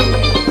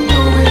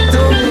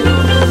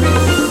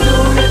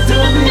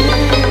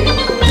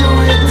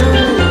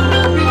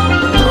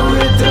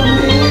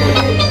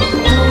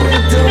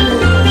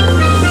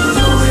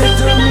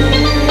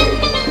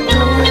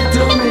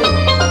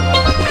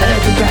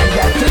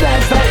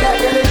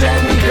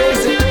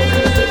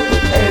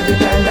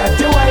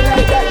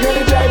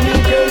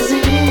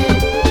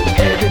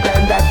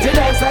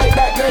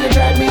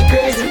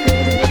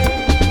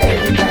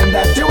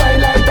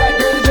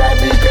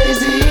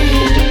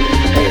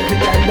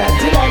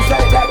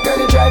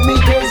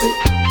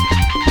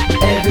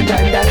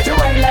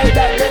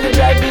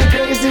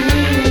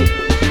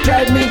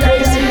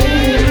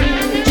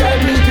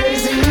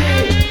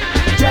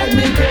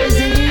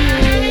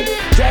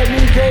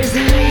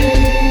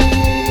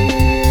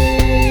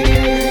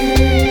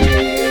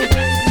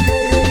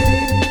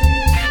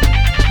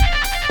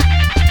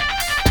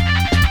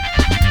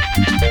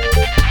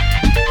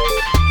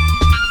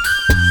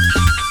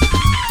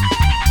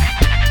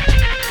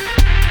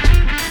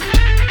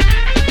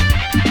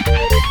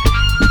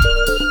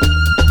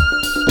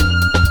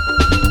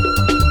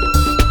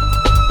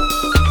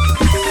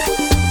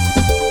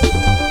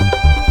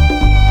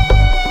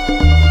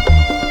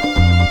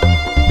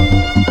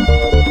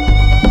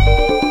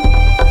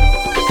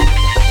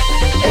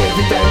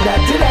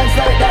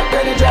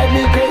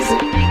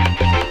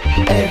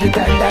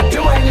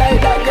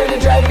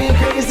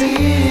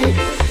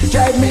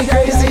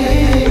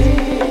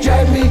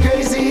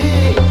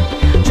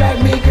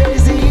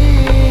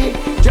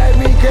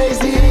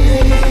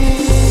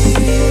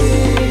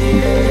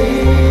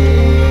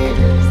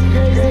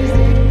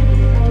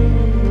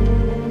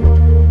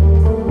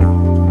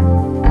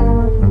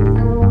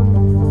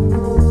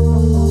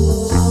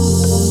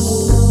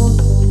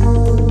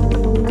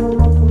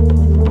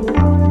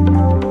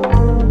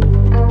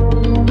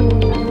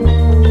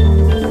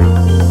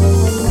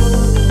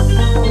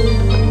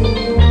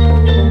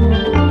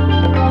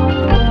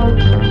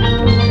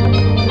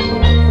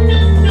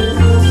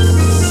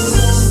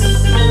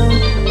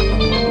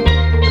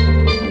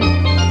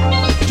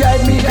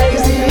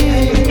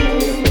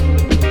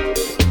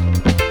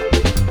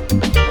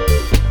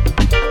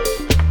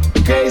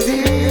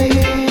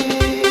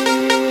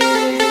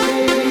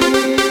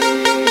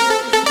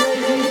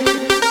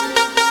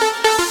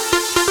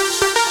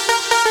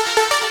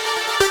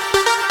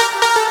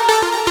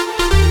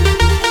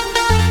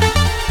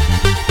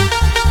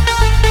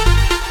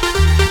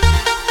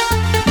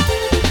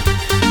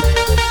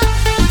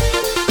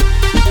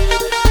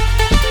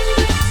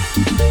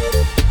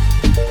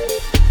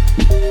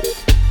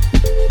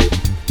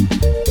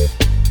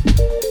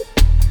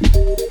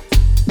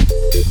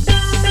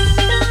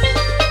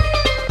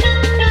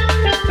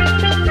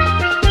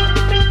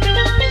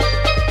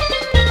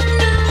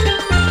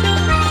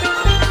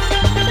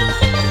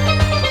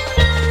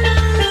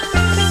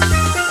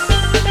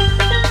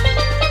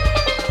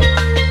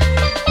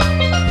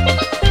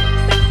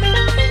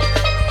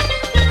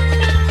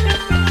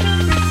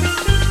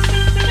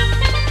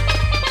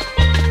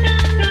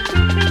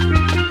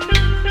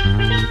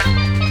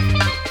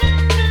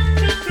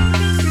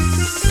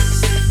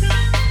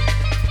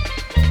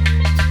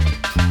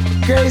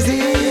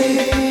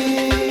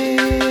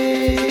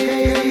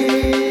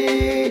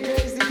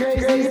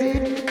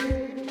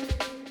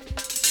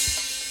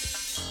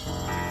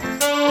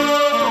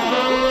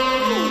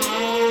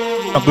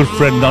 My good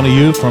friend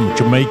Donahue from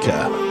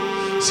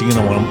Jamaica, singing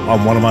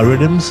on one of my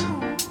rhythms.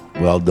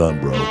 Well done,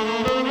 bro.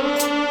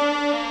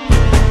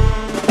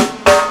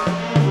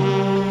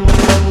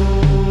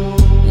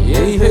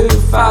 He who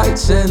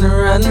fights and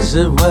runs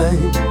away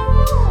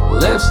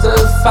lives to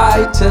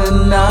fight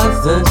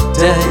another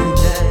day.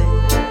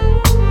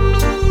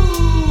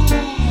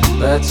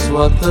 That's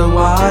what the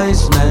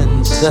wise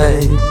men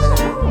say.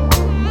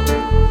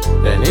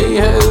 And he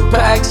who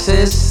packs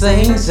his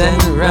things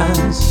and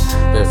runs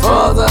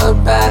before the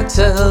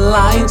battle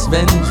line's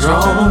been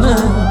drawn,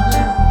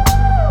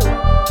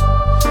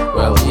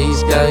 well,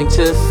 he's going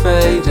to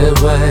fade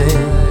away.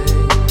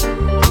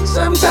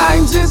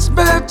 Sometimes it's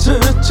better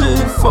to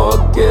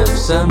forgive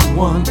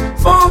someone,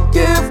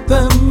 forgive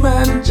them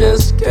and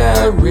just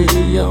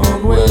carry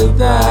on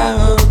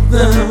without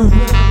them.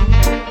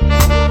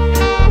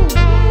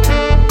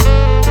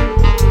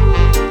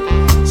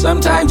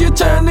 Sometimes you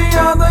turn the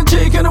other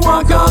cheek and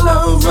walk all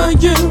over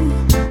you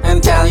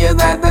and tell you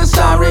that they're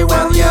sorry,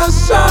 well, you're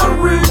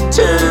sorry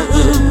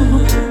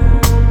too.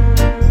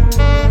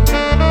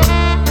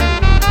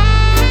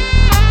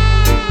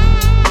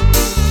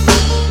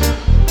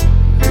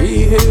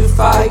 He who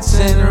fights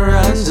and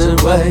runs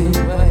away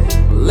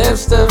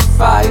lives to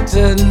fight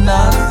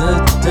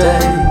another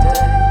day.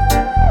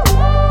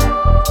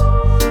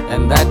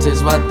 And that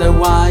is what the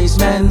wise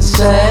men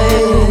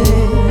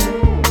say.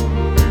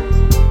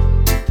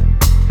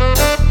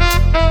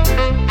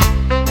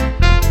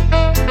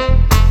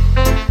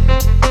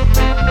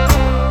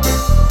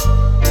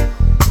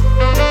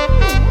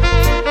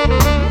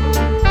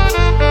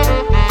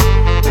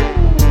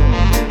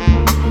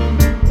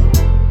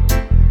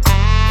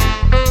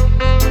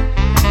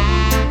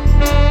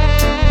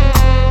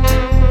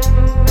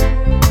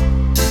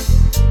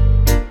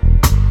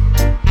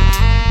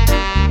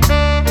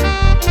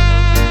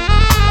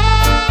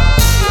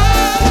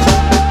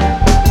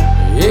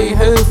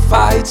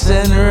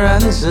 And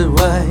runs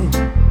away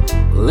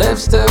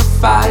lives to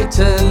fight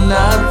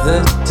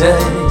another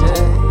day.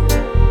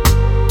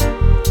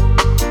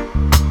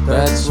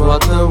 That's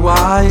what the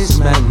wise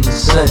men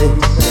say.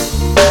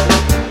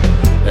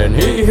 And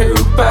he who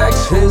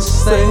packs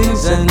his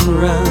things and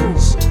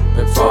runs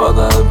before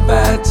the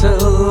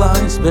battle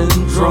line's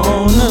been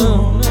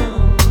drawn,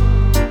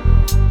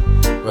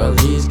 well,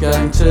 he's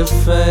going to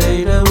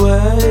fade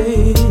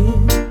away.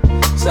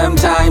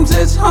 Sometimes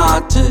it's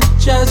hard to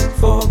just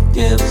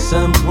forgive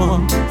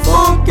someone,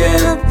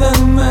 forgive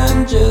them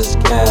and just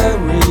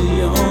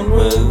carry on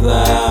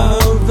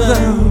without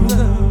them.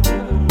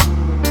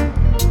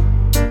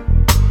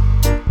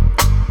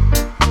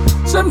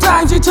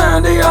 Sometimes you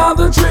turn the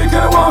other cheek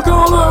and walk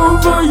all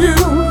over you.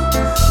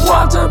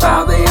 What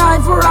about the eye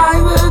for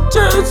eye, the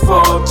tooth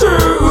for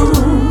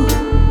tooth?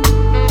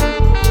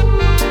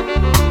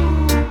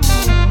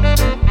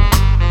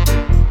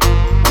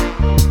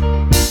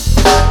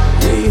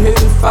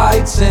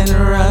 Fights and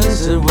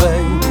runs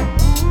away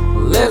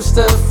lives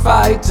to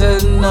fight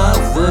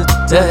another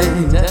day.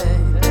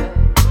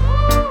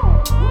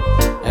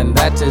 And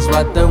that is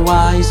what the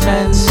wise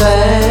men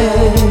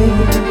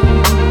say.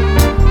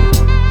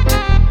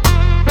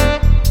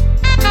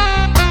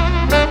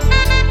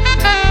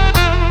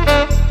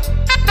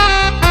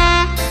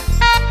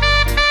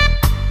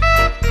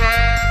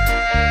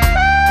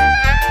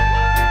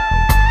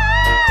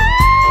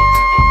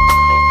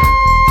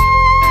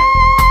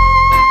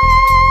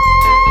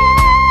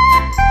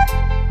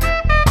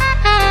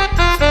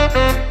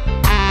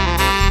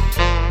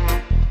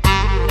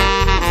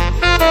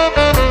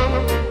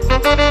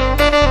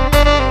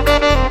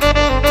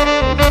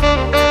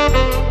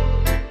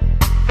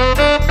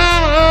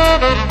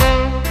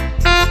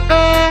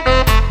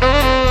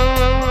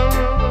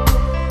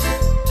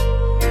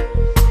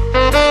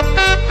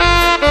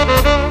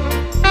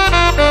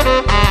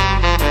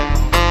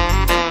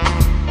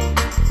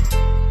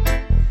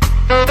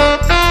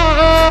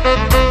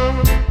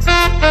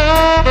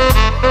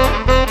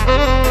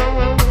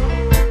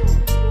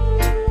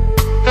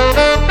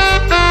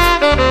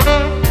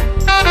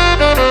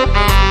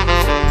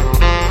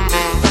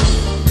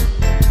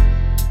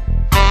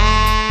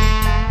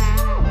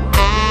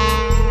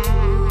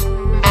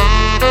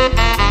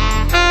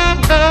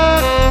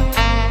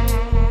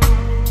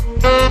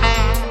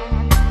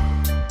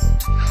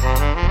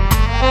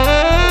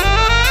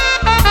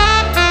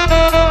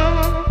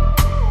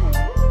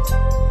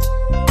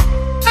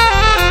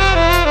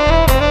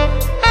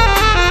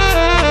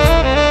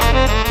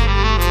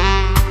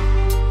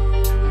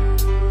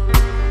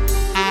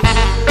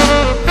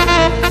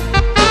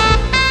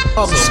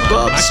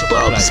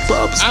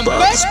 I'm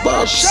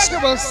back. Shaka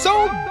was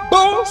so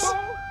boss,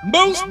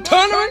 most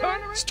thundering,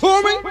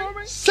 storming,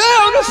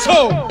 sound of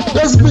soul.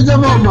 Let's big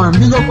them up, man.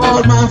 Big up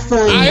all my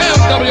friends. I am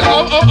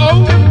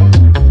WOOO,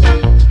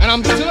 and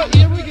I'm still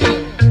here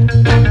again.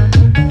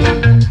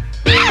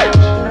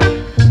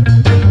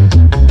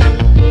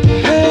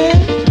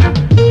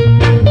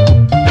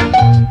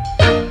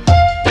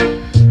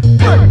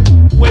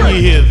 When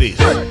you hear this,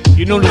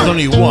 you know there's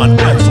only one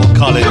Ansel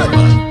Collins,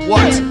 man.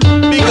 What?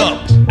 Big up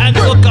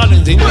Ansel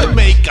Collins in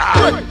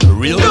Jamaica. The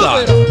real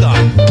God.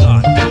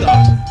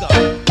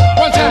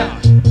 One time.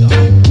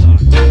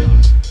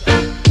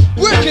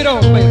 Work it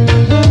on, baby.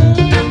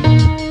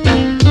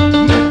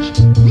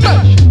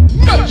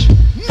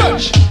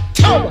 Much.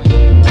 Tower.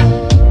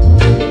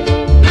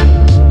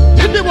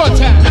 Hit me one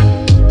time.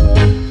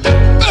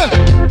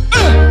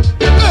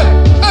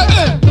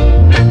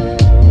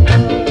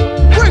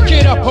 Work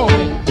it up on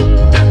me.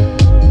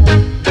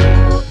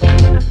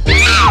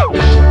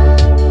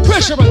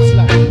 Pressure on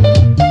slide.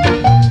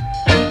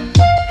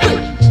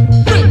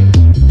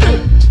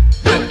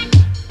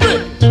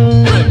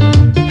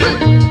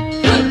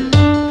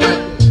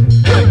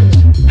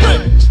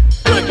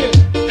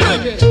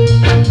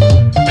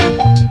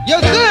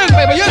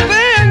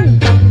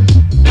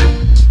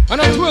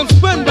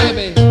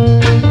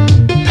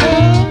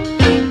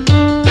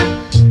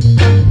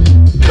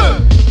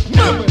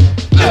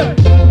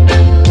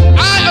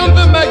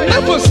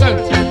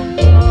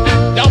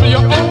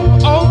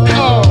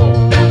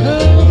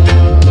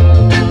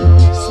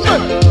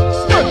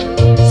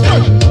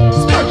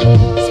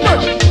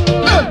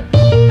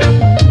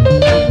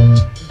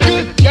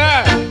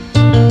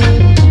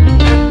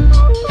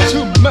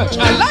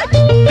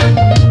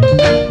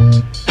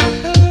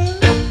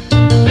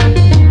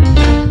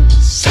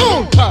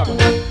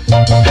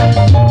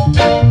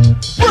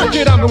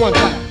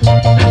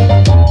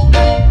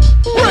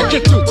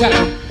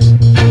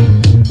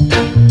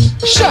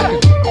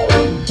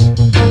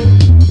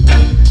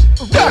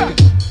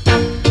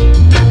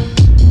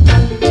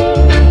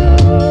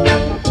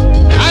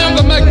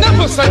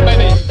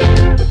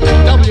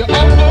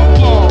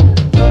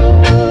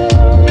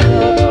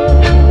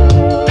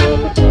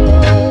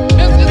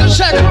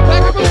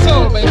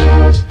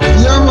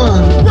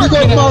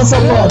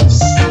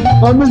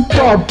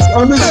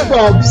 On his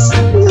pops.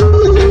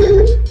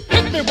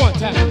 Hit me one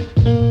time.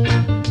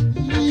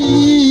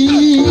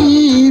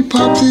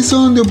 Pops is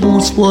on the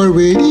Boot Sport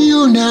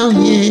Radio now,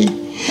 yeah.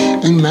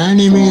 And my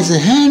name is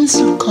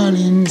Ansel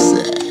Collins.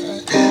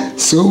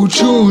 So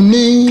tune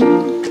in.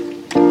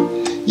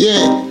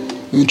 Yeah.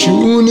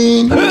 Tune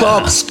in.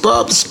 Pops.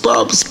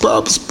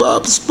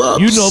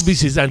 You know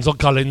this is Ansel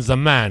Collins, the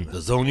man.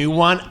 There's only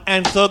one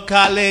Ansel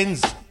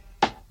Collins.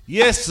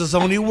 Yes, there's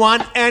only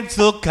one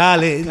Ansel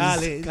Collins.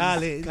 This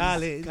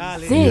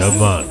yeah,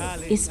 man.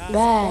 is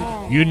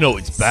bad. You know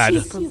it's bad.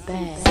 Super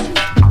bad.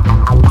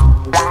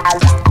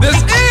 This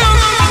is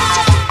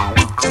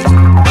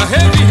a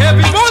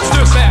heavy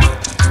monster sound.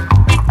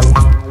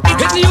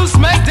 Hitting you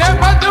smack dab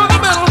right through the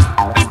middle.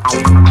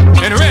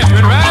 And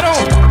ripping right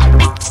on.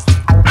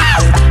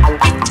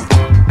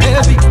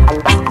 Heavy.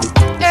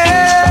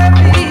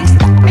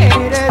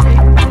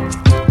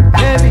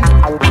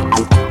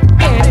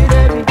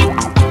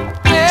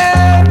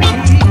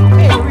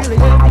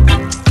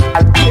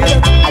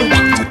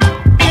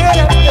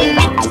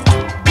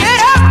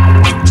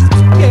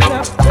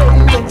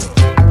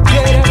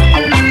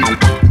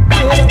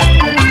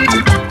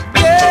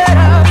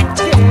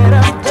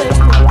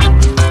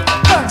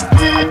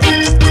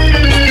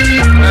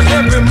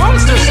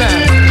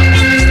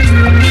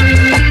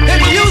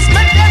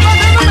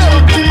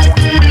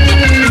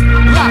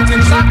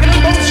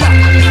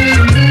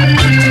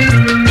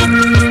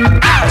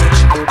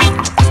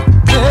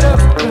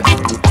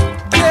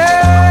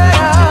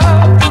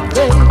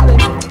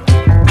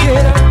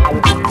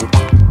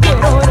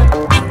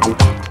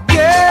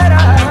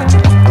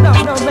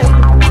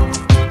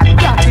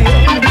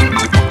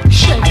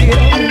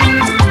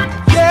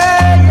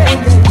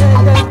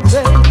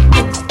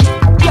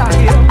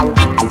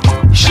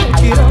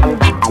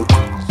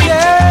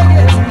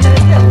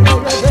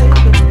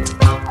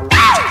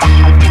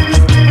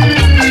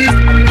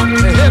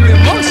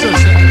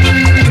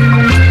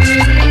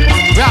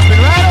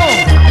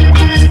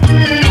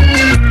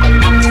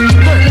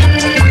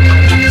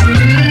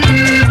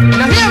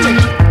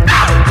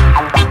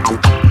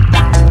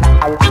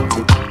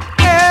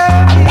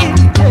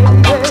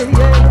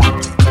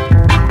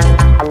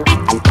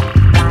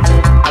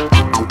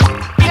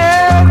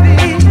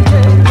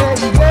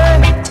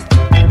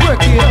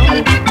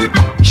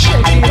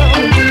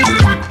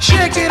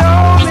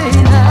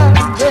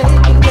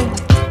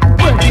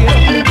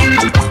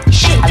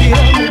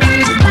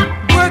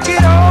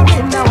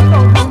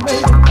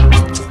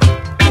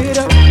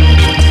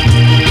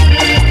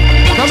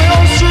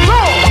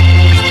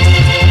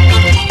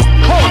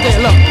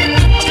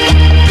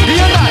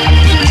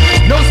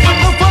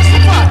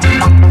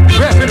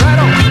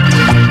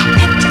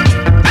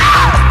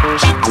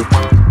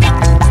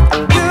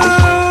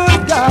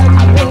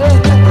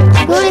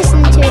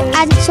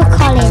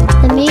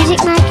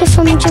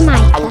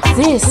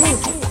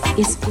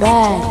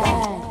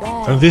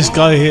 And this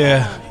guy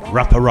here,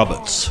 Rapper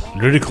Roberts,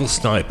 Lyrical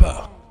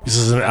Sniper. This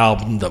is an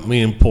album that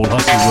me and Paul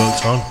Hussey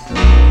worked on.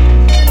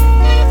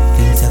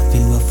 Things have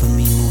been rough for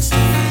me most of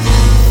my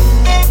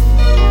life,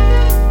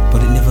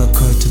 but it never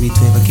occurred to me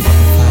to ever give up a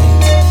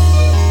fight.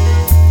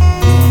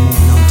 Now I'm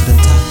moving on to the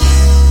top,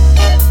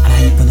 and I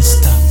ain't gonna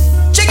stop.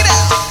 Check it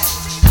out!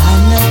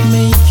 I'm not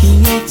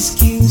making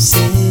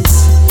excuses,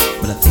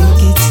 but I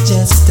think it's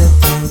just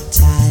about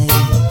time.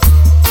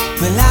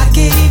 Well, I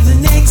gave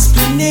an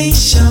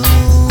explanation and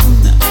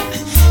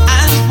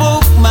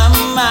spoke my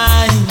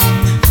mind,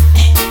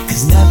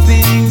 'cause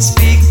nothing's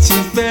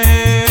picture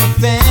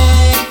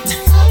perfect,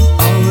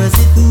 or as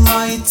it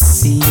might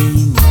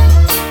seem.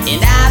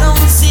 And I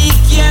don't seek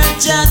your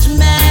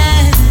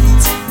judgment,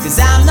 'cause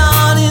I'm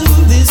not in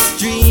this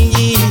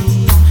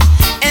dream.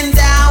 And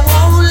I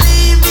won't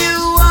leave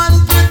you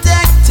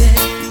unprotected,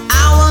 I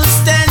will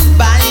stand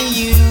by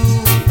you.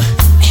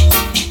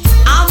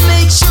 I'll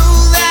make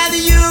sure that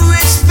you're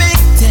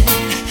respected,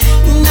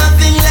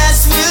 nothing less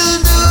will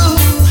do.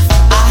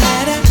 I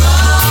had a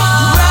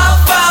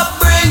rough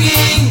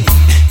upbringing,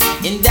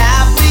 and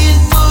I've been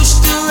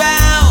pushed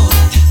around.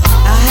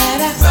 I had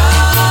a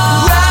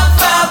rough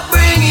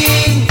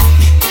upbringing,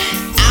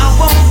 I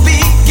won't be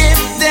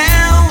kept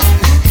down.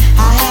 I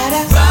had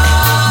a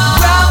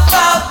rough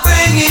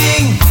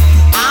upbringing,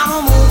 I'm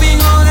moving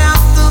on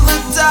out to the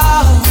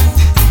top.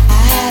 I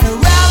had a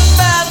rough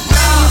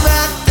upbringing,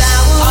 but I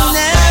will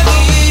never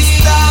be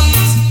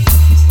stopped.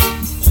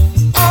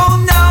 Oh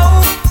no,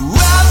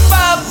 rough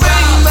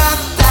upbringing, but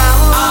I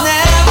will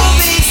never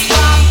be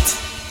stopped.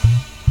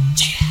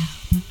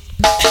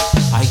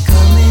 I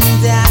come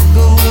and I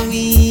go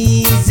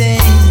easy,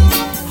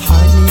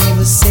 hardly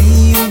ever say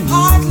you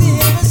hardly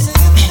ever say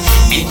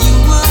and you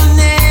will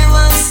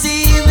never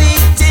see me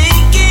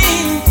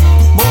taking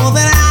more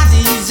than I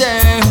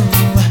deserve.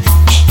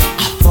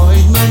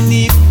 Avoid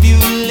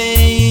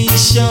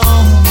manipulation,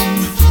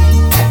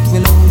 that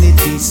will only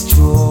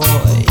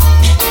destroy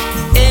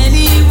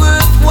any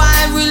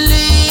worthwhile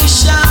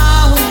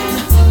relation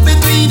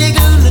between a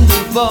girl and a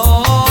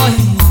boy.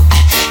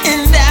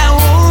 And I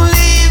won't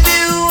leave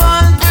you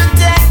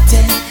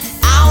unprotected,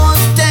 I will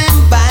stand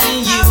by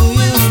you.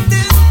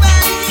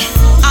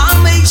 I'll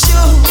make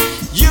sure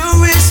you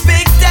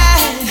respect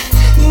that,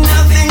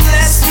 nothing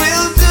less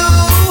will do.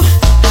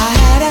 I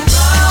had a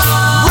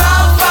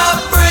rough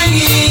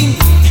upbringing,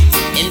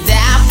 and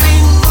I've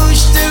been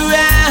pushed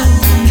around.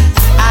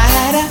 I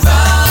had a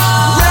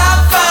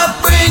rough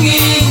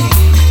upbringing,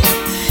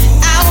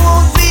 I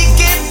won't be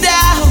kept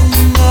down,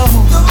 no.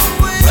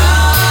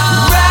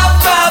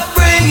 Rough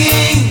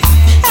upbringing,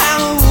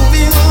 I'm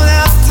moving on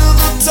up to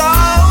the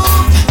top.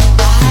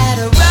 I had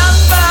a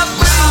rough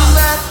upbringing,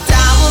 but I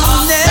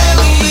will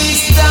never be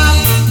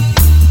stopped.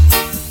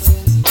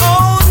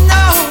 Oh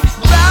no,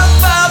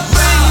 rough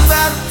upbringing,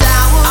 but I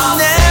will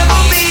never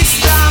be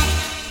stopped.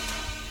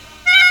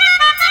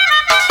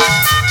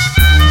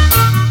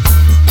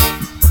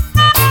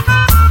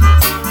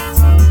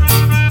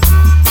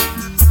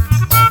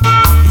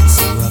 It's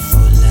a rough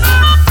old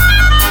life.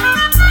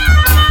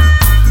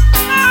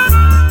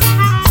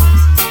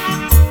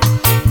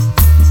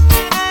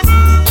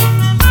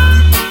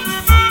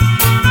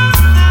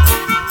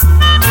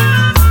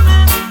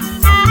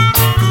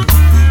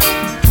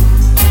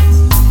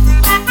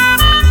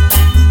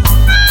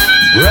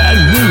 Brand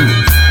new,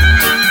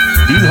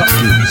 Dean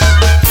Hopkins.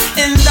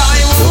 And I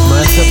won't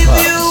Master leave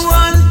Pops. you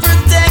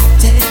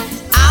unprotected,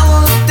 I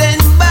will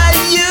stand by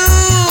you.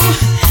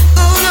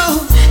 Oh no,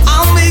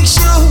 I'll make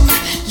sure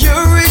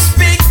you're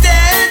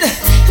respected,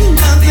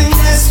 nothing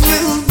less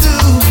will do.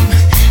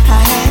 I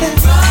had a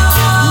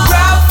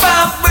rough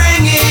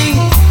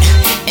upbringing,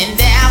 and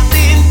I've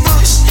been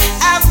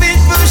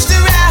pushed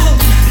around.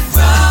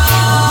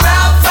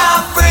 Rough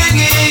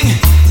upbringing,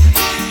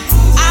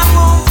 I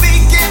won't be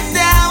kept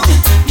down,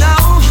 no.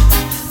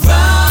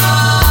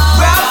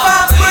 Rough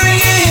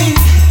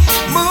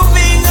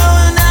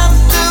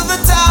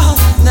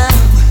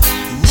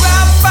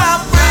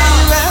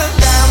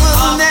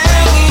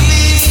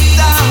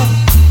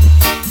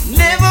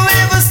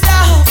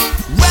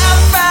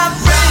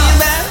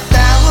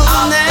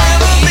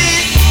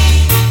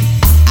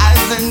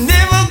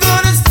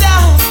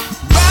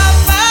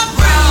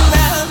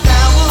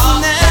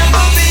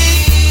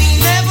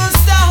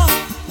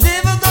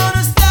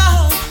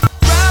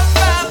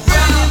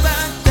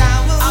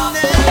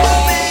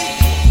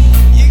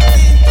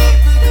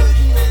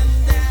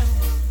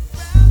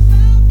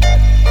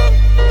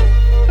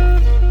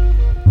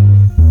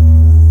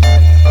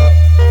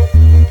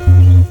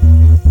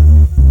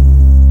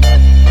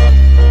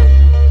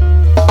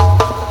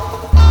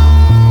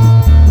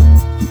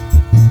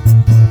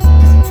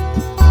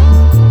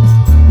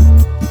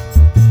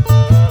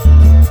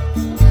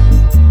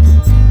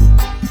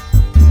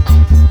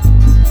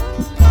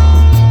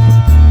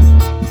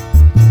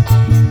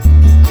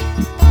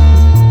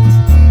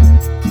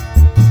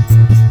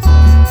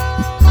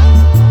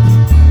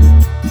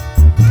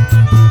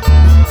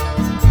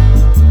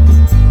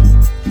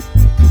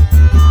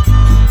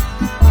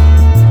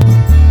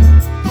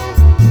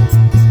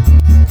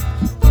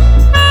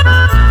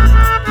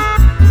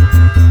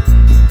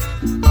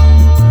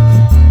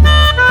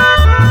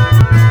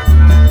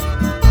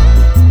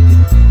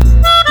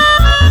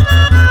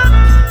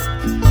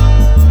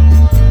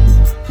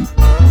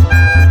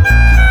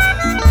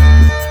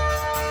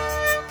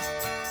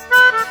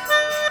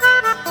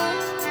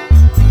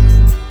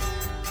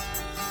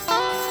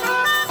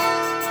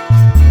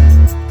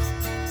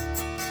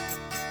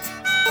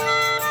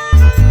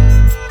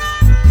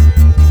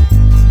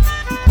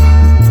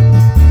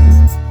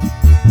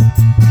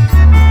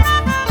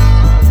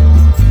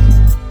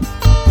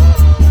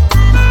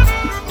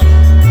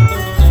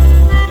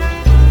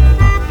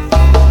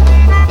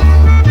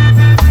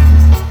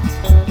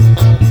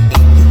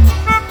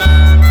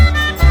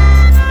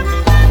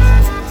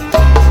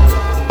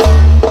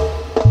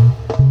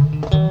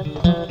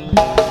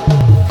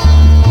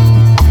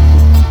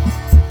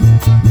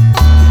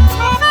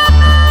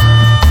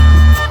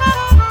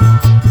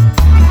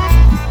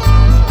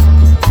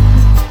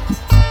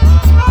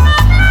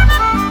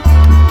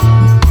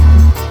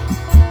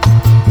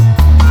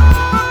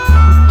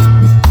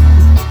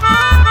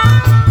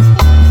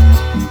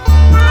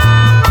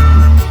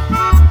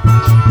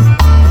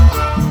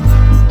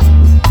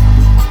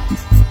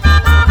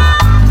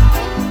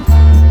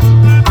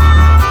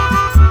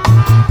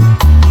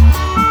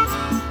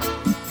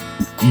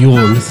You're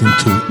listening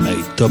to a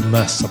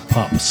Dubmaster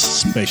Pops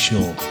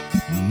special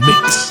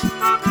mix.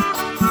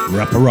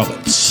 Rapper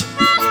Roberts,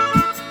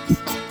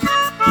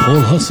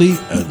 Paul Hussey,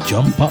 and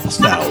John Pop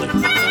Styling.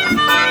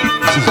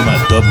 This is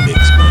my dub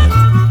mix, man.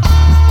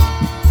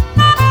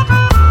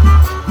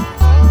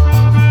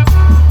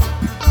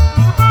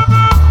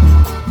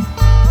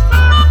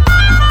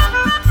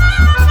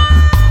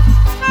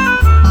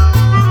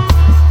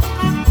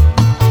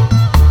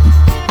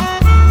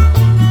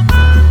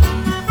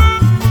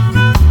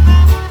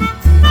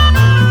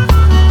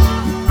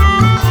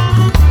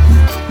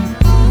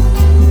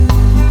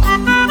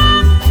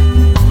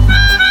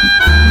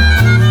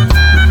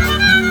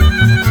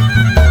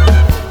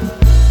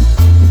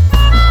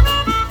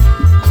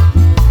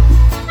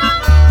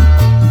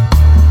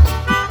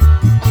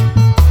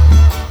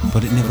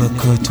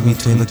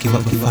 To ever give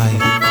up the fight.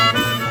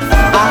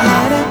 I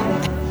had a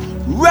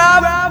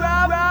rap.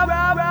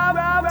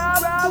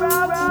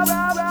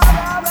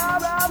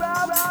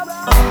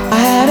 I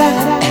had a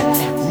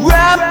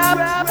rap.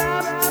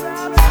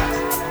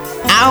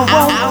 I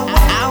won't.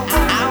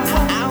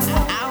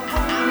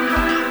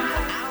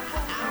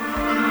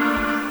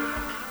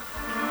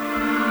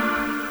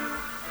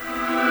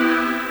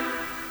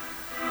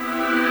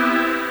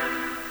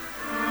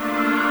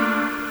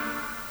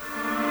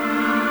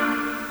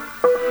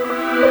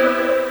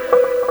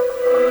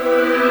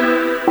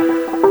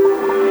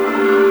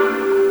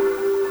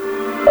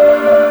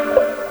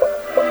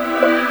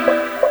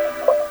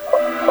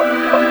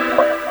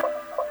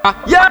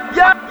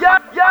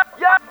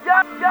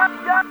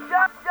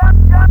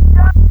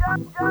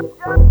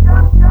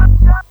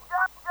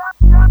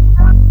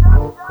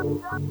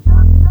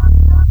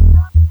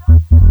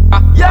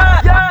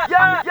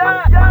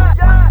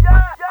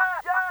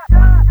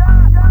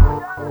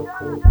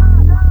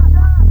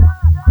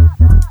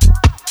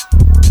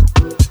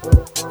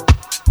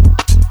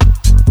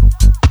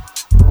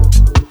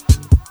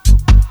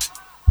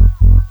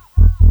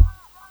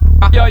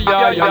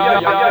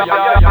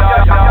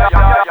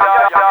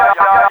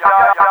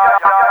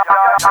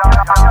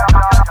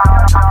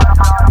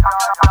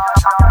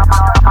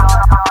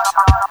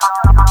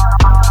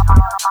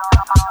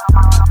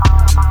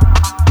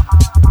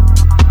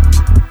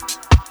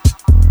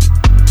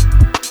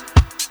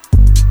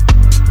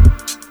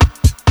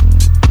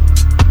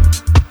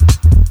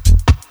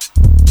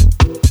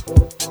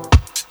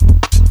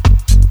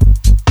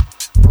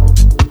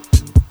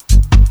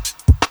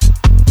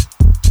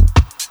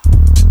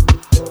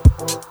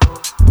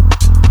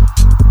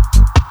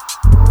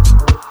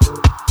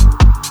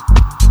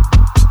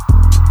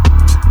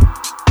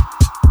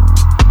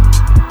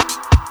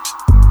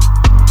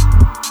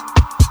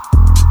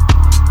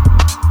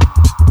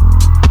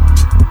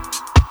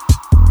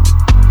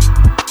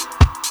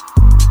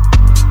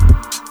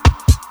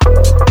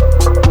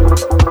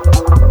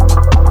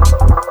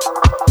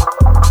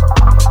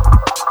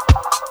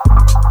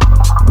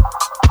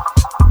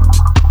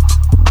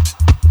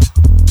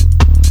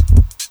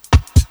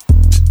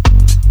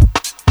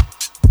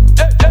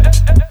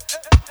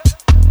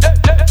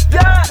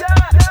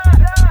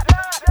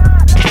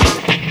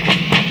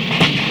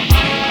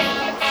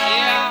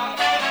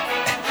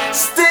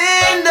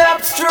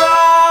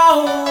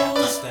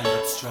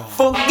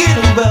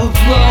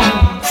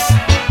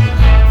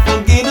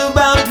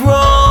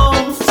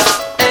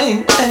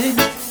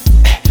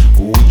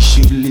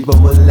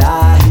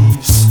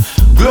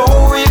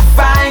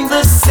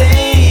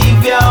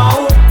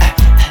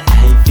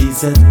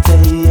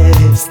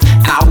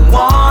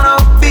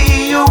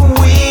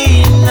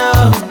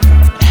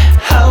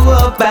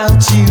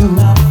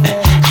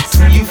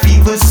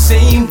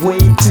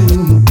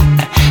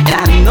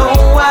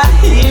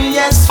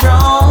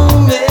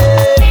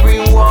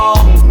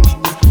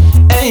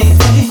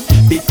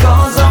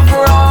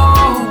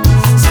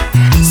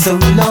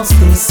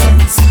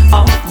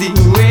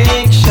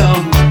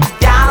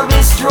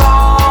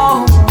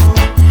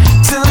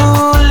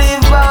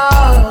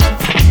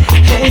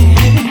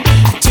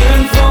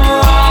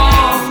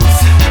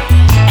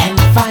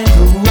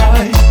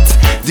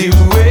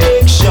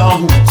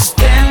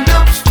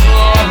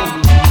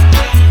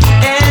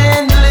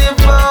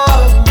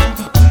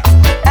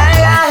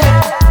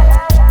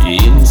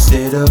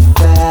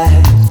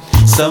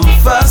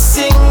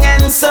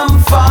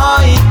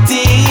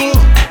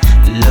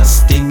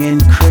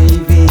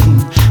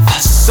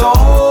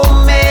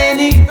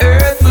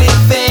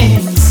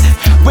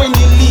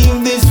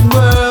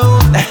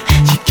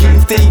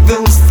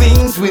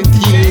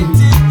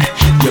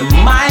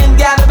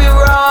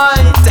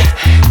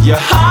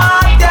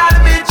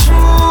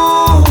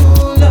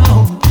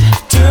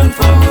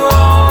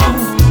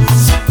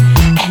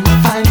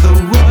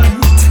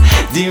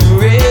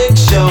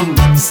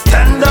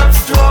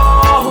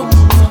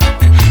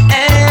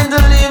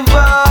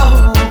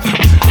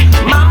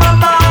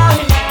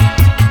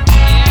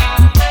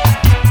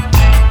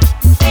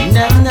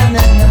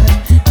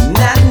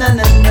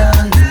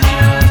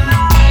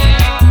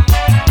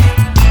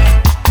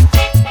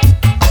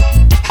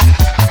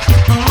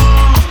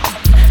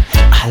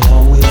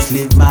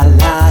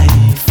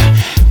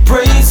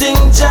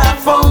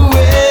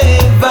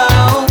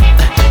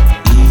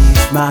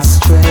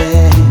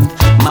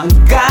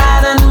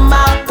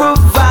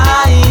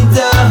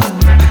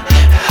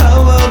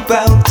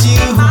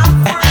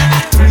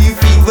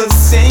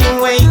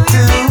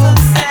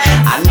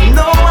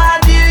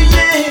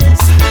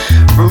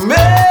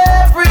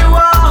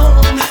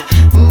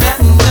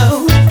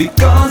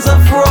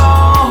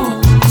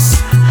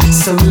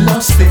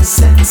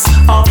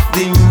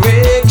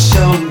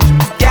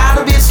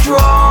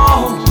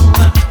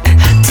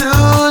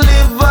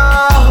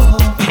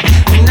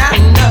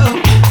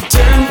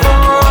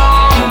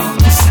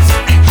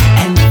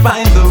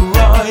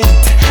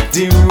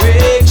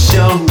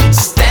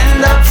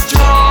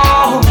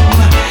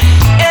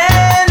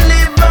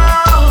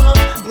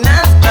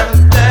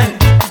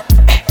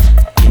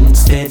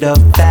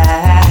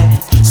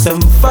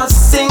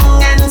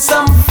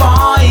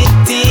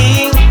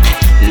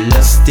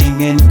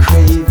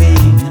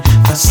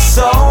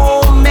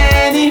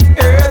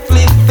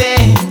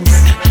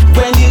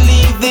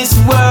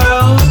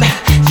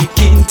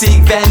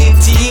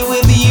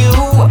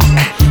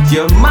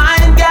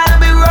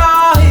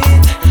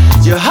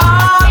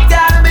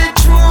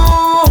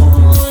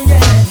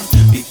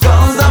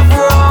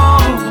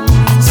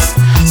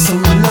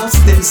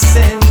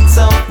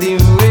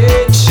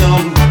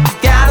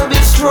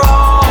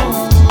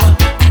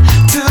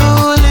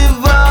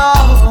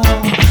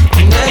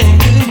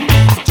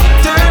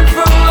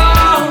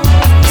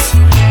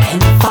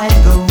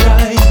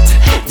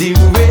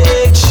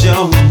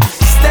 direction.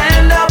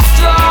 Stand up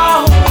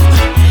strong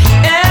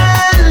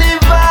and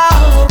live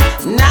out.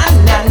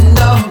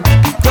 No,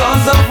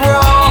 because of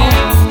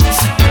wrongs.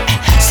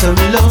 Some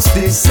lost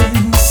their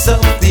sense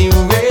of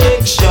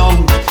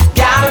direction.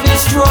 Gotta be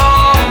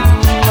strong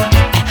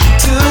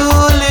to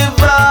live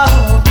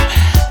out.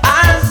 I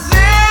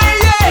say,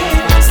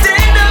 yeah,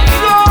 stand up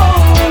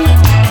strong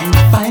and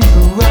find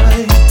the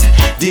right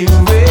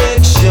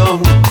direction.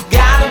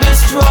 Gotta be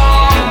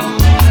strong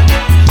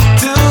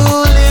to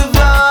live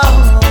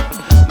out.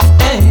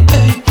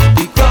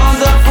 Because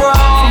of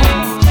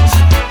wrongs,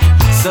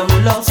 some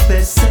lost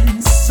their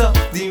sense of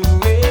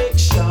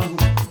direction.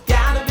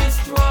 Gotta be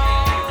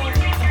strong.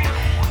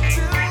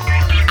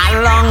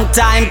 A long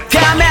time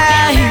coming.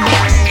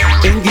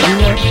 Ain't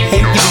giving up.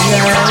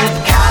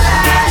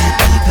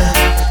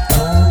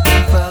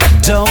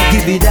 Don't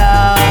give it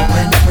up.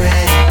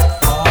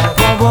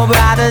 For a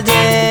brighter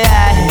day, I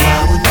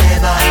would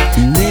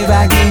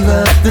never give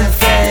up the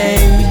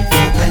faith.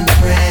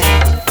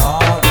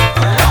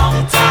 Long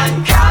time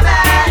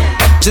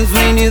coming. Just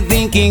when you're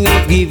thinking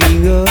of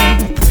giving up,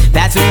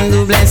 that's when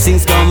the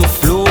blessings come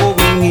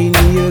flowing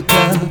in your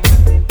cup.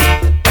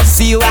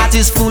 See your heart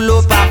is full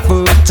of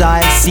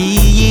fertile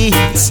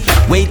seeds,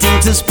 waiting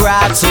to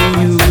sprout some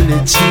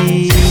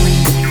eulogy.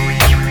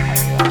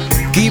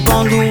 Keep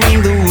on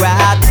doing the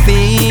right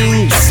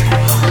things,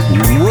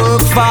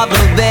 work for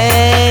the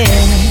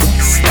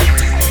best.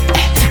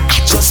 I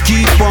just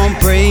keep on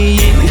praying,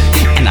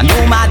 and I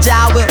know my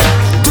job will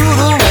do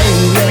the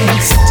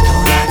rest.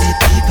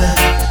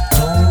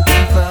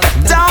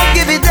 Don't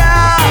give it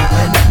up.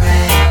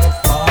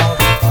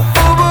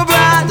 For a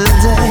brighter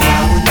day,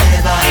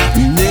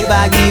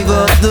 never give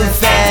up the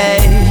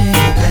faith.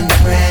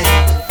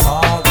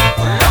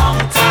 Long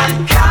time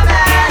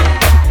coming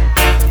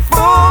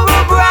for a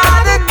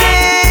brighter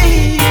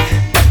day.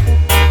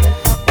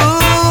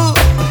 Ooh,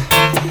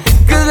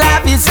 'cause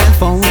life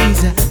itself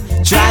always a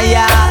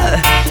trial.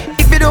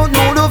 If you don't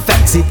know the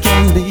facts, it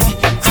can be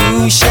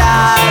crucial.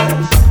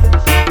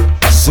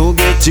 So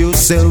get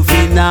yourself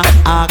in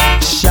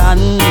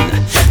action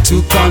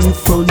to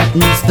confront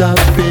Mr.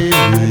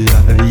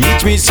 Failure.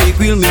 Each mistake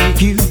will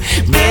make you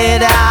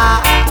better,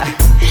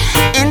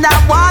 and I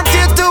want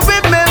you to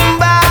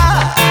remember,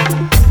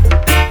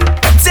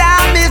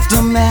 time is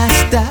the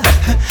master.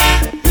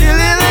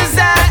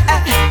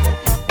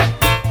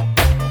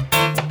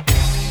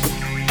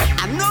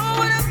 I know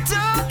what I'm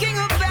talking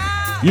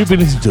about. You've been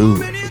listening to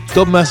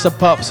Dubmaster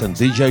Pops and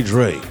DJ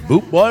Dre,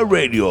 Bootboy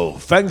Radio.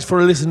 Thanks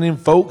for listening,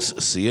 folks.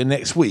 See you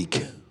next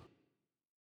week.